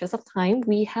in the interest of time,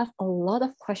 we have a lot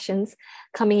of questions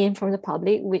coming in from the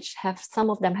public, which some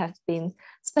of them have been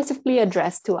specifically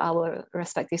addressed to our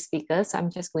respective speakers. So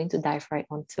I'm just going to dive right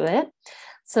onto it.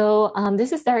 So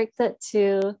this is directed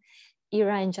to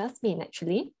Ira and Jasmine,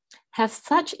 actually. Have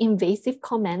such invasive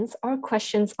comments or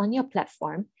questions on your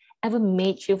platform ever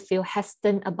made you feel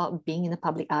hesitant about being in the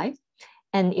public eye?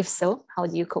 And if so, how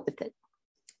do you cope with it?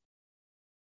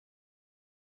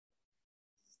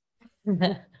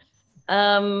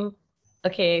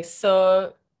 Okay,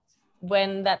 so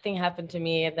when that thing happened to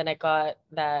me and then I got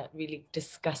that really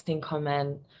disgusting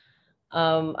comment,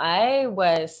 I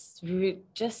was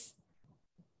just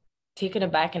taken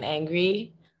aback and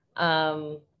angry.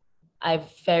 I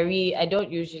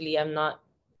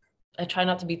try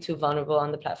not to be too vulnerable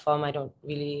on the platform.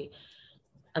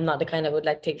 I'm not the kind that would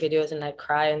like take videos and like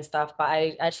cry and stuff, but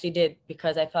I actually did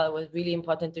because I felt it was really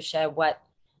important to share what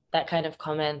that kind of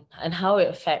comment and how it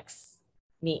affects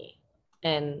me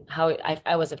and how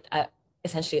I was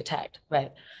essentially attacked,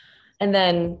 right? And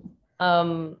then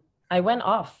I went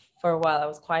off for a while. I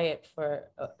was quiet for,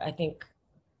 I think,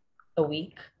 a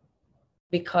week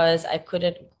because I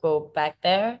couldn't go back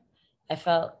there. I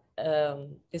felt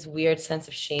this weird sense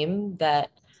of shame that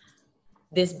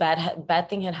this bad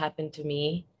thing had happened to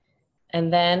me.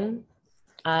 And then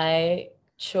I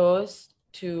chose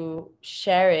to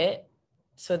share it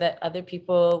so that other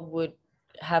people would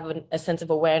have a sense of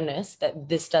awareness that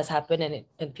this does happen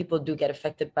and people do get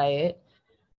affected by it.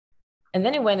 And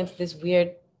then it went into this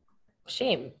weird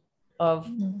shame of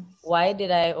why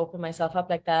did I open myself up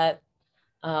like that?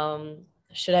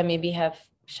 Should I maybe have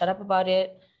shut up about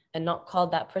it and not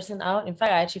called that person out? In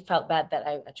fact, I actually felt bad that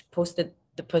I actually posted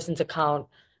the person's account.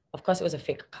 Of course, it was a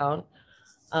fake account.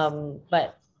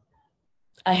 But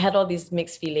I had all these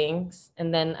mixed feelings,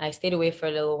 and then I stayed away for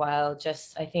a little while,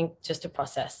 just to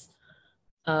process.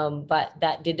 But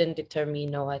that didn't deter me.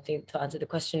 No, I think to answer the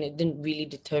question, it didn't really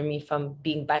deter me from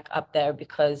being back up there,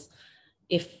 because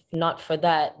if not for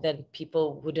that, then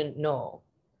people wouldn't know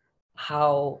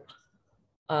how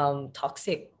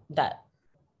toxic that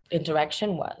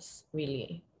interaction was,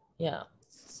 really. Yeah.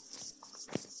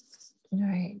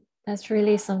 Right. That's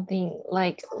really something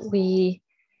like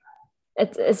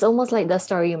it's almost like the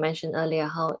story you mentioned earlier,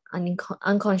 how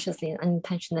unconsciously and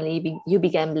unintentionally you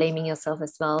began blaming yourself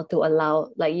as well to allow,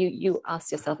 like you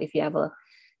asked yourself if you ever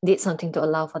did something to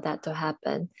allow for that to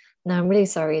happen. Now, I'm really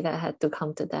sorry that had to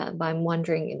come to that, but I'm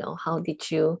wondering, how did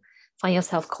you find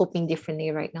yourself coping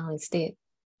differently right now instead?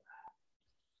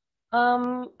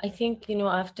 I think,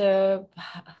 after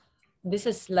this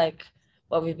is like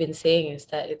what we've been saying, is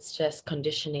that it's just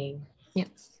conditioning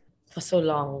for so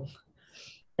long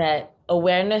that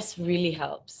awareness really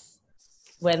helps.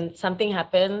 When something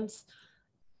happens,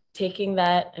 taking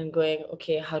that and going,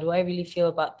 okay, how do I really feel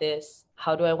about this?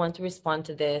 How do I want to respond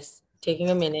to this? Taking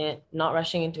a minute, not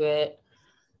rushing into it,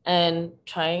 and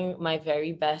trying my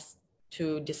very best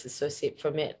to disassociate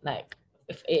from it, like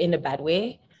if in a bad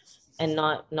way, and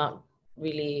not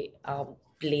really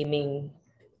blaming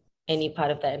any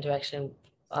part of that interaction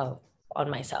on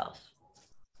myself.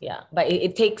 Yeah, but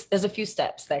there's a few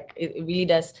steps. Like it really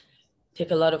does take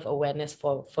a lot of awareness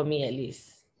for me, at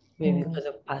least, maybe because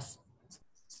of past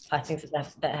things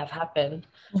that have happened.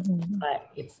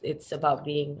 But it's about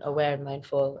being aware and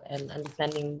mindful and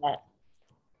understanding that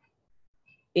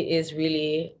it is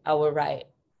really our right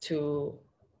to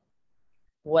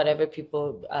whatever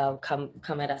people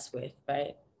come at us with,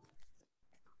 right?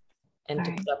 And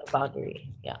to put up a boundary.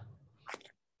 Yeah.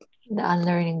 The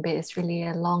unlearning bit is really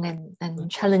a long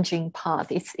and challenging path.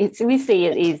 It's we say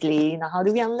it easily, how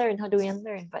do we unlearn?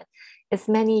 But it's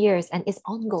many years and it's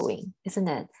ongoing, isn't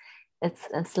it?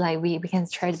 It's like we can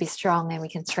try to be strong and we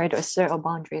can try to assert our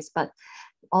boundaries, but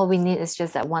all we need is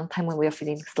just that one time when we're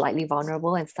feeling slightly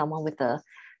vulnerable and someone with a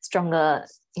stronger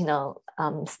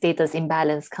status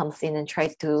imbalance comes in and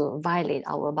tries to violate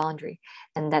our boundary,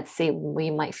 and that's it.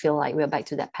 We might feel like we're back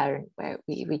to that pattern where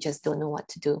we just don't know what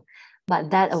to do.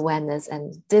 But that awareness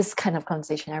and this kind of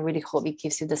conversation, I really hope it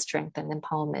gives you the strength and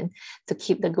empowerment to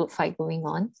keep the good fight going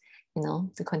on,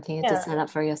 to continue to stand up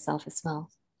for yourself as well.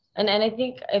 And I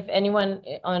think if anyone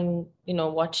on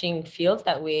watching feels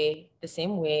that way, the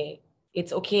same way,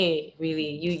 it's okay,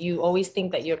 really. You always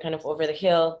think that you're kind of over the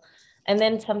hill, and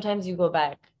then sometimes you go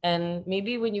back, and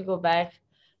maybe when you go back,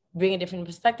 bring a different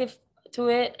perspective to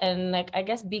it, and I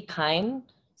guess be kind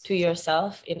to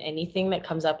yourself in anything that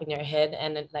comes up in your head,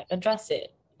 and then, like, address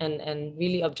it and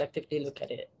really objectively look at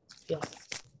it.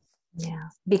 Yeah,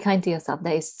 be kind to yourself.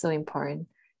 That is so important.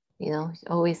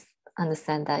 Always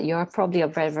understand that you're probably a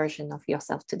better version of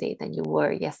yourself today than you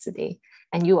were yesterday,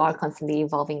 and you are constantly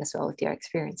evolving as well with your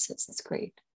experiences. That's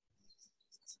great.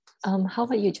 How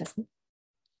about you, Jasmine?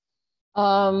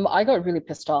 I got really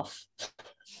pissed off.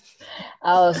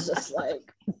 I was just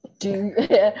like,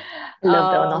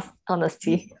 love the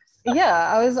honesty.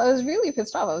 Yeah, I was really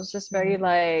pissed off. I was just very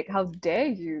like, how dare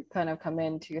you kind of come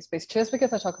into your space just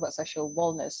because I talk about sexual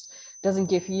wellness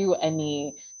doesn't give you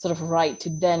any sort of right to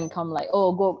then come like,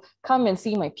 oh, come and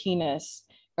see my penis,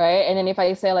 right? And then if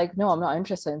I say like, no, I'm not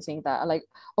interested in seeing that, I'm like,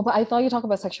 oh, but I thought you talk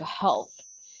about sexual health.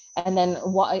 And then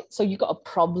so you got a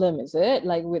problem, is it,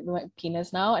 like, with my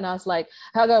penis now? And I was like,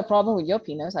 I got a problem with your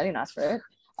penis. I didn't ask for it.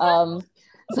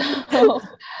 So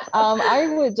I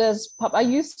would just I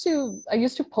used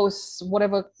to post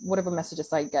whatever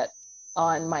messages I get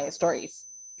on my stories,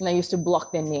 and I used to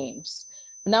block their names.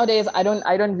 But nowadays I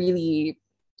don't really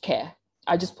care.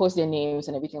 I just post their names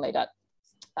and everything like that,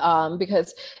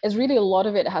 because it's really, a lot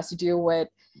of it has to do with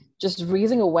just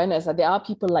raising awareness that there are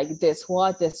people like this who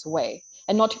are this way,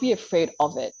 and not to be afraid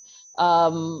of it.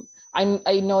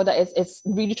 I know that it's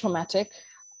really traumatic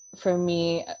for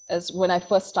me. As when I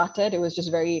first started, it was just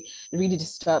really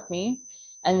disturbed me.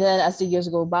 And then as the years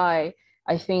go by,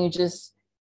 I think just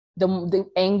the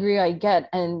angrier I get.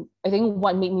 And I think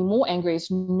what made me more angry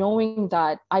is knowing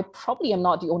that I probably am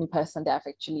not the only person that I've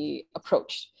actually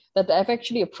approached, that I've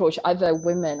actually approached other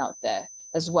women out there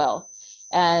as well.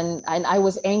 And I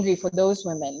was angry for those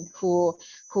women who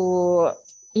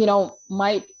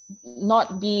might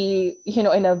not be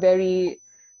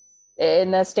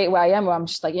in a state where I am, where I'm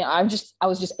just like, I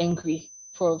was just angry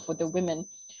for the women.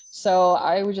 So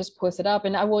I would just post it up,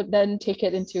 and I would then take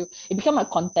it become a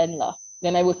content lah.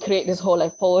 Then I would create this whole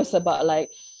like post about like,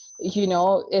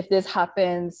 if this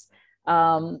happens,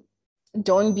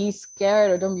 don't be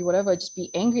scared or don't be whatever, just be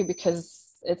angry because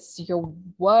it's your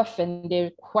worth and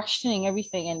they're questioning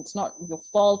everything and it's not your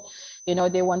fault.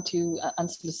 They want to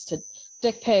unsolicited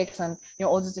dick pics and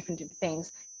all these different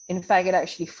things. In fact, it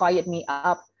actually fired me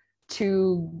up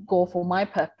to go for my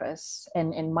purpose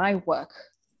and my work.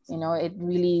 It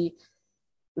really,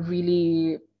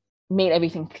 really made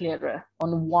everything clearer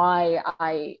on why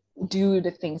I do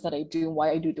the things that I do,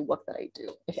 why I do the work that I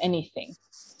do, if anything.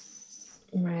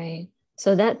 Right.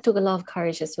 So that took a lot of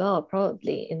courage as well,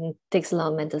 probably, and it takes a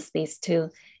lot of mental space too,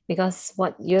 because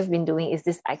what you've been doing is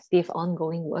this active,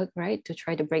 ongoing work, right, to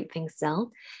try to break things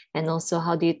down. And also,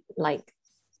 how do you like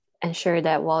ensure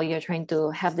that while you're trying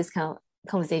to have this kind of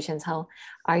conversations, how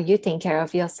are you taking care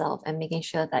of yourself and making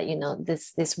sure that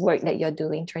this work that you're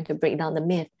doing, trying to break down the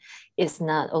myth, is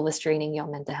not overstraining your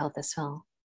mental health as well?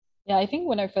 Yeah, I think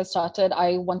when I first started,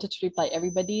 I wanted to reply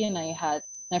everybody, and I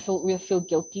feel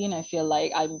guilty, and I feel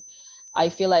like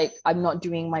I'm not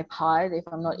doing my part if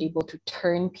I'm not able to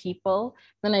turn people.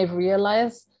 Then I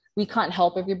realized we can't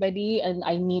help everybody, and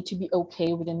I need to be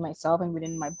okay within myself and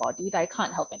within my body that I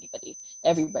can't help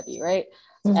everybody, right?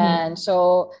 Mm-hmm. And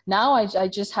so now I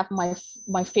just have my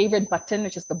favorite button,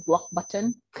 which is the block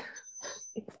button.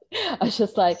 I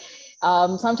just like,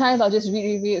 sometimes I'll just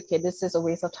really, okay, this is a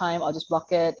waste of time, I'll just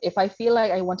block it. If I feel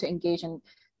like I want to engage and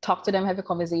talk to them, have a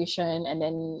conversation, and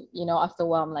then after a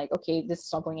while I'm like, okay, this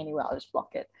is not going anywhere, I'll just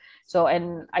block it. So,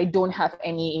 and I don't have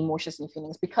any emotions and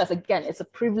feelings, because again, it's a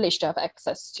privilege to have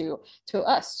access to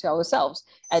us, to ourselves,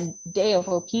 and they of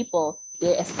all people,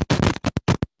 they have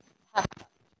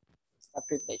a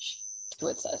privilege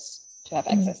towards us, to have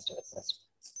access towards us.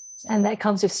 And that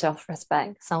comes with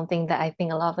self-respect, something that I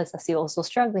think a lot of us are still also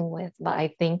struggling with. But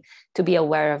I think to be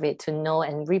aware of it, to know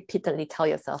and repeatedly tell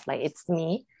yourself, like, it's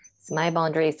me, it's my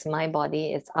boundary, it's my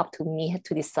body, it's up to me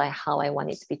to decide how I want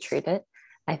it to be treated.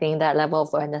 I think that level of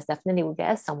awareness definitely will get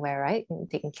us somewhere, right? In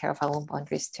taking care of our own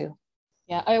boundaries too.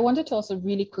 Yeah, I wanted to also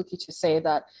really quickly to say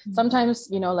that sometimes,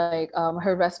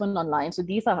 harassment online, so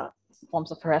these are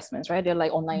forms of harassment, right? They're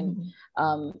like online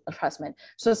harassment.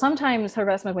 So sometimes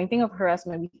harassment, when you think of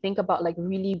harassment, we think about like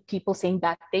really people saying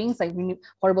bad things, like really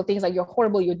horrible things, like you're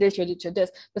horrible, you're this, you're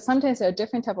this. But sometimes there are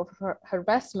different type of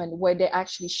harassment where they're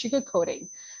actually sugarcoating,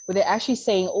 where they're actually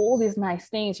saying all these nice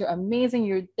things. You're amazing,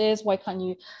 you're this, why can't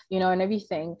you, and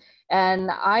everything.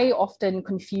 And I often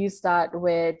confuse that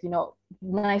with,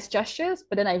 nice gestures,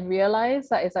 but then I realize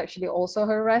that it's actually also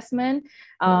harassment.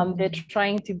 They're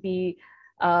trying to be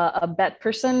a bad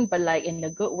person, but like in a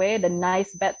good way, the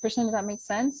nice bad person, if that makes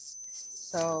sense.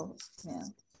 So yeah,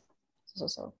 it's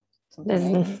also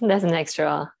something that's an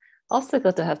extra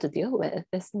obstacle to have to deal with,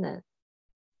 isn't it?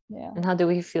 Yeah. And how do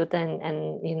we filter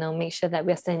and make sure that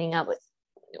we're standing up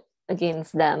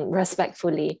against them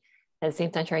respectfully, at the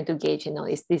same time trying to gauge,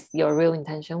 is this your real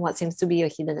intention? What seems to be your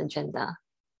hidden agenda?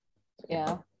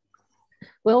 Yeah.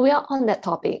 Well, we are on that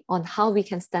topic on how we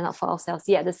can stand up for ourselves,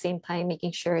 yet at the same time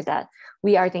making sure that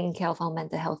we are taking care of our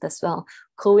mental health as well.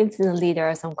 Coincidentally, there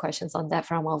are some questions on that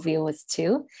from our viewers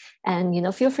too. And,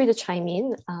 feel free to chime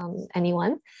in,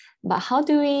 anyone. But how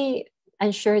do we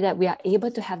ensure that we are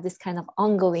able to have this kind of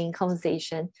ongoing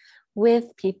conversation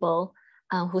with people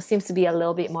who seems to be a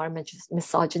little bit more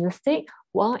misogynistic,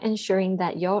 while ensuring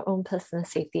that your own personal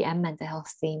safety and mental health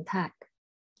stay intact?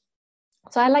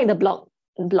 So I like the block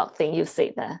thing you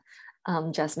said there,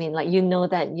 Jasmine. Like,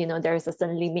 that there is a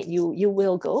certain limit you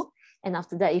will go, and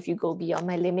after that, if you go beyond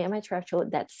my limit and my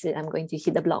threshold, that's it. I'm going to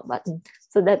hit the block button.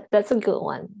 So that's a good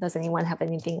one. Does anyone have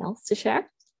anything else to share?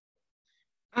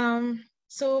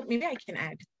 So maybe I can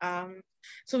add.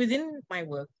 So within my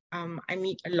work, I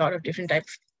meet a lot of different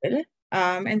types of people.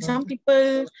 And some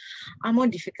people are more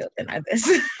difficult than others.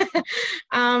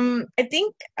 I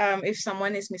think if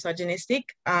someone is misogynistic,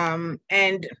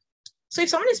 and so if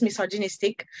someone is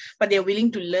misogynistic, but they're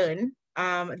willing to learn,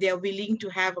 they are willing to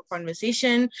have a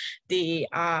conversation, they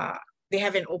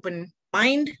have an open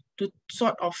mind to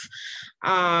sort of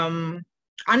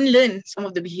unlearn some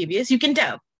of the behaviors, you can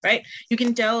tell, right? You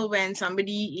can tell when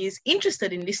somebody is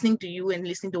interested in listening to you and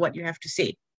listening to what you have to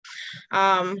say.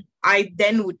 I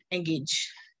then would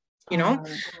engage, I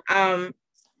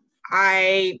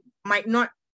might not,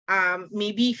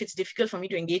 maybe if it's difficult for me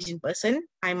to engage in person,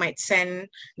 I might send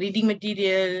reading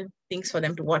material, things for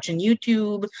them to watch on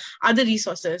YouTube, other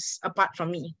resources apart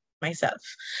from me, myself,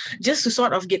 just to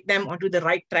sort of get them onto the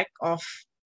right track of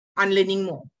unlearning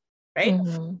more, right?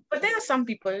 But there are some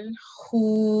people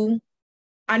who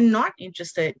are not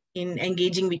interested in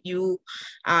engaging with you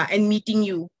and meeting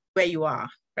you where you are,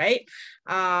 right?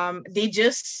 They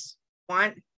just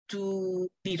want to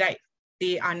be right.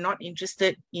 They are not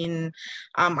interested in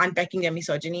unpacking their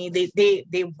misogyny.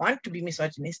 They want to be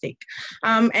misogynistic.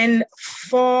 And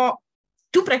to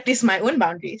practice my own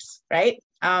boundaries, right?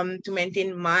 To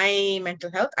maintain my mental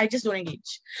health, I just don't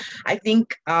engage. I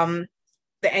think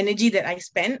the energy that I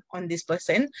spend on this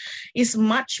person is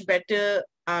much better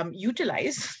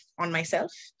utilized on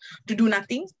myself to do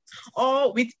nothing,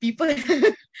 or with people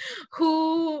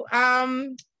who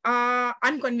are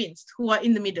unconvinced, who are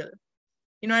in the middle.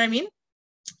 You know what I mean?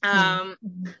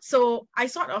 So I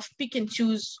sort of pick and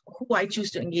choose who I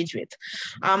choose to engage with.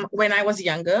 When I was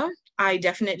younger, I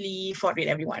definitely fought with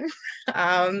everyone.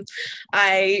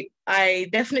 I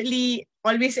definitely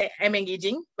always am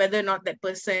engaging, whether or not that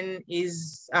person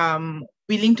is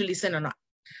willing to listen or not,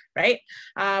 right?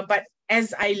 But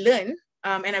as I learn,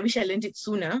 and I wish I learned it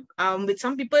sooner, with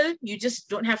some people, you just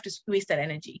don't have to waste that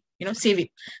energy. Save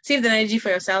it. Save the energy for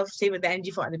yourself, save the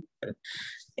energy for other people.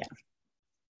 Yeah.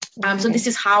 So this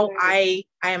is how I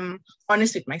am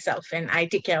honest with myself and I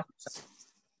take care of myself.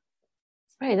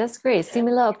 Right, that's great.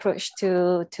 Similar approach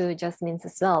to Jasmine's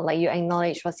as well. Like, you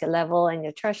acknowledge what's your level and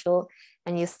your threshold,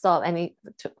 and you stop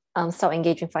stop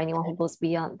engaging for anyone who goes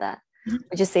beyond that.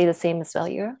 Would you say the same as well,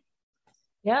 Ira?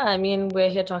 Yeah, I mean, we're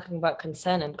here talking about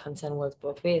consent, and consent works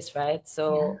both ways, right?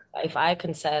 So if I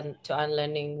consent to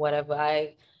unlearning whatever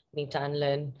I need to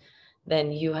unlearn,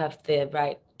 then you have the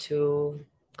right to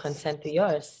consent to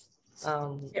yours.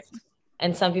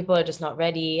 And some people are just not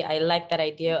ready. I like that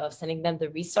idea of sending them the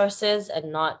resources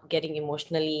and not getting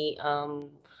emotionally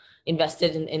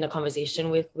invested in a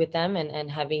conversation with them and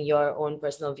having your own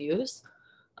personal views.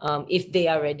 If they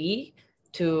are ready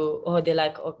to, or they're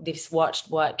like, they've watched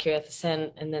what Kirath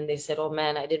sent, and then they said, oh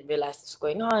man, I didn't realize this was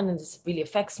going on and this really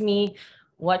affects me.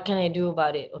 What can I do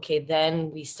about it? Okay, then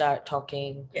we start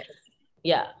talking.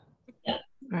 Yeah.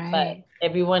 Right. But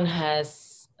everyone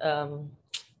has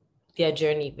their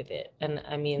journey with it. And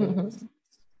I mean,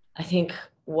 I think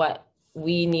what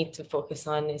we need to focus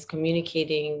on is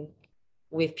communicating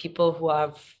with people who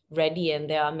are ready, and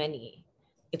there are many.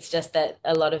 It's just that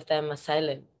a lot of them are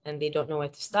silent and they don't know where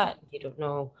to start. They don't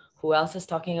know who else is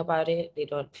talking about it. They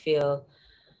don't feel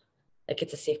like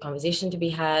it's a safe conversation to be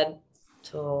had.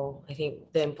 So I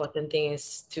think the important thing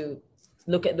is to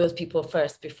look at those people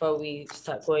first before we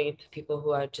start going into people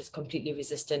who are just completely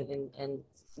resistant and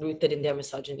rooted in their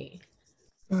misogyny.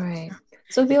 Right.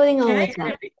 So building on with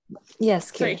that.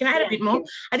 Yes, Sorry, can I add a bit more?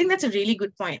 I think that's a really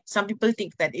good point. Some people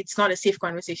think that it's not a safe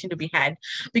conversation to be had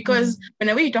because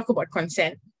whenever you talk about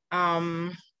consent,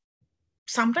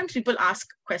 sometimes people ask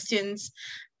questions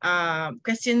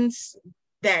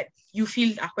that you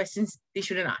feel are questions they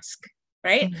shouldn't ask,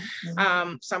 right?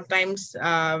 Mhm. Sometimes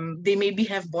they maybe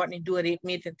have bought into a rape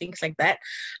myth and things like that.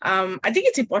 I think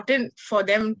it's important for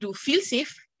them to feel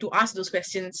safe to ask those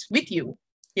questions with you,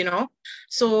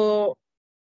 So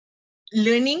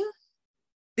learning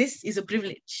this is a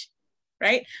privilege,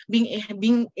 right?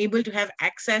 Being able to have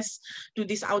access to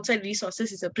these outside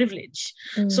resources is a privilege.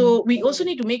 So we also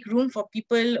need to make room for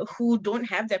people who don't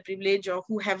have that privilege or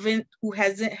who haven't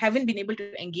been able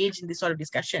to engage in this sort of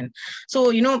discussion.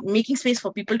 So making space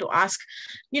for people to ask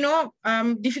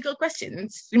difficult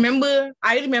questions. I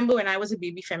remember when I was a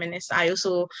baby feminist, I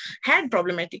also had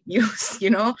problematic views.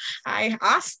 I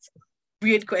asked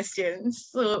weird questions,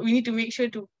 so we need to make sure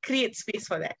to create space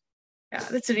for that. Yeah,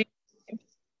 that's a really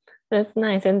That's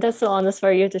nice. And that's so honest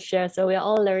for you to share. So we're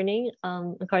all learning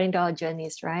according to our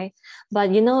journeys, right?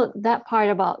 But that part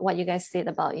about what you guys said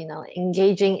about,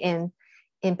 engaging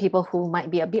in people who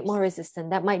might be a bit more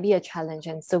resistant, that might be a challenge.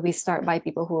 And so we start by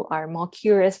people who are more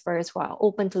curious first, who are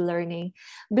open to learning.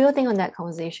 Building on that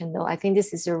conversation though, I think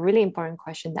this is a really important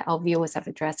question that our viewers have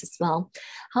addressed as well.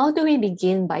 How do we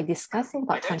begin by discussing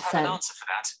about consent? I don't have an answer for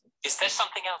that. Is there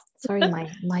something else? Sorry,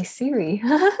 my Siri.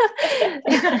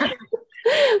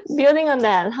 Building on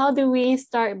that, how do we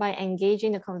start by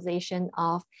engaging the conversation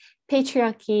of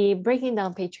patriarchy, breaking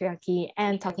down patriarchy,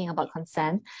 and talking about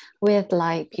consent with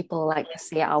people like,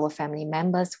 say, our family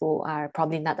members who are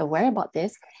probably not aware about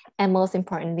this, and most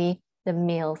importantly, the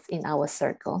males in our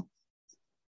circle?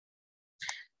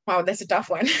 Wow, that's a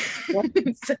tough one.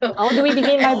 So, how do we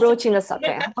begin by broaching the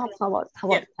subject? How about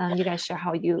you guys share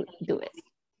how you do it?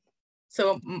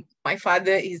 So my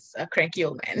father is a cranky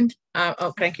old man,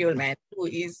 who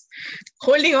is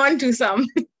holding on to some,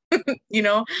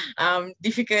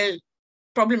 difficult,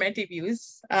 problematic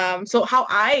views. So how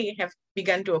I have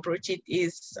begun to approach it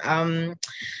is,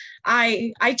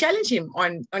 I challenge him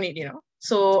on it.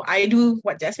 So I do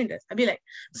what Jasmine does. I'll be like,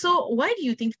 so why do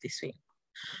you think this way?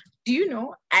 Do you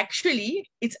know, actually,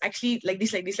 it's actually like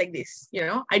this, like this, like this.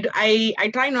 I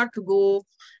try not to go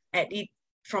at it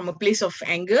from a place of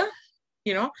anger,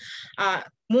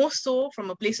 more so from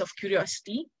a place of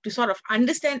curiosity to sort of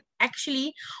understand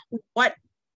actually what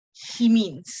he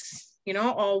means,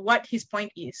 or what his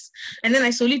point is. And then I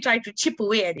slowly try to chip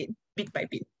away at it bit by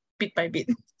bit.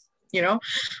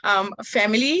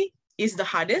 Family is the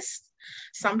hardest.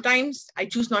 Sometimes I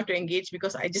choose not to engage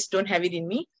because I just don't have it in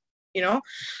me,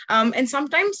 and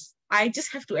sometimes I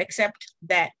just have to accept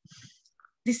that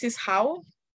this is how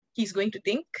he's going to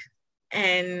think.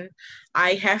 And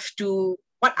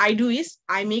what I do is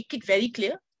I make it very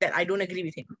clear that I don't agree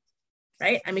with him,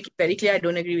 right? I make it very clear I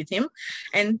don't agree with him.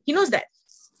 And he knows that,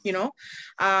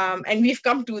 and we've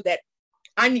come to that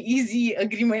uneasy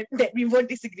agreement that we won't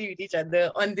disagree with each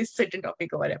other on this certain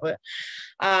topic or whatever.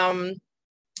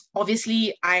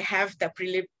 Obviously, I have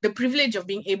the privilege of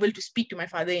being able to speak to my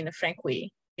father in a frank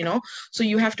way, so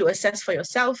you have to assess for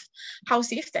yourself how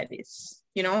safe that is,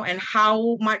 and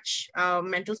how much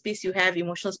mental space you have,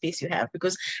 emotional space you have,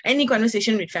 because any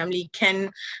conversation with family can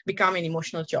become an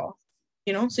emotional chore,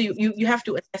 so you have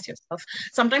to assess yourself.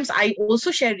 Sometimes I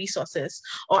also share resources,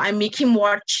 or I make him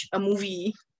watch a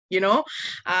movie,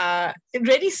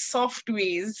 really soft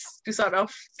ways to sort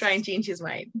of try and change his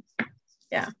mind.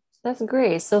 Yeah. That's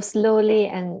great. So slowly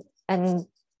and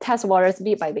test waters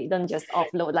bit by bit. Don't just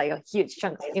offload like a huge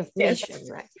chunk of information, yes.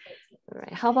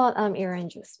 Right. How about Ira and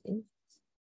Jasmine?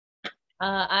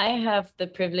 I have the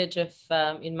privilege of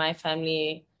in my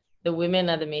family, the women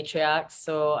are the matriarchs,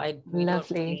 so we don't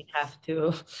really have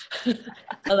to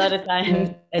a lot of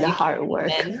times the hard work.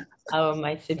 Men,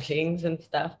 my siblings and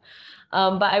stuff.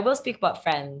 But I will speak about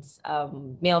friends,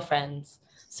 male friends.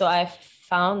 So I've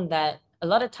found that a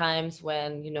lot of times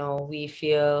when we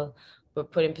feel we're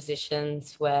put in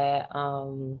positions where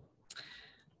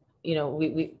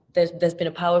there's been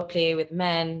a power play with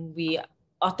men, we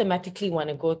automatically want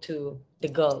to go to the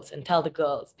girls and tell the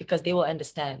girls because they will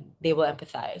understand, they will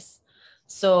empathize.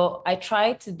 So I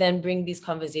try to then bring these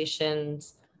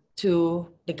conversations to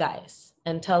the guys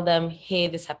and tell them, hey,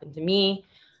 this happened to me.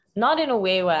 Not in a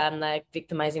way where I'm like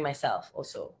victimizing myself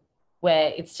also,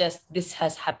 where it's just, this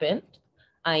has happened.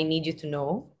 I need you to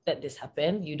know that this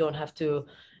happened. You don't have to,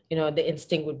 the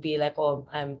instinct would be like, oh,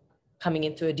 I'm coming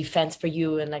into a defense for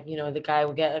you. And the guy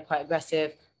will get quite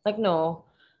aggressive. Like, no,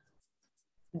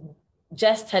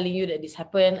 just telling you that this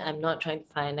happened. I'm not trying to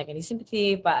find any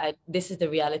sympathy, but this is the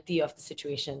reality of the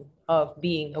situation of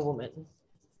being a woman.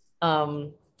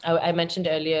 I mentioned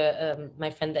earlier,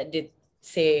 my friend that did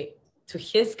say to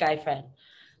his guy friend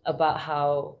about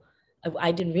how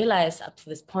I didn't realize up to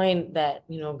this point that,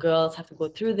 girls have to go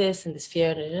through this and this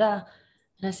fear,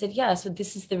 And I said, yeah, so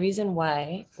this is the reason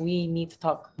why we need to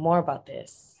talk more about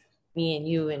this, me and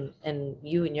you and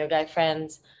you and your guy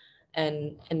friends.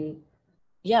 And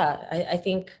yeah, I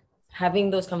think having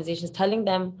those conversations, telling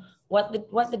them what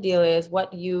the deal is,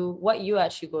 what you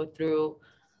actually go through,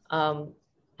 and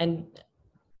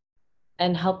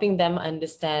helping them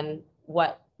understand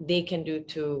what they can do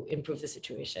to improve the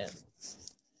situation.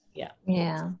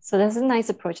 Yeah, so that's a nice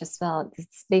approach as well.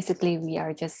 It's basically we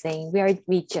are just saying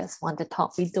we just want to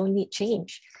talk. We don't need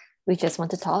change. We just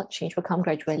want to talk. Change will come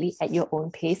gradually at your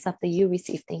own pace after you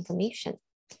receive the information.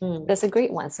 That's a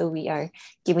great one. So we are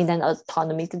giving them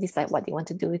autonomy to decide what they want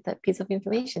to do with that piece of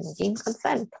information and gain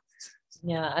consent.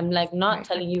 Yeah, I'm like not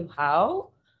telling you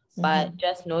how, but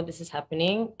just know this is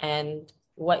happening, and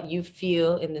what you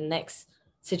feel in the next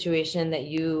situation that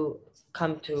you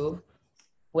come to,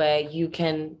 where you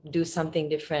can do something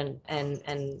different and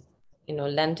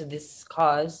lend to this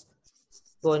cause,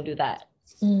 go and do that.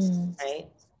 Right?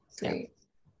 Great.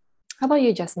 How about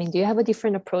you, Jasmine? Do you have a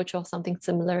different approach or something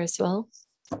similar as well?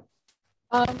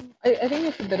 I think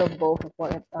it's a bit of both of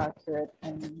what Kirath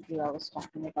and Ira was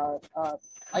talking about.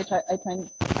 I tend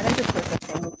to process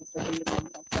things, especially when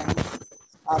I'm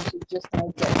friends, to just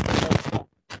get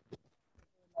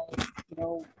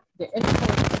the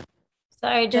info.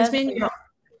 Sorry, Jasmine, your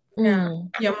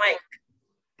mic.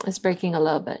 It's breaking a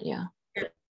little bit, yeah.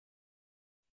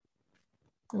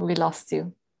 We lost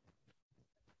you.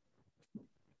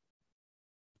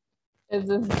 Is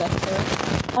this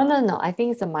better? Oh, no. I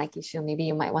think it's a mic issue. Maybe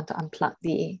you might want to unplug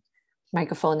the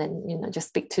microphone and just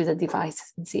speak to the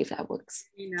device and see if that works.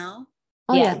 You know?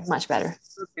 Oh, yeah, much better.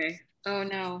 Okay. Oh,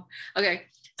 no. Okay.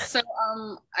 So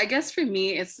I guess for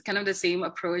me, it's kind of the same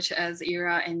approach as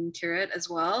Ira and Kirath as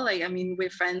well. Like, I mean,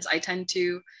 with friends, I tend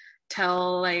to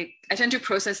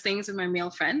process things with my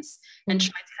male friends and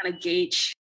try to kind of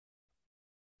gauge.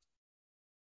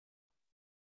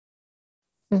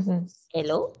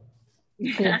 Hello?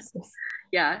 Yes.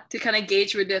 Yeah, to kind of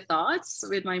gauge with their thoughts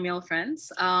with my male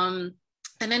friends. And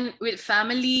then with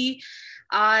family,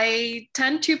 I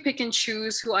tend to pick and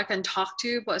choose who I can talk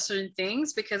to about certain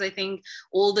things, because I think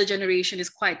older generation is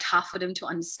quite tough for them to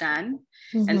understand.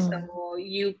 And so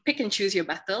you pick and choose your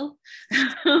battle.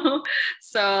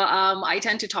 So I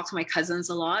tend to talk to my cousins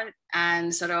a lot,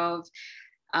 and sort of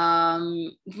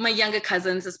my younger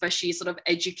cousins especially sort of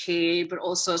educate, but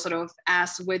also sort of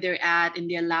ask where they're at in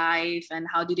their life and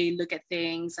how do they look at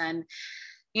things, and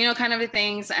kind of the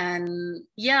things. And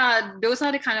yeah, those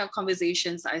are the kind of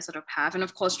conversations I sort of have, and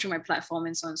of course through my platform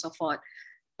and so on and so forth.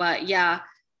 But yeah,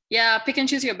 pick and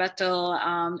choose your battle,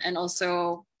 and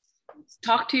also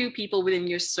talk to people within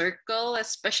your circle,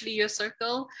 especially your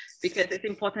circle, because it's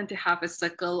important to have a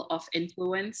circle of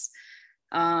influence.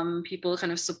 People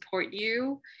kind of support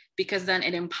you, because then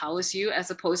it empowers you,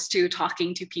 as opposed to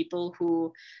talking to people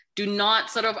who do not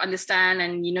sort of understand,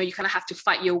 and you kind of have to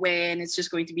fight your way, and it's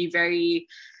just going to be very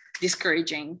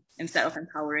discouraging instead of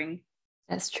empowering.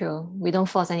 That's true. We don't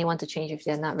force anyone to change if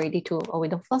they're not ready to, or we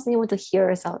don't force anyone to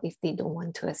hear us out if they don't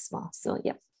want to as well. So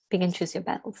yeah, pick and choose your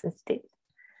battles instead.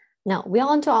 Now, we are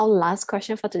on to our last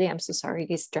question for today. I'm so sorry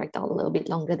this dragged out a little bit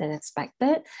longer than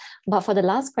expected. But for the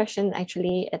last question,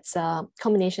 actually, it's a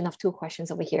combination of two questions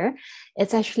over here.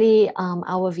 It's actually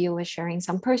our viewers sharing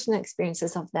some personal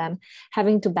experiences of them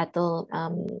having to battle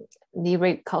the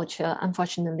rape culture,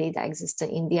 unfortunately, that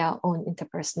existed in their own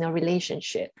interpersonal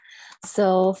relationship.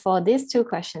 So for these two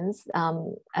questions,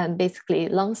 and basically,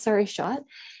 long story short,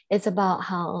 it's about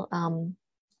how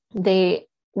they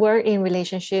were in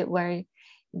relationship where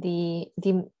the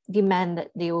man that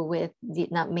they were with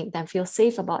did not make them feel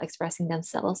safe about expressing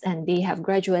themselves, and they have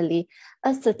gradually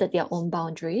asserted their own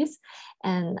boundaries.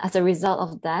 And as a result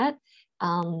of that,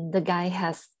 the guy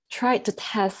has tried to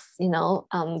test,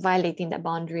 violating that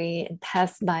boundary, and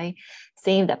test by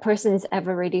saying that person is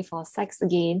ever ready for sex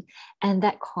again. And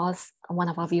that caused one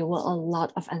of our viewers a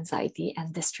lot of anxiety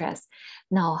and distress.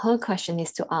 Now, her question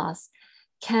is to ask,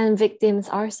 can victims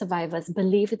or survivors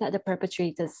believe that the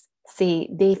perpetrators say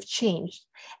they've changed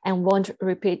and won't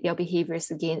repeat their behaviors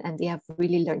again, and they have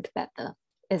really learned better?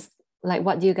 Is like,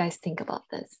 what do you guys think about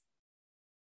this?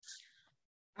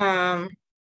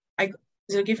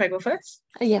 Is it okay if I go first?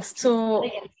 Yes. So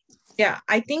yeah,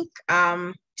 I think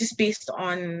just based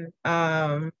on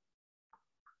the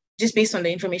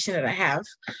information that I have,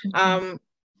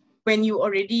 when you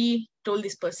already told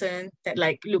this person that,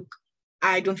 like, look,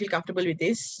 I don't feel comfortable with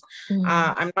this.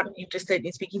 I'm not interested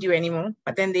in speaking to you anymore.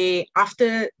 But then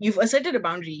after you've asserted a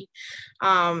boundary,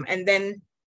 and then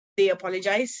they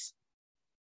apologize,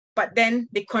 but then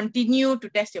they continue to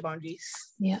test your boundaries.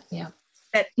 Yeah.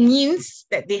 That means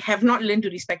that they have not learned to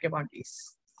respect your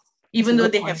boundaries. even though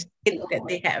they have said that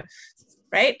they have,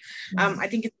 right? I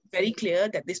think it's very clear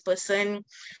that this person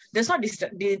does not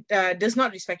respect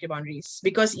your boundaries,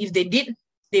 because if they did,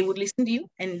 they would listen to you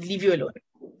and leave you alone.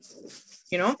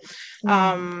 You know,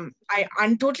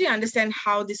 I totally understand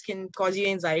how this can cause you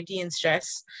anxiety and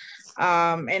stress,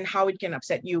 and how it can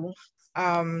upset you.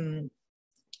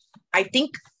 I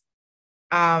think,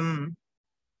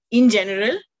 in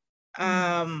general,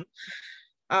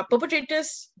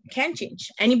 perpetrators can change.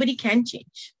 Anybody can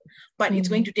change, but it's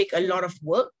going to take a lot of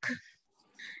work.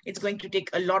 It's going to take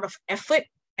a lot of effort,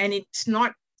 and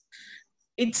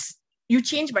you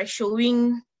change by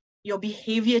showing your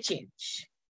behavior change,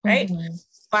 right?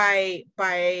 By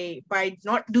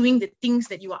not doing the things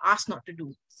that you are asked not to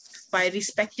do, by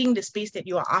respecting the space that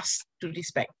you are asked to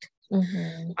respect.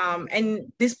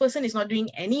 And this person is not doing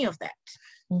any of that,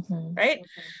 right?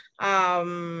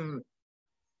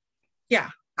 Yeah,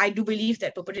 I do believe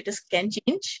that perpetrators can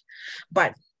change,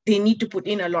 but they need to put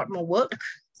in a lot more work,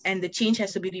 and the change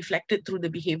has to be reflected through the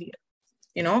behavior.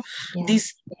 You know,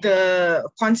 the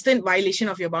constant violation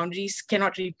of your boundaries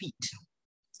cannot repeat.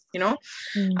 You know,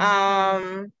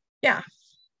 yeah.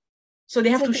 So they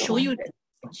have to show you that,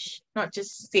 not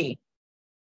just say.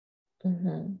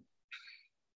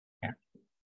 Yeah.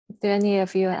 Do any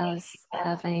of you else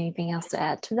have anything else to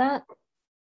add to that?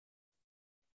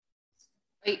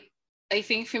 I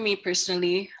think for me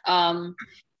personally,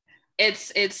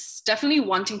 it's definitely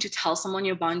wanting to tell someone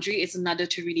your boundary. It's another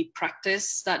to really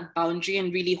practice that boundary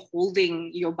and really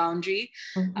holding your boundary.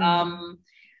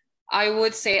 I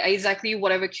would say exactly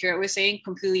whatever Kirath was saying,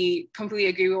 completely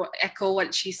agree with, echo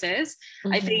what she says.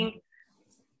 I think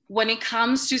when it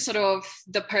comes to sort of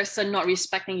the person not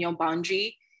respecting your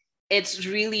boundary, it's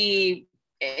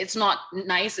not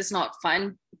nice, it's not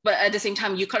fun, but at the same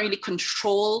time, you can't really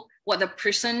control what the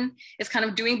person is kind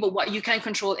of doing, but what you can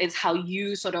control is how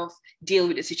you sort of deal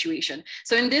with the situation.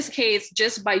 So in this case,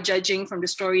 just by judging from the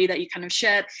story that you kind of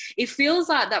shared, it feels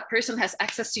that that person has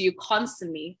access to you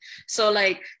constantly. So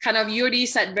like kind of you already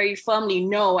said very firmly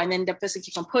no, and then the person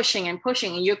keeps on pushing and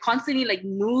pushing, and you're constantly like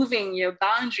moving your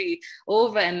boundary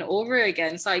over and over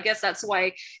again. So I guess that's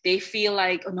why they feel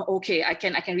like, oh, no, okay, I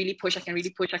can really push, I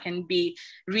can be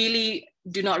really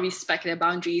do not respect their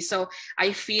boundaries. So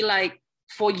I feel like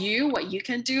for you, what you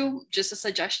can do, just a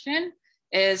suggestion,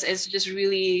 is just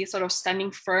really sort of standing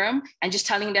firm and just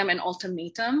telling them an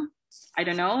ultimatum. I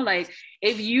don't know, like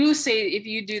if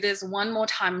you do this one more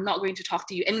time, I'm not going to talk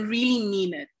to you, and really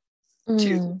mean it.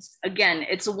 Again,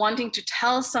 it's wanting to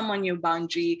tell someone your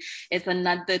boundary. It's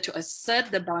another to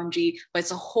assert the boundary, but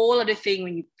it's a whole other thing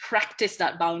when you practice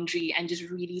that boundary and just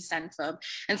really stand firm.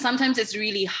 And sometimes it's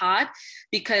really hard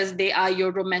because they are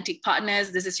your romantic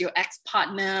partners. This is your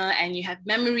ex-partner, and you have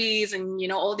memories and, you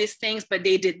know, all these things, but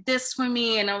they did this for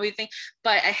me and everything.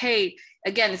 But hey,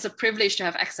 again, it's a privilege to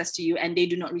have access to you, and they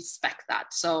do not respect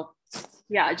that. So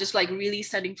yeah, just like really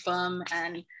standing firm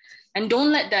and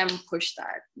don't let them push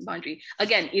that boundary.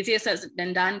 Again, easier said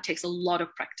than done, takes a lot of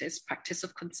practice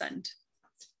of consent.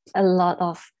 A lot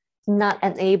of not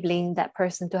enabling that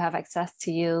person to have access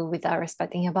to you without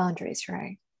respecting your boundaries,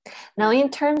 right? Now, in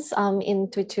terms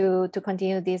to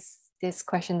continue this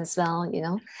question as well, you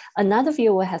know, another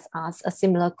viewer has asked a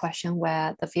similar question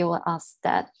where the viewer asked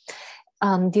that,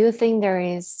 do you think there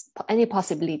is any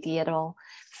possibility at all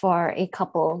for a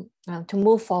couple to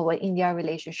move forward in their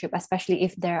relationship, especially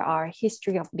if there are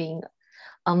history of being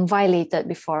violated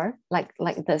before, like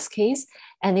this case?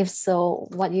 And if so,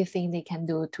 what do you think they can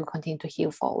do to continue to heal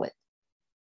forward?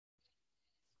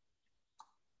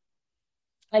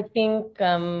 I think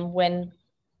when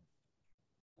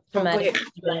traumatic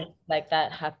events like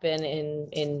that happen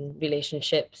in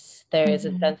relationships, there is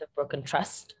a sense of broken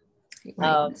trust,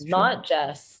 not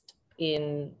just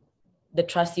in the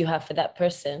trust you have for that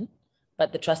person,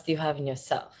 but the trust you have in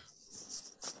yourself.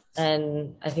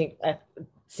 And I think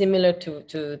similar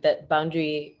to that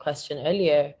boundary question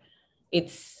earlier,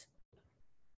 it's,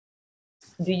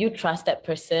 do you trust that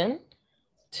person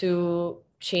to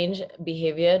change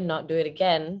behavior, not do it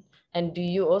again? And do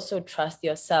you also trust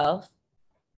yourself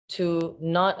to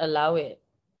not allow it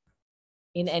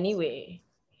in any way,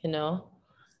 you know?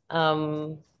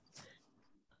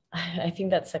 I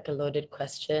think that's like a loaded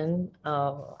question.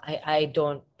 I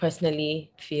don't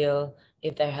personally feel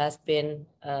if there has been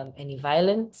any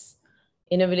violence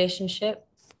in a relationship,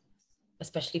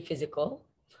 especially physical,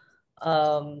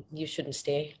 you shouldn't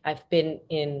stay. I've been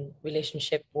in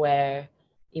relationship where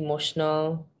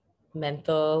emotional,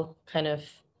 mental kind of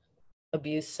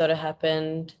abuse sort of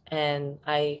happened, and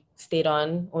I stayed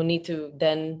on only to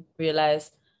then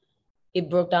realize it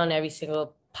broke down every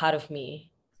single part of me.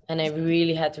 And I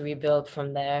really had to rebuild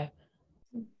from there.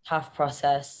 half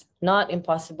process. Not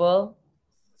impossible,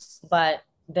 but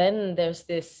then there's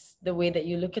the way that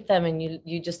you look at them and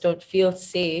you just don't feel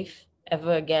safe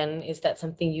ever again. Is that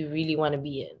something you really want to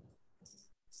be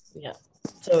in? Yeah.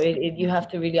 So you have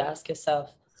to really ask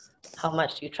yourself, how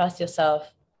much do you trust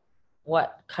yourself?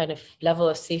 What kind of level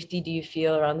of safety do you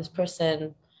feel around this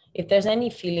person? If there's any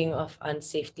feeling of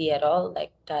unsafety at all,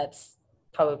 like that's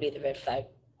probably the red flag.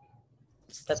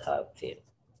 That's how I would see it.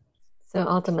 So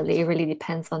ultimately, it really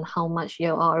depends on how much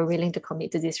you are willing to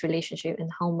commit to this relationship and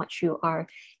how much you are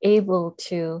able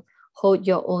to hold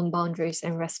your own boundaries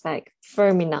and respect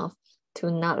firm enough to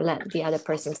not let the other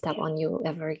person step on you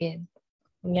ever again.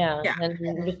 Yeah.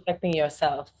 And respecting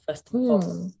yourself first and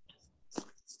foremost.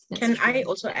 Can I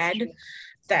also add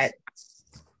that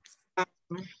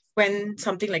when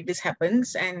something like this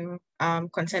happens and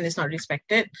consent is not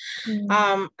respected,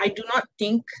 I do not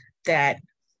think that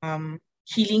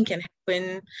healing can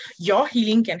happen, your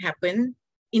healing can happen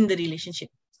in the relationship.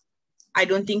 I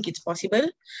don't think it's possible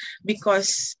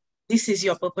because this is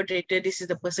your perpetrator, this is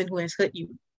the person who has hurt you.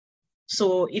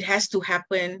 So it has to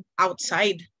happen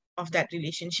outside of that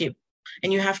relationship.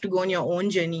 And you have to go on your own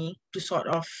journey to sort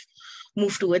of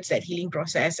move towards that healing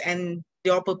process. And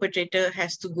your perpetrator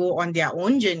has to go on their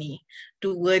own journey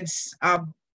towards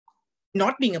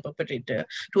not being a perpetrator,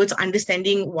 towards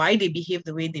understanding why they behave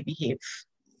the way they behave.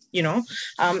 You know,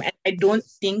 and I don't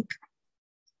think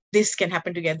this can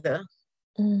happen together.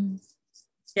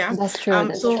 Yeah, that's true.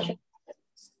 That's true.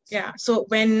 Yeah, so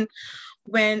when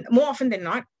more often than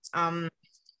not,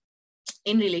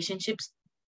 in relationships,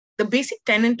 the basic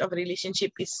tenet of a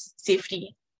relationship is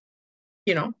safety.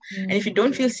 You know, and if you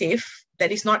don't feel safe,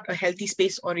 that is not a healthy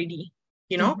space already.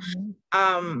 You know,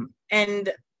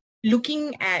 and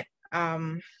looking at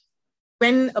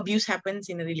when abuse happens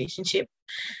in a relationship,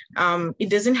 it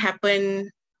doesn't happen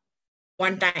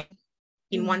one time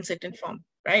in one certain form,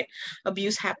 right?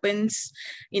 Abuse happens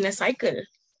in a cycle.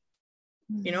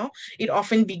 You know, it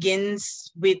often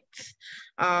begins with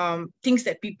things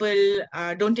that people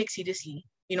don't take seriously,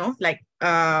 you know, like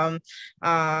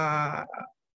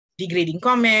degrading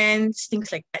comments,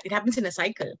 things like that. It happens in a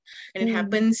cycle, and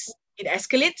it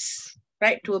escalates,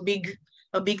 right, to a big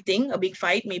thing, a big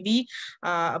fight, maybe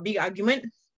a big argument,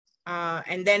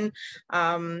 and then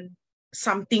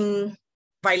something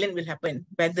violent will happen,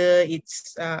 whether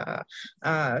it's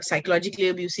psychologically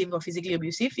abusive or physically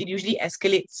abusive. It usually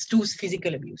escalates to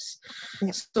physical abuse.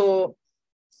 So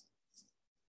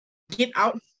get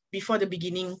out before the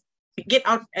beginning, get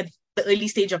out at the early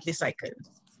stage of this cycle.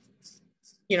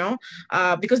 You know,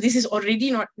 because this is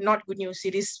already not good news.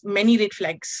 It is many red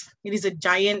flags. It is a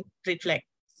giant red flag.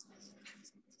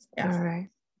 Yeah. All right.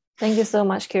 Thank you so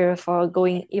much, Kira, for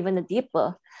going even a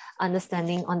deeper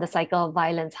understanding on the cycle of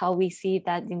violence, how we see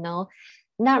that, you know,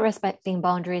 not respecting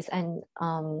boundaries and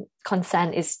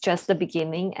consent is just the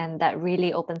beginning, and that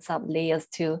really opens up layers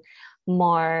to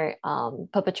more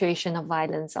perpetration of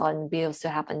violence on bills to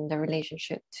happen in the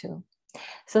relationship too.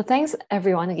 So thanks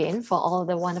everyone again for all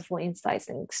the wonderful insights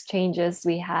and exchanges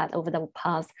we had over the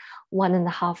past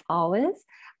 1.5 hours.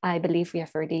 I believe we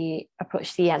have already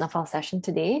approached the end of our session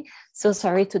today. So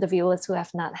sorry to the viewers who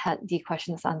have not had the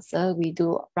questions answered. We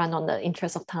do run on the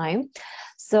interest of time.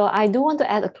 So I do want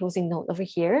to add a closing note over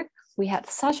here. We had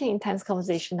such an intense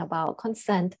conversation about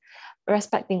consent,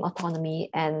 respecting autonomy,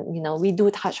 and, you know, we do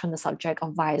touch on the subject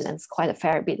of violence quite a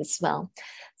fair bit as well.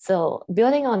 So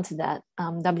building on to that,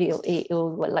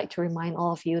 WAO would like to remind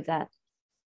all of you that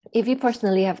if you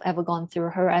personally have ever gone through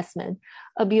harassment,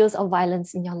 abuse, or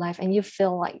violence in your life, and you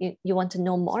feel like you want to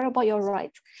know more about your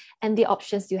rights and the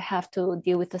options you have to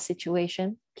deal with the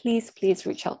situation, please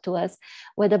reach out to us,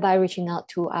 whether by reaching out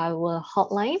to our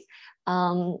hotline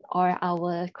or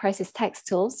our crisis text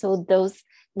tool. So those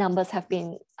numbers have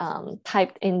been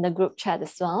typed in the group chat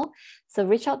as well. So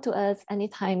reach out to us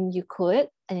anytime you could,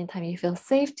 anytime you feel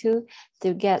safe to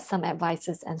get some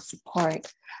advices and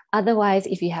support. Otherwise,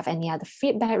 if you have any other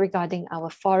feedback regarding our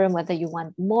forum, whether you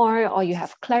want more or you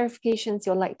have clarifications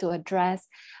you'd like to address,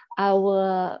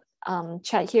 our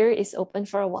chat here is open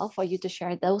for a while for you to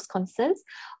share those concerns,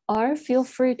 or feel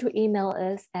free to email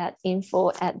us at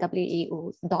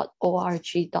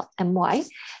info@wau.org.my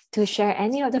to share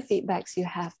any other feedbacks you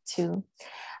have too.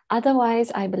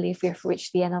 Otherwise, I believe we have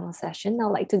reached the end of our session. I'd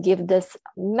like to give this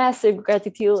massive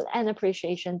gratitude and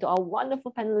appreciation to our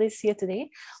wonderful panelists here today,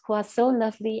 who are so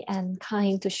lovely and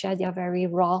kind to share their very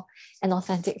raw and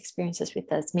authentic experiences with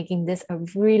us, making this a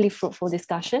really fruitful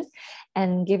discussion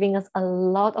and giving us a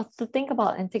lot to think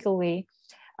about and take away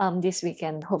this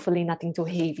weekend. Hopefully nothing too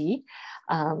heavy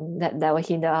that will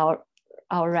hinder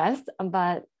our rest.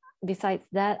 But besides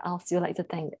that, I'll still like to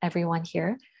thank everyone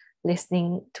here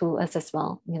listening to us as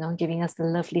well, giving us the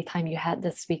lovely time you had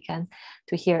this weekend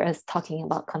to hear us talking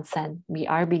about consent. We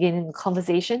are beginning a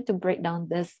conversation to break down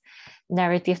this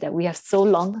narrative that we have so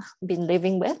long been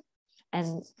living with,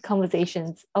 and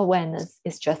conversations awareness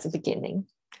is just the beginning.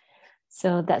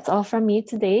 So that's all from me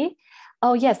today.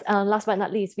 Oh yes, last but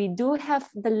not least, we do have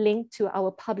the link to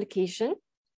our publication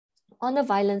on the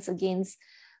Violence Against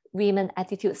Women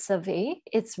Attitude Survey.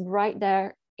 It's right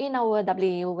there in our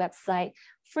WAO website.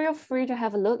 Feel free to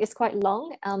have a look. It's quite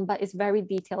long, but it's very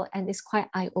detailed and it's quite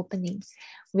eye-opening.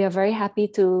 We are very happy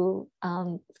to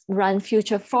run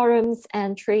future forums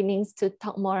and trainings to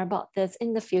talk more about this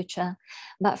in the future.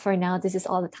 But for now, this is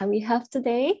all the time we have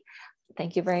today.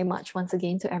 Thank you very much once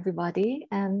again to everybody.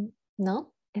 And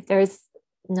if there is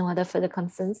no other further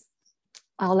concerns,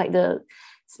 I would like the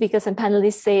speakers and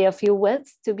panelists say a few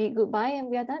words to be goodbye, and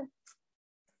we are done.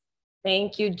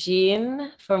 Thank you,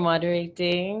 Jean, for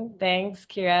moderating. Thanks,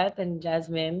 Kirath and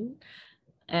Jasmine.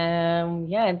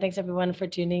 And thanks everyone for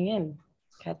tuning in.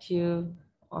 Catch you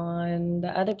on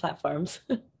the other platforms.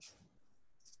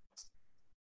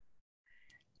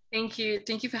 Thank you.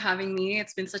 Thank you for having me.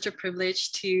 It's been such a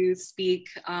privilege to speak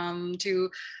to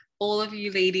all of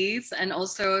you ladies and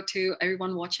also to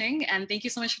everyone watching. And thank you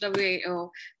so much for WAO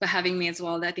for having me as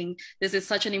well. I think this is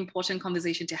such an important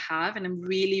conversation to have, and I'm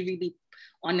really, really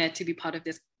honored to be part of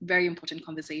this very important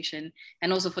conversation,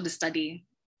 and also for the study.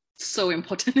 So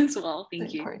important as well.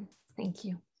 Thank you. Thank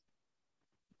you.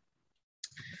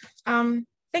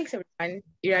 Thanks everyone,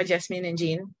 Ira, Jasmine, and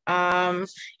Jean.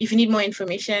 If you need more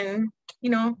information,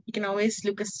 you can always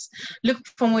look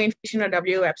for more information on our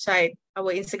WAO website,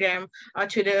 our Instagram, our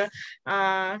Twitter.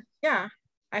 I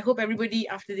hope everybody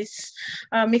after this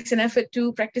makes an effort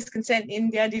to practice consent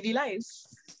in their daily lives.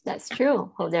 That's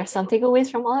true. Hope there's some takeaways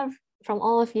from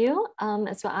all of you.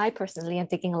 As well, I personally am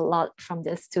taking a lot from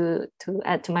this to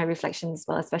add to my reflections as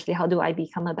well, especially how do I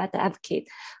become a better advocate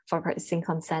for practicing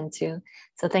consent too.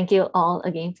 So thank you all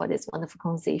again for this wonderful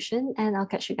conversation, and I'll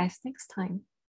catch you guys next time.